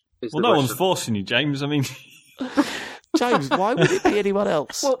 Well, no one's forcing you, James. I mean, James, why would it be anyone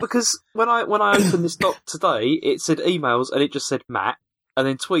else? Well, because when I opened this doc today, it said emails and it just said Matt, and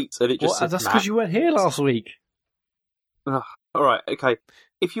then tweets and it just said that's Matt. because you weren't here last week. All right, okay.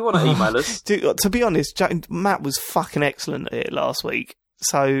 If you want to email us, to be honest, Matt was fucking excellent at it last week,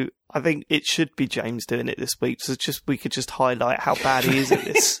 so I think it should be James doing it this week. So we could just highlight how bad he is at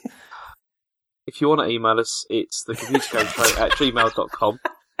this. If you want to email us, it's thecomputergameshow@gmail.com.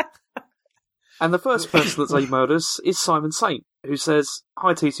 And the first person that's emailed us is Simon Saint, who says,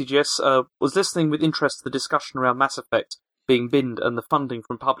 Hi TCGS, was listening with interest to the discussion around Mass Effect being binned and the funding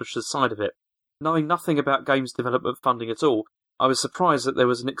from publishers' side of it. Knowing nothing about games development funding at all, I was surprised that there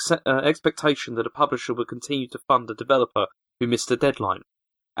was an expectation that a publisher would continue to fund a developer who missed a deadline.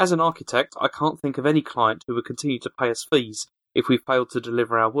 As an architect, I can't think of any client who would continue to pay us fees if we failed to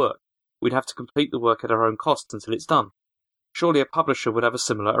deliver our work. We'd have to complete the work at our own cost until it's done. Surely a publisher would have a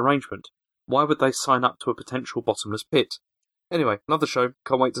similar arrangement. Why would they sign up to a potential bottomless pit? Anyway, love the show.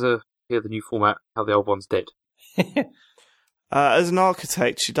 Can't wait to hear the new format, how the old one's dead. As an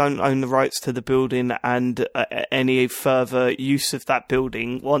architect, you don't own the rights to the building and any further use of that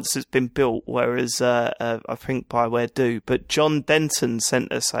building once it's been built, whereas I think BioWare do. But John Denton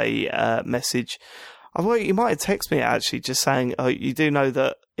sent us a message. You might have texted me actually, just saying, you do know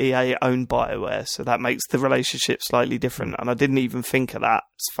that EA own BioWare, so that makes the relationship slightly different. And I didn't even think of that.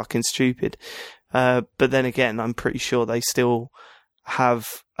 It's fucking stupid. But then again, I'm pretty sure they still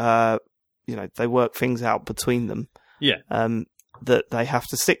have, they work things out between them. Yeah. That they have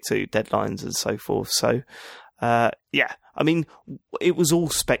to stick to, deadlines and so forth. So, Yeah, I mean, it was all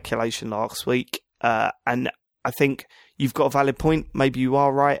speculation last week, and I think you've got a valid point. Maybe you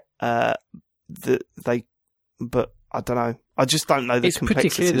are right. But I don't know. I just don't know the it's pretty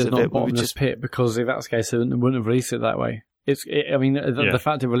clear complexities there's of not it. bottomless pit, because if that's the case, they wouldn't have released it that way. The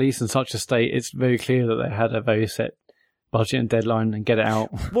fact it released in such a state, it's very clear that they had a very set budget and deadline and get it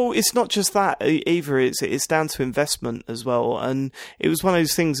out. Well, it's not just that either. It's down to investment as well. And it was one of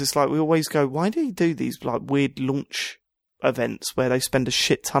those things. It's like we always go, why do you do these like weird launch events where they spend a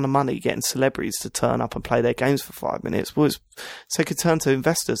shit ton of money getting celebrities to turn up and play their games for 5 minutes? Well, so they could turn to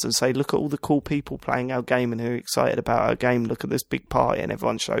investors and say, look at all the cool people playing our game and who are excited about our game. Look at this big party and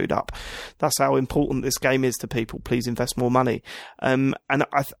everyone showed up. That's how important this game is to people. Please invest more money. And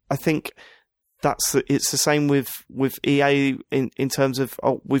I think it's the same with EA in terms of,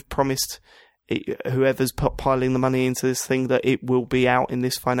 we've promised whoever's piling the money into this thing that it will be out in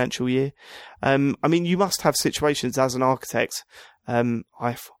this financial year. I mean, you must have situations as an architect. I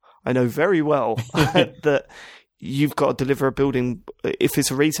know very well that you've got to deliver a building. If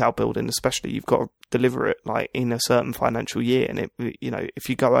it's a retail building, especially, you've got to deliver it like in a certain financial year. And if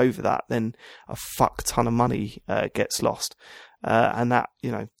you go over that, then a fuck ton of money gets lost. And that,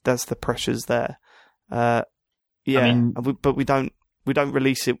 there's the pressures there. But we don't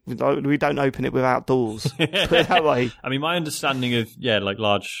release it. We don't open it without doors. Put it that way. I mean, my understanding of like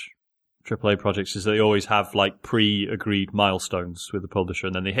large AAA projects is that they always have like pre-agreed milestones with the publisher,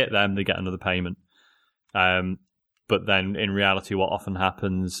 and then they hit them, they get another payment. But then in reality, what often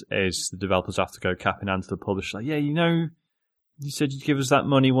happens is the developers have to go cap in hand to the publisher. Like, you said you'd give us that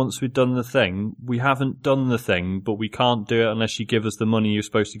money once we'd done the thing. We haven't done the thing, but we can't do it unless you give us the money you're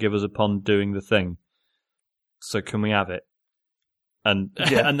supposed to give us upon doing the thing. So can we have it? And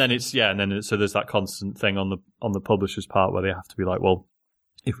and then so there's that constant thing on the publisher's part where they have to be like, well,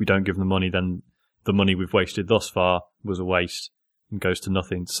 if we don't give them the money, then the money we've wasted thus far was a waste and goes to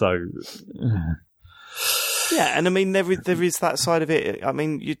nothing. So yeah, and I mean there is that side of it. I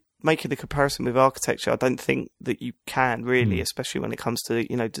mean, you making a comparison with architecture, I don't think that you can really, especially when it comes to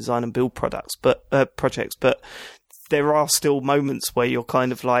design and build projects. But there are still moments where you're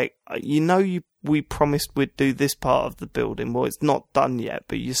kind of like, we promised we'd do this part of the building. Well, it's not done yet,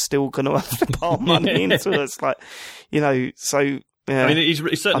 but you're still going to have to pile money into it. It's like, so. Yeah, I mean,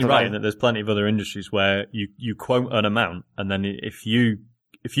 he's certainly right in that there's plenty of other industries where you quote an amount, and then if you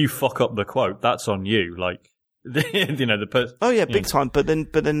fuck up the quote, that's on you. Like, the person. Oh yeah, big time. But then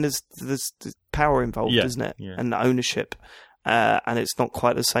there's power involved, isn't it? Yeah. And the ownership, and it's not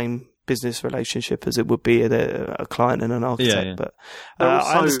quite the same business relationship as it would be at a client and an architect. Yeah. But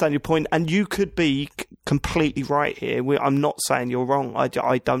I understand your point, and you could be completely right here. I'm not saying you're wrong. I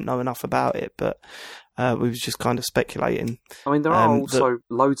don't know enough about it, but we was just kind of speculating. I mean, there are also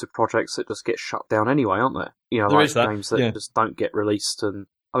loads of projects that just get shut down anyway, aren't there? Like games that just don't get released. And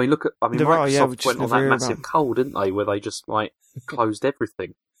I mean, Microsoft went on that massive cull, didn't they? Where they just like closed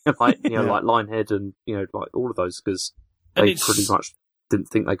everything, like like Lionhead and like all of those, because they pretty much didn't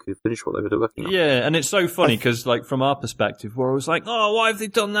think they could finish what they were working on. Yeah, and it's so funny because, like, from our perspective, we're always like, "Oh, why have they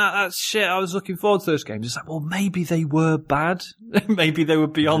done that? That's shit. I was looking forward to those games." It's like, well, maybe they were bad. Maybe they were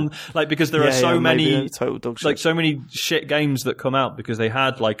beyond, like, because there are so many, like, so many shit games that come out because they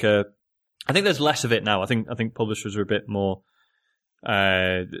had like I think there's less of it now. I think publishers are a bit more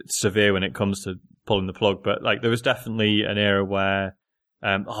severe when it comes to pulling the plug, but like, there was definitely an era where.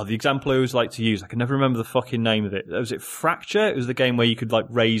 The example I always like to use, I can never remember the fucking name of it. Was it Fracture? It was the game where you could like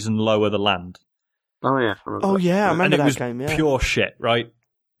raise and lower the land. Oh yeah. I remember that game. Yeah. Pure shit, right?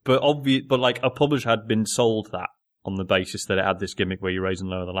 But like a publisher had been sold that on the basis that it had this gimmick where you raise and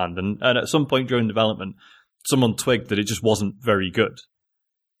lower the land, and at some point during development, someone twigged that it just wasn't very good.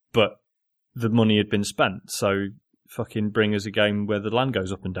 But the money had been spent, so fucking bring us a game where the land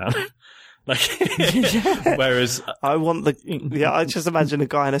goes up and down. Whereas I want I just imagine a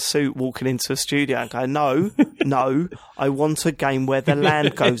guy in a suit walking into a studio and going, no, I want a game where the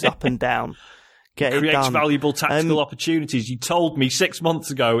land goes up and down. Get it done. Creates valuable tactical opportunities. You told me 6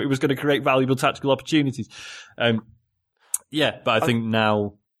 months ago it was going to create valuable tactical opportunities. But I think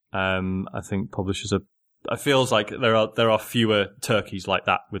now, I think publishers are. It feels like there are fewer turkeys like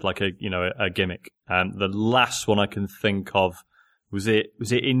that with like a gimmick. The last one I can think of. Was it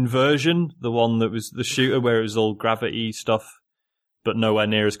Inversion, the one that was the shooter where it was all gravity stuff, but nowhere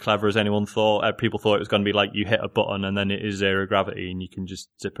near as clever as anyone thought? People thought it was going to be like you hit a button and then it is zero gravity and you can just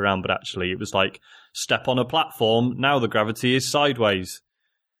zip around, but actually it was like step on a platform, now the gravity is sideways.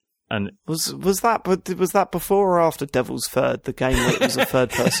 And was that before or after Devil's Third, the game where it was a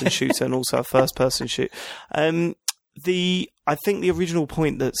third person shooter and also a first person shoot? I think the original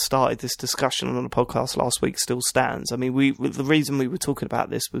point that started this discussion on the podcast last week still stands. I mean, the reason we were talking about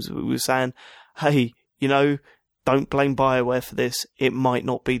this was we were saying, hey, don't blame BioWare for this. It might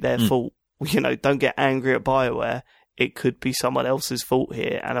not be their fault. Don't get angry at BioWare. It could be someone else's fault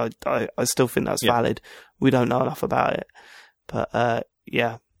here. And I still think that's valid. We don't know enough about it. But,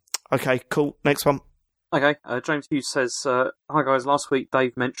 yeah. Okay, cool. Next one. Okay, James Hughes says, hi guys, last week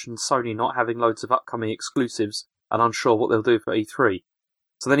Dave mentioned Sony not having loads of upcoming exclusives and unsure what they'll do for E3.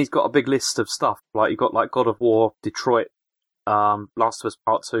 So then he's got a big list of stuff, like you've got God of War, Detroit, Last of Us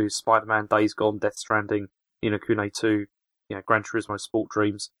Part 2, Spider-Man, Days Gone, Death Stranding, Ni no Kuni 2, Gran Turismo Sport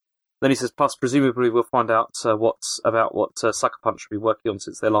Dreams. Then he says, plus presumably we'll find out what Sucker Punch have been working on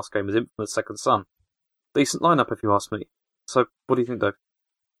since their last game was Infamous Second Son. Decent lineup if you ask me. So what do you think, Dave?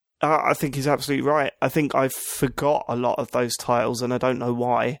 I think he's absolutely right. I think I forgot a lot of those titles, and I don't know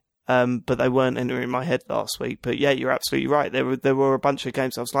why. But they weren't entering my head last week. But yeah, you're absolutely right. There were a bunch of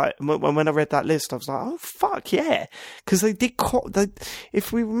games. I was like, when I read that list, I was like, oh fuck yeah, because they did.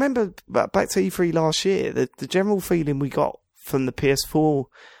 If we remember back to E3 last year, the general feeling we got from the PS4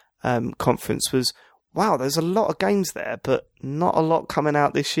 conference was, wow, there's a lot of games there, but not a lot coming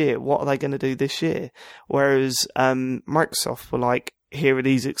out this year. What are they going to do this year? Whereas Microsoft were like, here are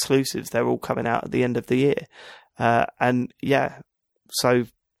these exclusives. They're all coming out at the end of the year. And yeah, so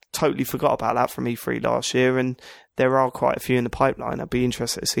totally forgot about that from E3 last year. And there are quite a few in the pipeline. I'd be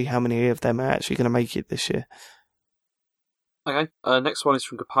interested to see how many of them are actually going to make it this year. Okay, next one is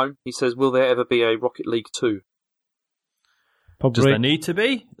from Capone. He says, will there ever be a Rocket League 2? Probably. Does there need to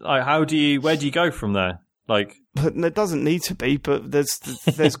be? Like, where do you go from there? Like, but there doesn't need to be, but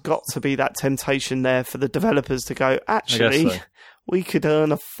there's got to be that temptation there for the developers to go, actually, so. We could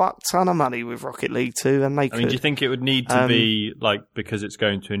earn a fuck ton of money with Rocket League 2, and they could. I mean, do you think it would need to be, like, because it's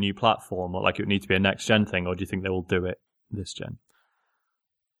going to a new platform, or like it would need to be a next-gen thing, or do you think they will do it this gen?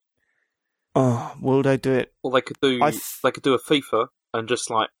 Oh, will they do it? Well, they could do a FIFA and just,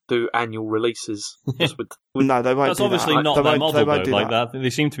 like, do annual releases. Just with no, they won't. That's do obviously that. not they their won't, model, they won't though. do Like that.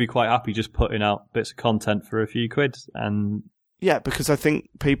 they seem to be quite happy just putting out bits of content for a few quid, and yeah, because I think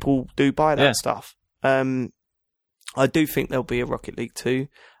people do buy that stuff. I do think there'll be a Rocket League 2.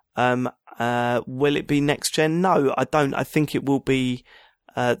 Will it be next gen? No, I don't. I think it will be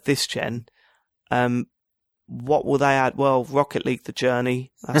this gen. What will they add? Well, Rocket League: The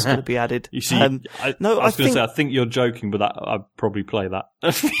Journey, that's going to be added. You see, I was going to say, I think you're joking, but I'd probably play that.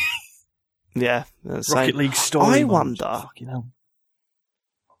 Yeah, Rocket League story. I wonder. Fucking hell.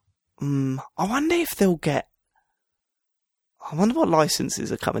 I wonder if they'll get. I wonder what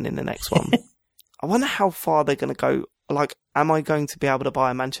licenses are coming in the next one. I wonder how far they're going to go. Like, am I going to be able to buy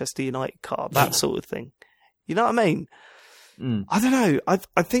a Manchester United card? That sort of thing. You know what I mean? I don't know.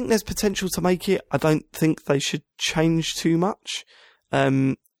 I think there's potential to make it. I don't think they should change too much. I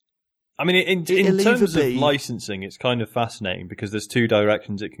mean, in terms of licensing, it's kind of fascinating because there's two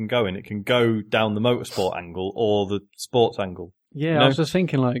directions it can go in. It can go down the motorsport angle or the sports angle. Yeah, I was just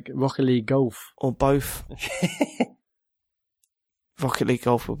thinking like Rocket League Golf. Or both. Rocket League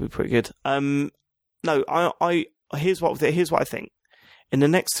Golf would be pretty good. No, here's what I think. In the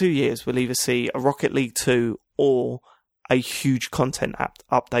next 2 years, we'll either see a Rocket League 2 or a huge content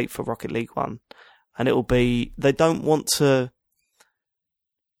update for Rocket League 1. And it will be, they don't want to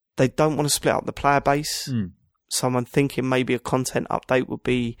split up the player base. So I'm thinking maybe a content update would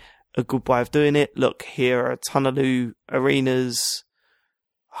be a good way of doing it. Look, here are a ton of new arenas,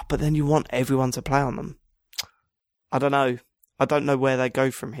 but then you want everyone to play on them. I don't know. I don't know where they go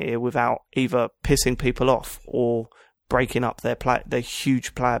from here without either pissing people off or breaking up their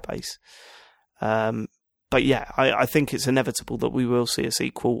huge player base. But yeah, I think it's inevitable that we will see a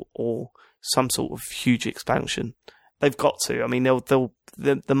sequel or some sort of huge expansion. They've got to. I mean,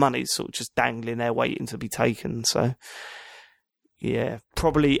 the money's sort of just dangling there waiting to be taken. So yeah,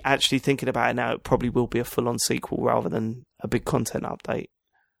 probably actually thinking about it now, it probably will be a full-on sequel rather than a big content update.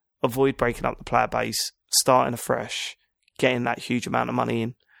 Avoid breaking up the player base, starting afresh, getting that huge amount of money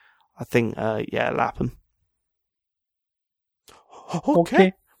in. I think, it'll happen.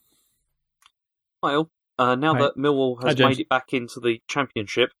 Okay. Well, now that Millwall has made it back into the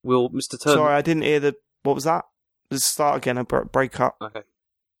Championship, will Mr. Turner... Sorry, I didn't hear what was that? Let's start again and break up. Okay.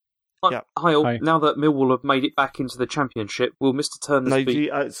 Yeah. Hi. Now that Millwall have made it back into the Championship, will Mr. Turner speak...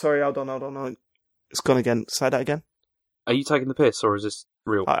 sorry, hold on. It's gone again. Say that again. Are you taking the piss, or is this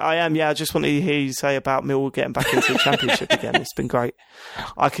real? I am, yeah. I just wanted to hear you say about Millwall getting back into the Championship again. It's been great.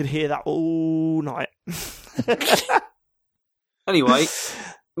 I could hear that all night. Anyway,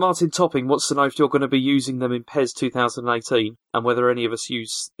 Martin Topping wants to know if you're going to be using them in PES 2018 and whether any of us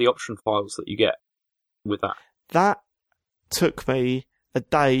use the option files that you get with that. took me a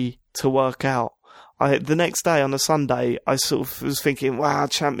day to work out. The next day on a Sunday, I sort of was thinking, wow,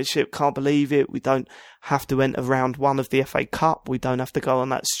 Championship, can't believe it. We don't have to enter round 1 of the FA Cup. We don't have to go on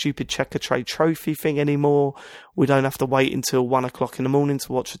that stupid Checker Trade Trophy thing anymore. We don't have to wait until 1 o'clock in the morning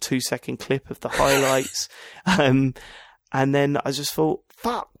to watch a 2-second clip of the highlights. And then I just thought,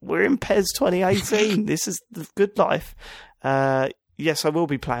 fuck, we're in PES 2018. This is the good life. Yes, I will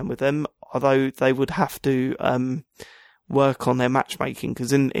be playing with them, although they would have to work on their matchmaking,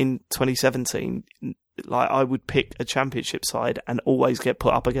 because in 2017, like, I would pick a Championship side and always get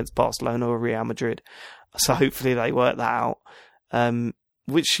put up against Barcelona or Real Madrid. So hopefully they work that out,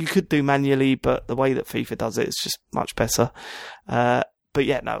 which you could do manually, but the way that FIFA does it is just much better. But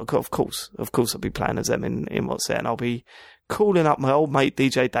yeah, no, of course I'll be playing as them in what's there, and I'll be calling up my old mate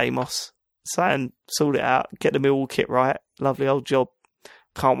DJ Damos, saying, sort it out, get the Millwall kit right, lovely old job.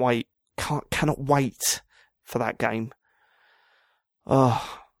 Can't wait. Cannot wait for that game.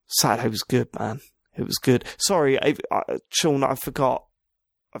 Oh, Saturday was good, man. It was good. Sorry, Sean, I forgot.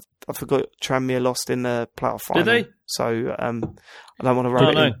 I forgot Tranmere lost in the playoff final. Did they? So I don't want to roll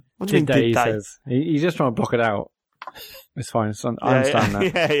it in. What do you mean, did they? He's just trying to block it out. It's fine. I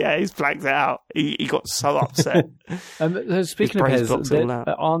understand that. Yeah, he's blacked it out. He got so upset. Speaking of PES,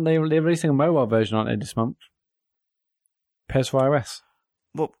 aren't they releasing a mobile version, aren't they, this month? PES for iOS.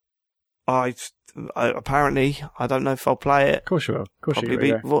 Well, I apparently, I don't know if I'll play it. Of course you will. Of course you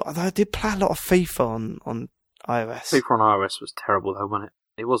will. Well, I did play a lot of FIFA on iOS. FIFA on iOS was terrible, though, wasn't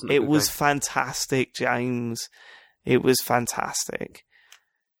it? It wasn't. It was fantastic, James. It was fantastic.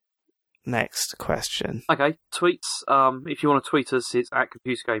 Next question. Okay, tweets. If you want to tweet us, it's at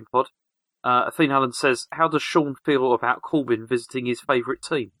ComputerGamePod. Athena Allen says, "How does Sean feel about Corbyn visiting his favourite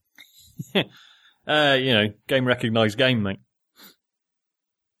team?" Game recognised game, mate.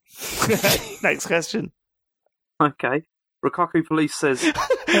 Next question. Okay. Rikaku Police says,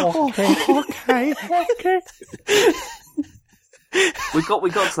 okay. We got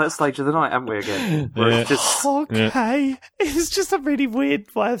to that stage of the night, haven't we, again? Where it's just... Okay. Yeah. It's just a really weird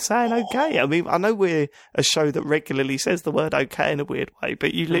way of saying okay. I mean, I know we're a show that regularly says the word okay in a weird way,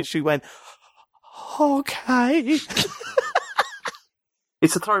 but you literally went, okay.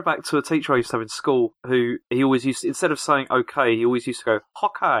 It's a throwback to a teacher I used to have in school who he always used to, instead of saying okay, he always used to go,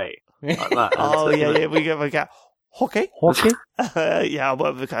 hockey. Like that. Oh, yeah, we go, hockey? Hockey? Yeah,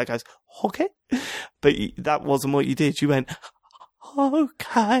 whatever the guy goes, hockey? But that wasn't what you did. You went,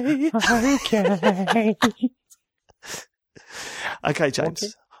 okay. Okay,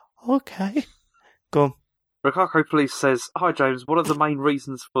 James. Okay. Go on. Rikako Police says, "Hi James, what are the main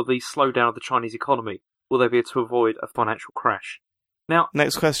reasons for the slowdown of the Chinese economy? Will they be to avoid a financial crash?" Now,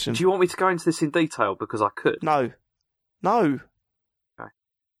 next question. Do you want me to go into this in detail? Because I could. No. Okay.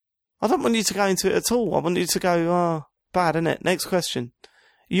 I don't want you to go into it at all. I want you to go, bad, innit? Next question.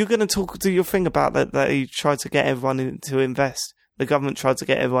 You're going to do your thing about that he tried to get everyone to invest. The government tried to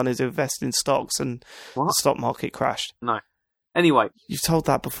get everyone to invest in stocks and the stock market crashed. No. Anyway. You've told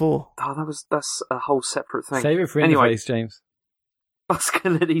that before. Oh, that's a whole separate thing. Save it for interface, James.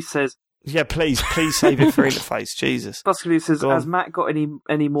 Buscalini says... Yeah, please save it for interface, Jesus. Buscalini says, has Matt got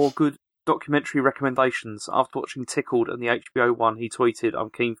any more good documentary recommendations? After watching Tickled and the HBO one, he tweeted,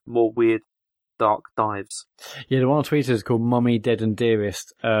 "I'm keen for more weird, dark dives." Yeah, the one on Twitter is called "Mummy, Dead and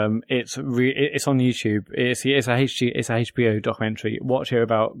Dearest." It's on YouTube. It's a HBO documentary. Watch here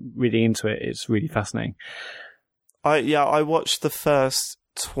about really into it. It's really fascinating. I watched the first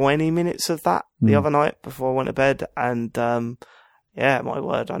 20 minutes of that the other night before I went to bed, and yeah, my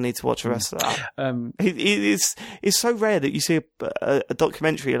word, I need to watch the rest of that. It's so rare that you see a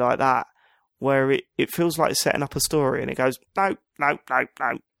documentary like that where it feels like it's setting up a story and it goes, no, and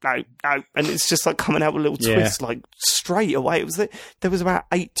it's just like coming out with little twists like straight away. There was about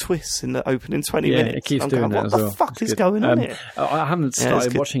 8 twists in the opening 20 minutes. Yeah, it keeps doing that as well. What the fuck is going on here? I haven't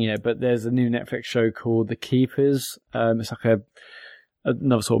started watching it, but there's a new Netflix show called The Keepers. It's like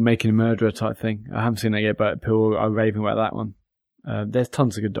another sort of making a murderer type thing. I haven't seen that yet, but people are raving about that one. There's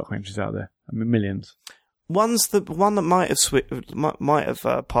tons of good documentaries out there. I mean, millions. One that might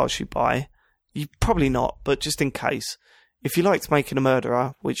have passed you by. You probably not, but just in case, if you liked Making a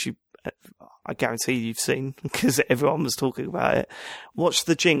Murderer, which I guarantee you've seen because everyone was talking about it, watch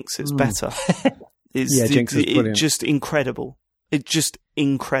The Jinx. It's better. Jinx is brilliant. It's just incredible. It's just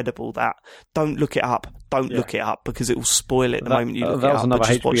incredible. That don't look it up. Don't look it up because it will spoil it the moment you look it up. That was another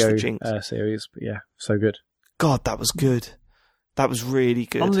just watch The HBO Jinx. series, but yeah, so good. God, that was good. That was really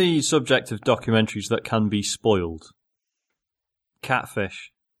good. On the subject of documentaries that can be spoiled,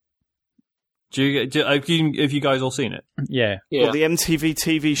 Catfish. Have you guys all seen it? Yeah. Well, the MTV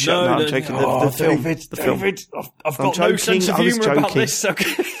TV show. No, I'm joking. The film. David, the film. David, I've I'm got no sense of joking, humour about joking. this.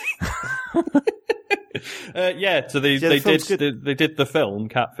 Okay. So they did the film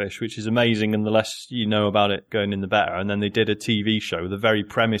Catfish, which is amazing, and the less you know about it going in, the better. And then they did a TV show, the very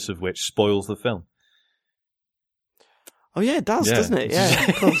premise of which spoils the film. Oh yeah, it does, doesn't it? Yeah,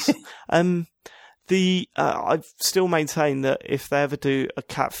 of course. I still maintain that if they ever do a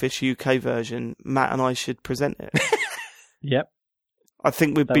Catfish UK version, Matt and I should present it. Yep. I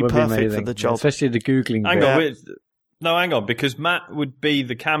think we'd That be would perfect for amazing. the job. Especially the Googling bit. Hang on, because Matt would be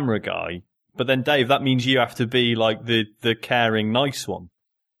the camera guy, but then Dave, that means you have to be like the caring, nice one.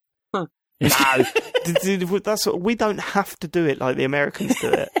 No, we don't have to do it like the Americans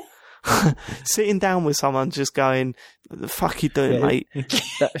do it. Sitting down with someone just going, what the fuck you doing, mate?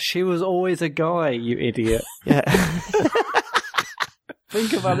 She was always a guy, you idiot. Yeah.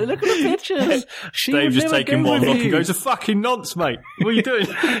 Think about it. Look at the pictures. She Dave would just never taking go one with look you. and goes, a fucking nonce, mate. What are you doing?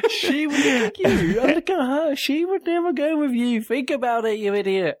 She would take you. And look at her. She would never go with you. Think about it, you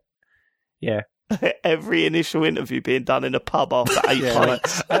idiot. Yeah. Every initial interview being done in a pub after 8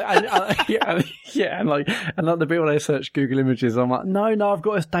 pints. And like the bit when I search Google Images, I'm like, no, I've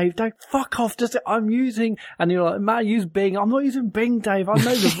got this, Dave. Don't fuck off. I'm using, and you're like, Matt, use Bing. I'm not using Bing, Dave. I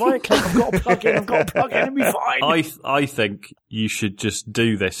know the right click. I've got to plug in. It'll be fine. I think you should just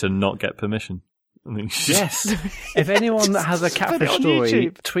do this and not get permission. I mean, Yes. If anyone that has a Catfish on story,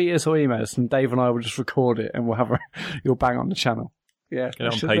 YouTube. tweet us or email us, and Dave and I will just record it, and we'll have you'll bang on the channel. Yeah, Get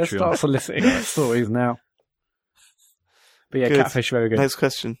it on let's Patreon. start soliciting stories now. But yeah, Good. Catfish, very good. Next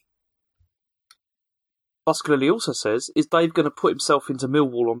question. Oscar Lily also says, is Dave going to put himself into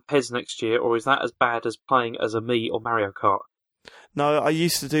Millwall on PES next year, or is that as bad as playing as a Mii or Mario Kart? No, I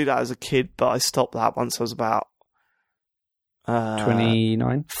used to do that as a kid, but I stopped that once I was about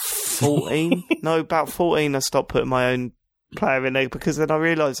 29? 14. No, about 14 I stopped putting my own player in there, because then I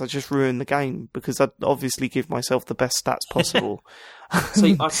realised I just ruined the game, because I'd obviously give myself the best stats possible.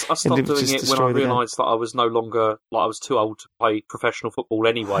 See, I stopped And it doing just it when I destroyed the game. realised that I was no longer, I was too old to play professional football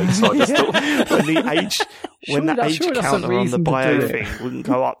anyway, so I just thought... when the age Surely that's a counter on the reason to bio do it. thing wouldn't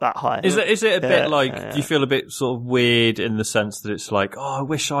go up that high. Is it a bit like, yeah. do you feel a bit sort of weird in the sense that it's like, oh, I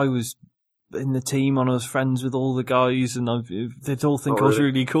wish I was in the team and I was friends with all the guys and they'd all think I was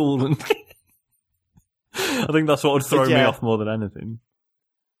really cool. And I think that's what would throw me off more than anything.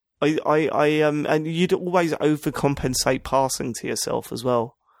 And you'd always overcompensate passing to yourself as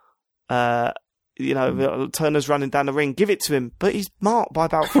well. Turner's running down the ring, give it to him, but he's marked by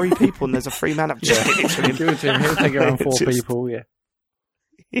about 3 people and there's a free man up. Just give it to him. Give it to him. He'll take around 4 people, yeah.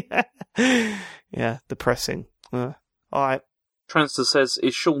 Yeah, depressing. All right. Transter says,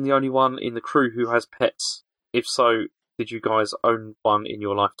 is Sean the only one in the crew who has pets? If so, did you guys own one in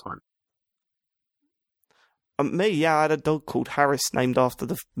your lifetime? Me, yeah, I had a dog called Harris, named after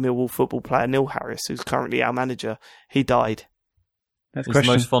the Millwall football player Neil Harris, who's currently our manager. He died. Next He's the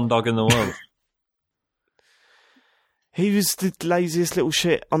question. most fun dog in the world. He was the laziest little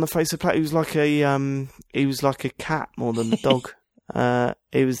shit on the face of the planet. He was like a cat more than a dog.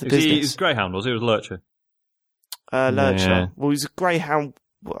 He was the He was business. Greyhound, was he? It was Lurcher. Lurcher. Yeah. Well, he was a greyhound.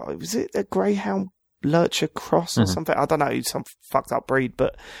 Was it a greyhound Lurcher cross or something? I don't know. He's some fucked up breed,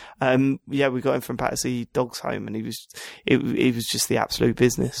 but we got him from Battersea Dogs Home, and he was just the absolute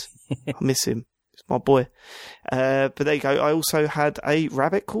business. I miss him. He's my boy. But there you go. I also had a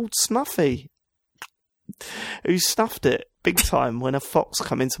rabbit called Snuffy, who snuffed it big time when a fox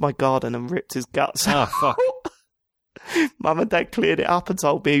come into my garden and ripped his guts out. Ah, fuck. Mum and Dad cleared it up and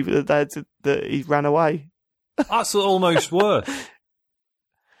told me that he ran away. That's almost worse.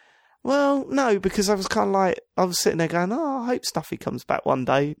 Well, no, because I was kind of like, I was sitting there going, I hope Snuffy comes back one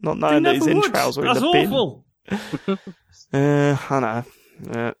day, not knowing that his entrails are in the bin. That's awful. I know.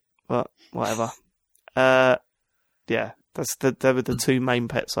 But whatever. They were the 2 main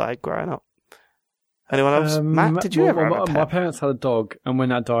pets I had growing up. Anyone else? Matt, did you ever have a pet? My parents had a dog, and when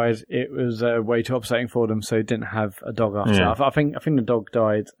that died, it was way too upsetting for them, so they didn't have a dog after. Yeah. I think the dog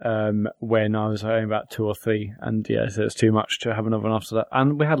died when I was only about 2 or 3, and so it's too much to have another one after that.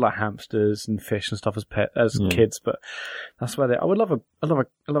 And we had like hamsters and fish and stuff as kids, but that's where I would love a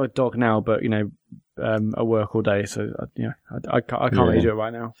dog now, but I work all day, so I can't really do it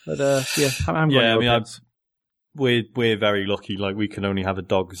right now. But we're very lucky. Like, we can only have a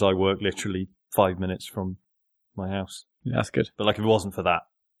dog because I work literally 5 minutes from my house. Yeah, that's good. But like, if it wasn't for that,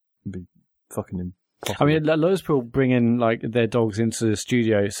 it'd be fucking impossible. I mean, loads of people bring in like their dogs into the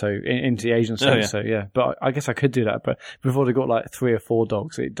studio, so into the agency. Oh, yeah. So yeah, but I guess I could do that. But before they got like 3 or 4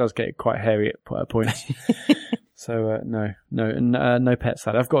 dogs, it does get quite hairy at points. So no pets.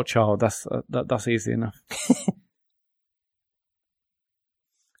 I've got a child. That's easy enough.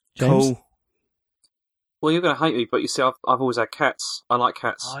 James? Cool. Well, you're going to hate me, but you see, I've always had cats. I like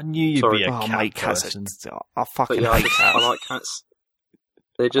cats. I knew you'd Sorry. be a Oh, cat mate, cats. person. I fucking But yeah, hate cats. I like cats.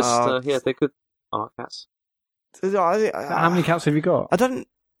 They're just, they're good. I like cats. How many cats have you got? I don't.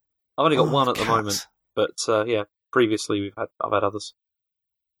 I've only got one at the cats. moment, but previously I've had others.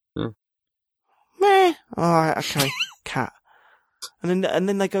 Yeah. Meh. All right, okay. Cat. And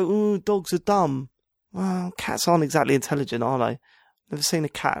then they go, ooh, dogs are dumb. Well, cats aren't exactly intelligent, are they? Never seen a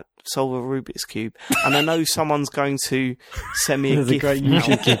cat solve a Rubik's Cube. And I know someone's going to send me a There's a GIF great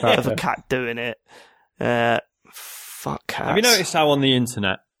YouTube clip out of a there. cat doing it. Fuck cats. Have you noticed how on the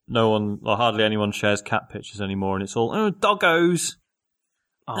internet, no one, or hardly anyone shares cat pictures anymore, and it's all, doggos.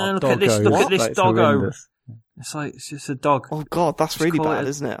 Oh, Look at this That's doggo. horrendous. It's just a dog. Oh, God, that's Just really call bad, it-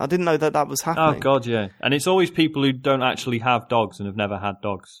 isn't it? I didn't know that was Oh, happening. God, yeah. And it's always people who don't actually have dogs and have never had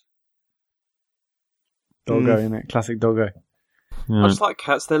dogs. Doggo, innit? Classic doggo. I just like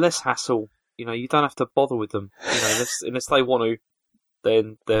cats. They're less hassle. You know, you don't have to bother with them. You know, unless they want to,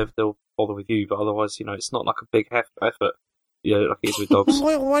 then they'll bother with you. But otherwise, you know, it's not like a big effort. Yeah, like it is with dogs.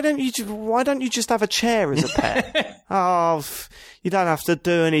 Why don't you just have a chair as a pet? You don't have to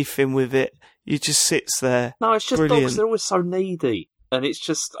do anything with it. You just sits there. No, it's just Brilliant. dogs. They're always so needy, and it's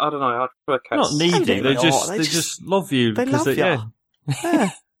just I don't know. I prefer cats. Not needy. They They are. just love you. They because love you. yeah. Yeah.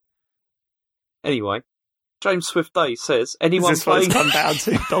 Anyway, James Swift Day says Is anyone this what it's playing. come down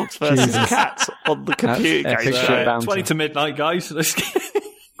to? Dogs versus Jesus. cats on the computer That's game epic show. shit banter. 20 to midnight, guys. Let's get...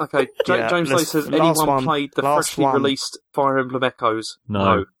 Okay, Yeah, James Day let's- says last anyone one. played the Last freshly one. released Fire Emblem Echoes?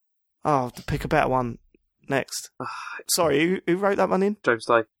 No. Oh, pick a better one next. Sorry, who wrote that one in? James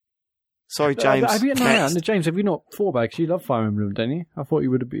Day. Sorry, James. James, have you not thought about it? Because you love Fire Emblem, don't you? I thought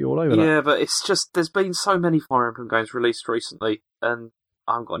you would be all over that. Yeah, but it's just there's been so many Fire Emblem games released recently, and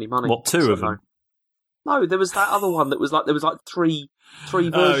I haven't got any money. What, two so of them? No, there was that other one that was like there was like three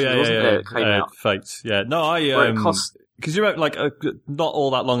versions, wasn't there? That came out. Fates. Yeah. No, Where it cost because you remember, like, not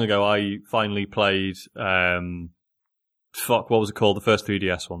all that long ago, I finally played, what was it called? The first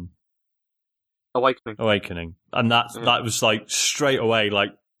 3DS one. Awakening. And that was like straight away,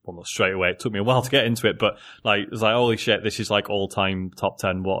 like, well, not straight away, it took me a while to get into it, but like, it was like, holy shit, this is like all time top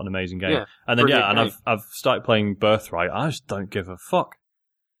 10, what an amazing game. Yeah, and then, brilliant and game. I've started playing Birthright, I just don't give a fuck.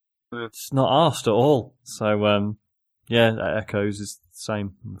 Yeah. It's not arsed at all. So, Echoes is the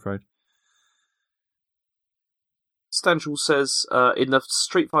same, I'm afraid. Stanchel says, in the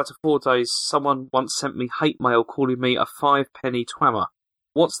Street Fighter 4 days, someone once sent me hate mail calling me a 5-penny twammer.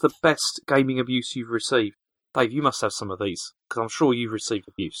 What's the best gaming abuse you've received? Dave, you must have some of these, because I'm sure you've received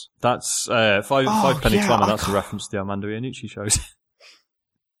abuse. That's five penny yeah, twammer. I That's a can't- reference to the Armando Iannucci shows.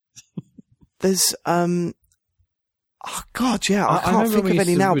 There's oh God, yeah, I can't remember think we of used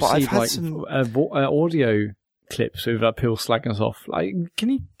any to now, but I've receive, had like, some. audio clips with like people slagging us off. Like, can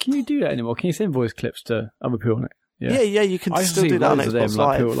you do that anymore? Can you send voice clips to other people on it? Yeah, you can I used to still see do that on loads of them. Xbox Like,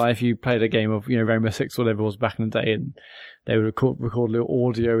 Live. people, like if you played a game of Rainbow Six or whatever it was back in the day, and they would record a little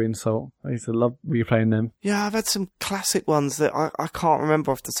audio insult. I used to love replaying them. Yeah, I've had some classic ones that I can't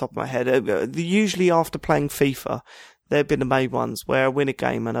remember off the top of my head. Usually after playing FIFA, they've been the main ones where I win a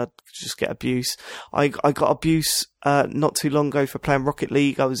game and I just get abuse. I got abuse not too long ago for playing Rocket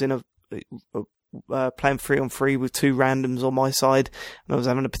League. I was in a playing 3-on-3 with two randoms on my side, and I was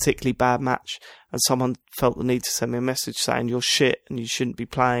having a particularly bad match, and someone felt the need to send me a message saying you're shit and you shouldn't be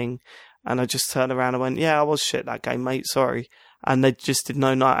playing. And I just turned around and went, yeah, I was shit that game, mate, sorry. And they just didn't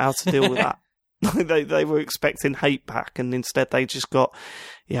know how to deal with that. They were expecting hate back, and instead they just got,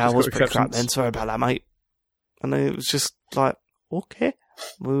 yeah, Just I was got pretty crap acceptance. then, sorry about that, mate. And then it was just like, okay.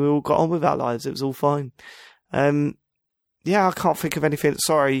 We all got on with our lives, it was all fine. Yeah, I can't think of anything.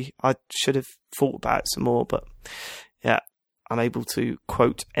 Sorry, I should have thought about it some more, but yeah, unable to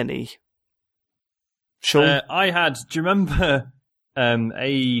quote any. Sean? I had. Do you remember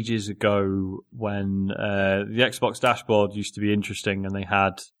ages ago when the Xbox dashboard used to be interesting, and they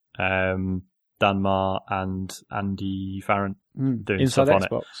had Dan Marr and Andy Farron doing Inside stuff on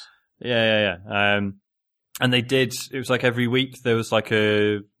Xbox. it. Yeah. And they did. It was like every week there was like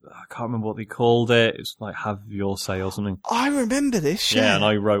I can't remember what they called it. It's like Have Your Say or something. I remember this, Yeah, and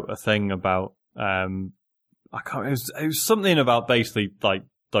I wrote a thing about I can't. It was something about basically like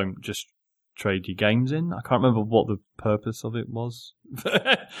don't just trade your games in. I can't remember what the purpose of it was,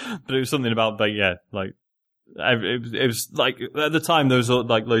 but it was something about like it was like at the time there was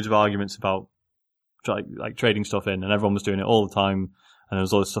like loads of arguments about like trading stuff in, and everyone was doing it all the time. And there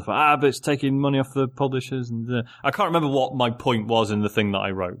was all this stuff but it's taking money off the publishers. And I can't remember what my point was in the thing that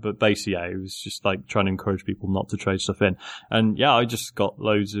I wrote, but basically, it was just like trying to encourage people not to trade stuff in. And I just got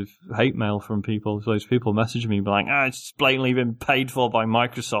loads of hate mail from people. Loads of people messaging me like, it's blatantly been paid for by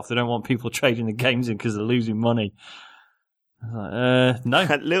Microsoft. They don't want people trading the games in because they're losing money. Like, no.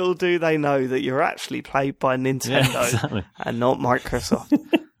 And little do they know that you're actually played by Nintendo and not Microsoft.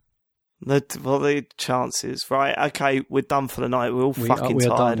 The chances, right? Okay, we're done for the night. We're all fucking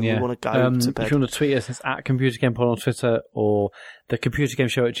tired and we want to go to bed. If you want to tweet us, it's at Computer Game Pod on Twitter or the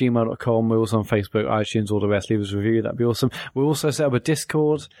computergameshow@gmail.com. We're also on Facebook, iTunes, all the rest. Leave us a review. That'd be awesome. We'll also set up a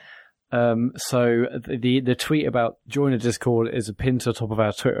Discord. So the tweet about join a Discord is a pin to the top of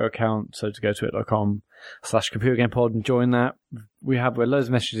our Twitter account. So to go to twitter.com/computergamepod and join that. We're loads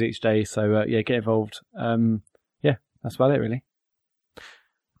of messages each day. So get involved. That's about it really.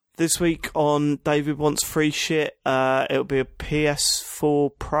 This week on David Wants Free Shit, it'll be a PS4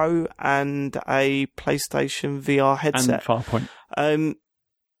 Pro and a PlayStation VR headset. And Farpoint.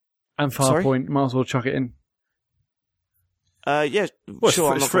 Farpoint, might as well chuck it in. Well,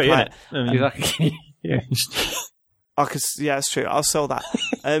 sure, it's free, isn't it? Exactly. Yeah. It's true. I'll sell that.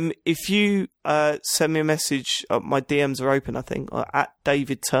 If you send me a message, my DMs are open, I think, at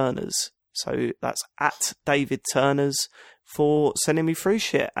David Turner's. So that's at David Turner's for sending me free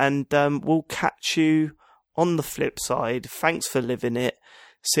shit. And we'll catch you on the flip side. Thanks for living it.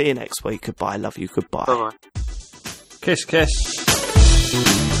 See you next week. Goodbye. Love you. Goodbye. Bye-bye. Kiss,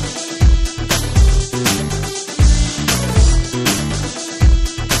 kiss.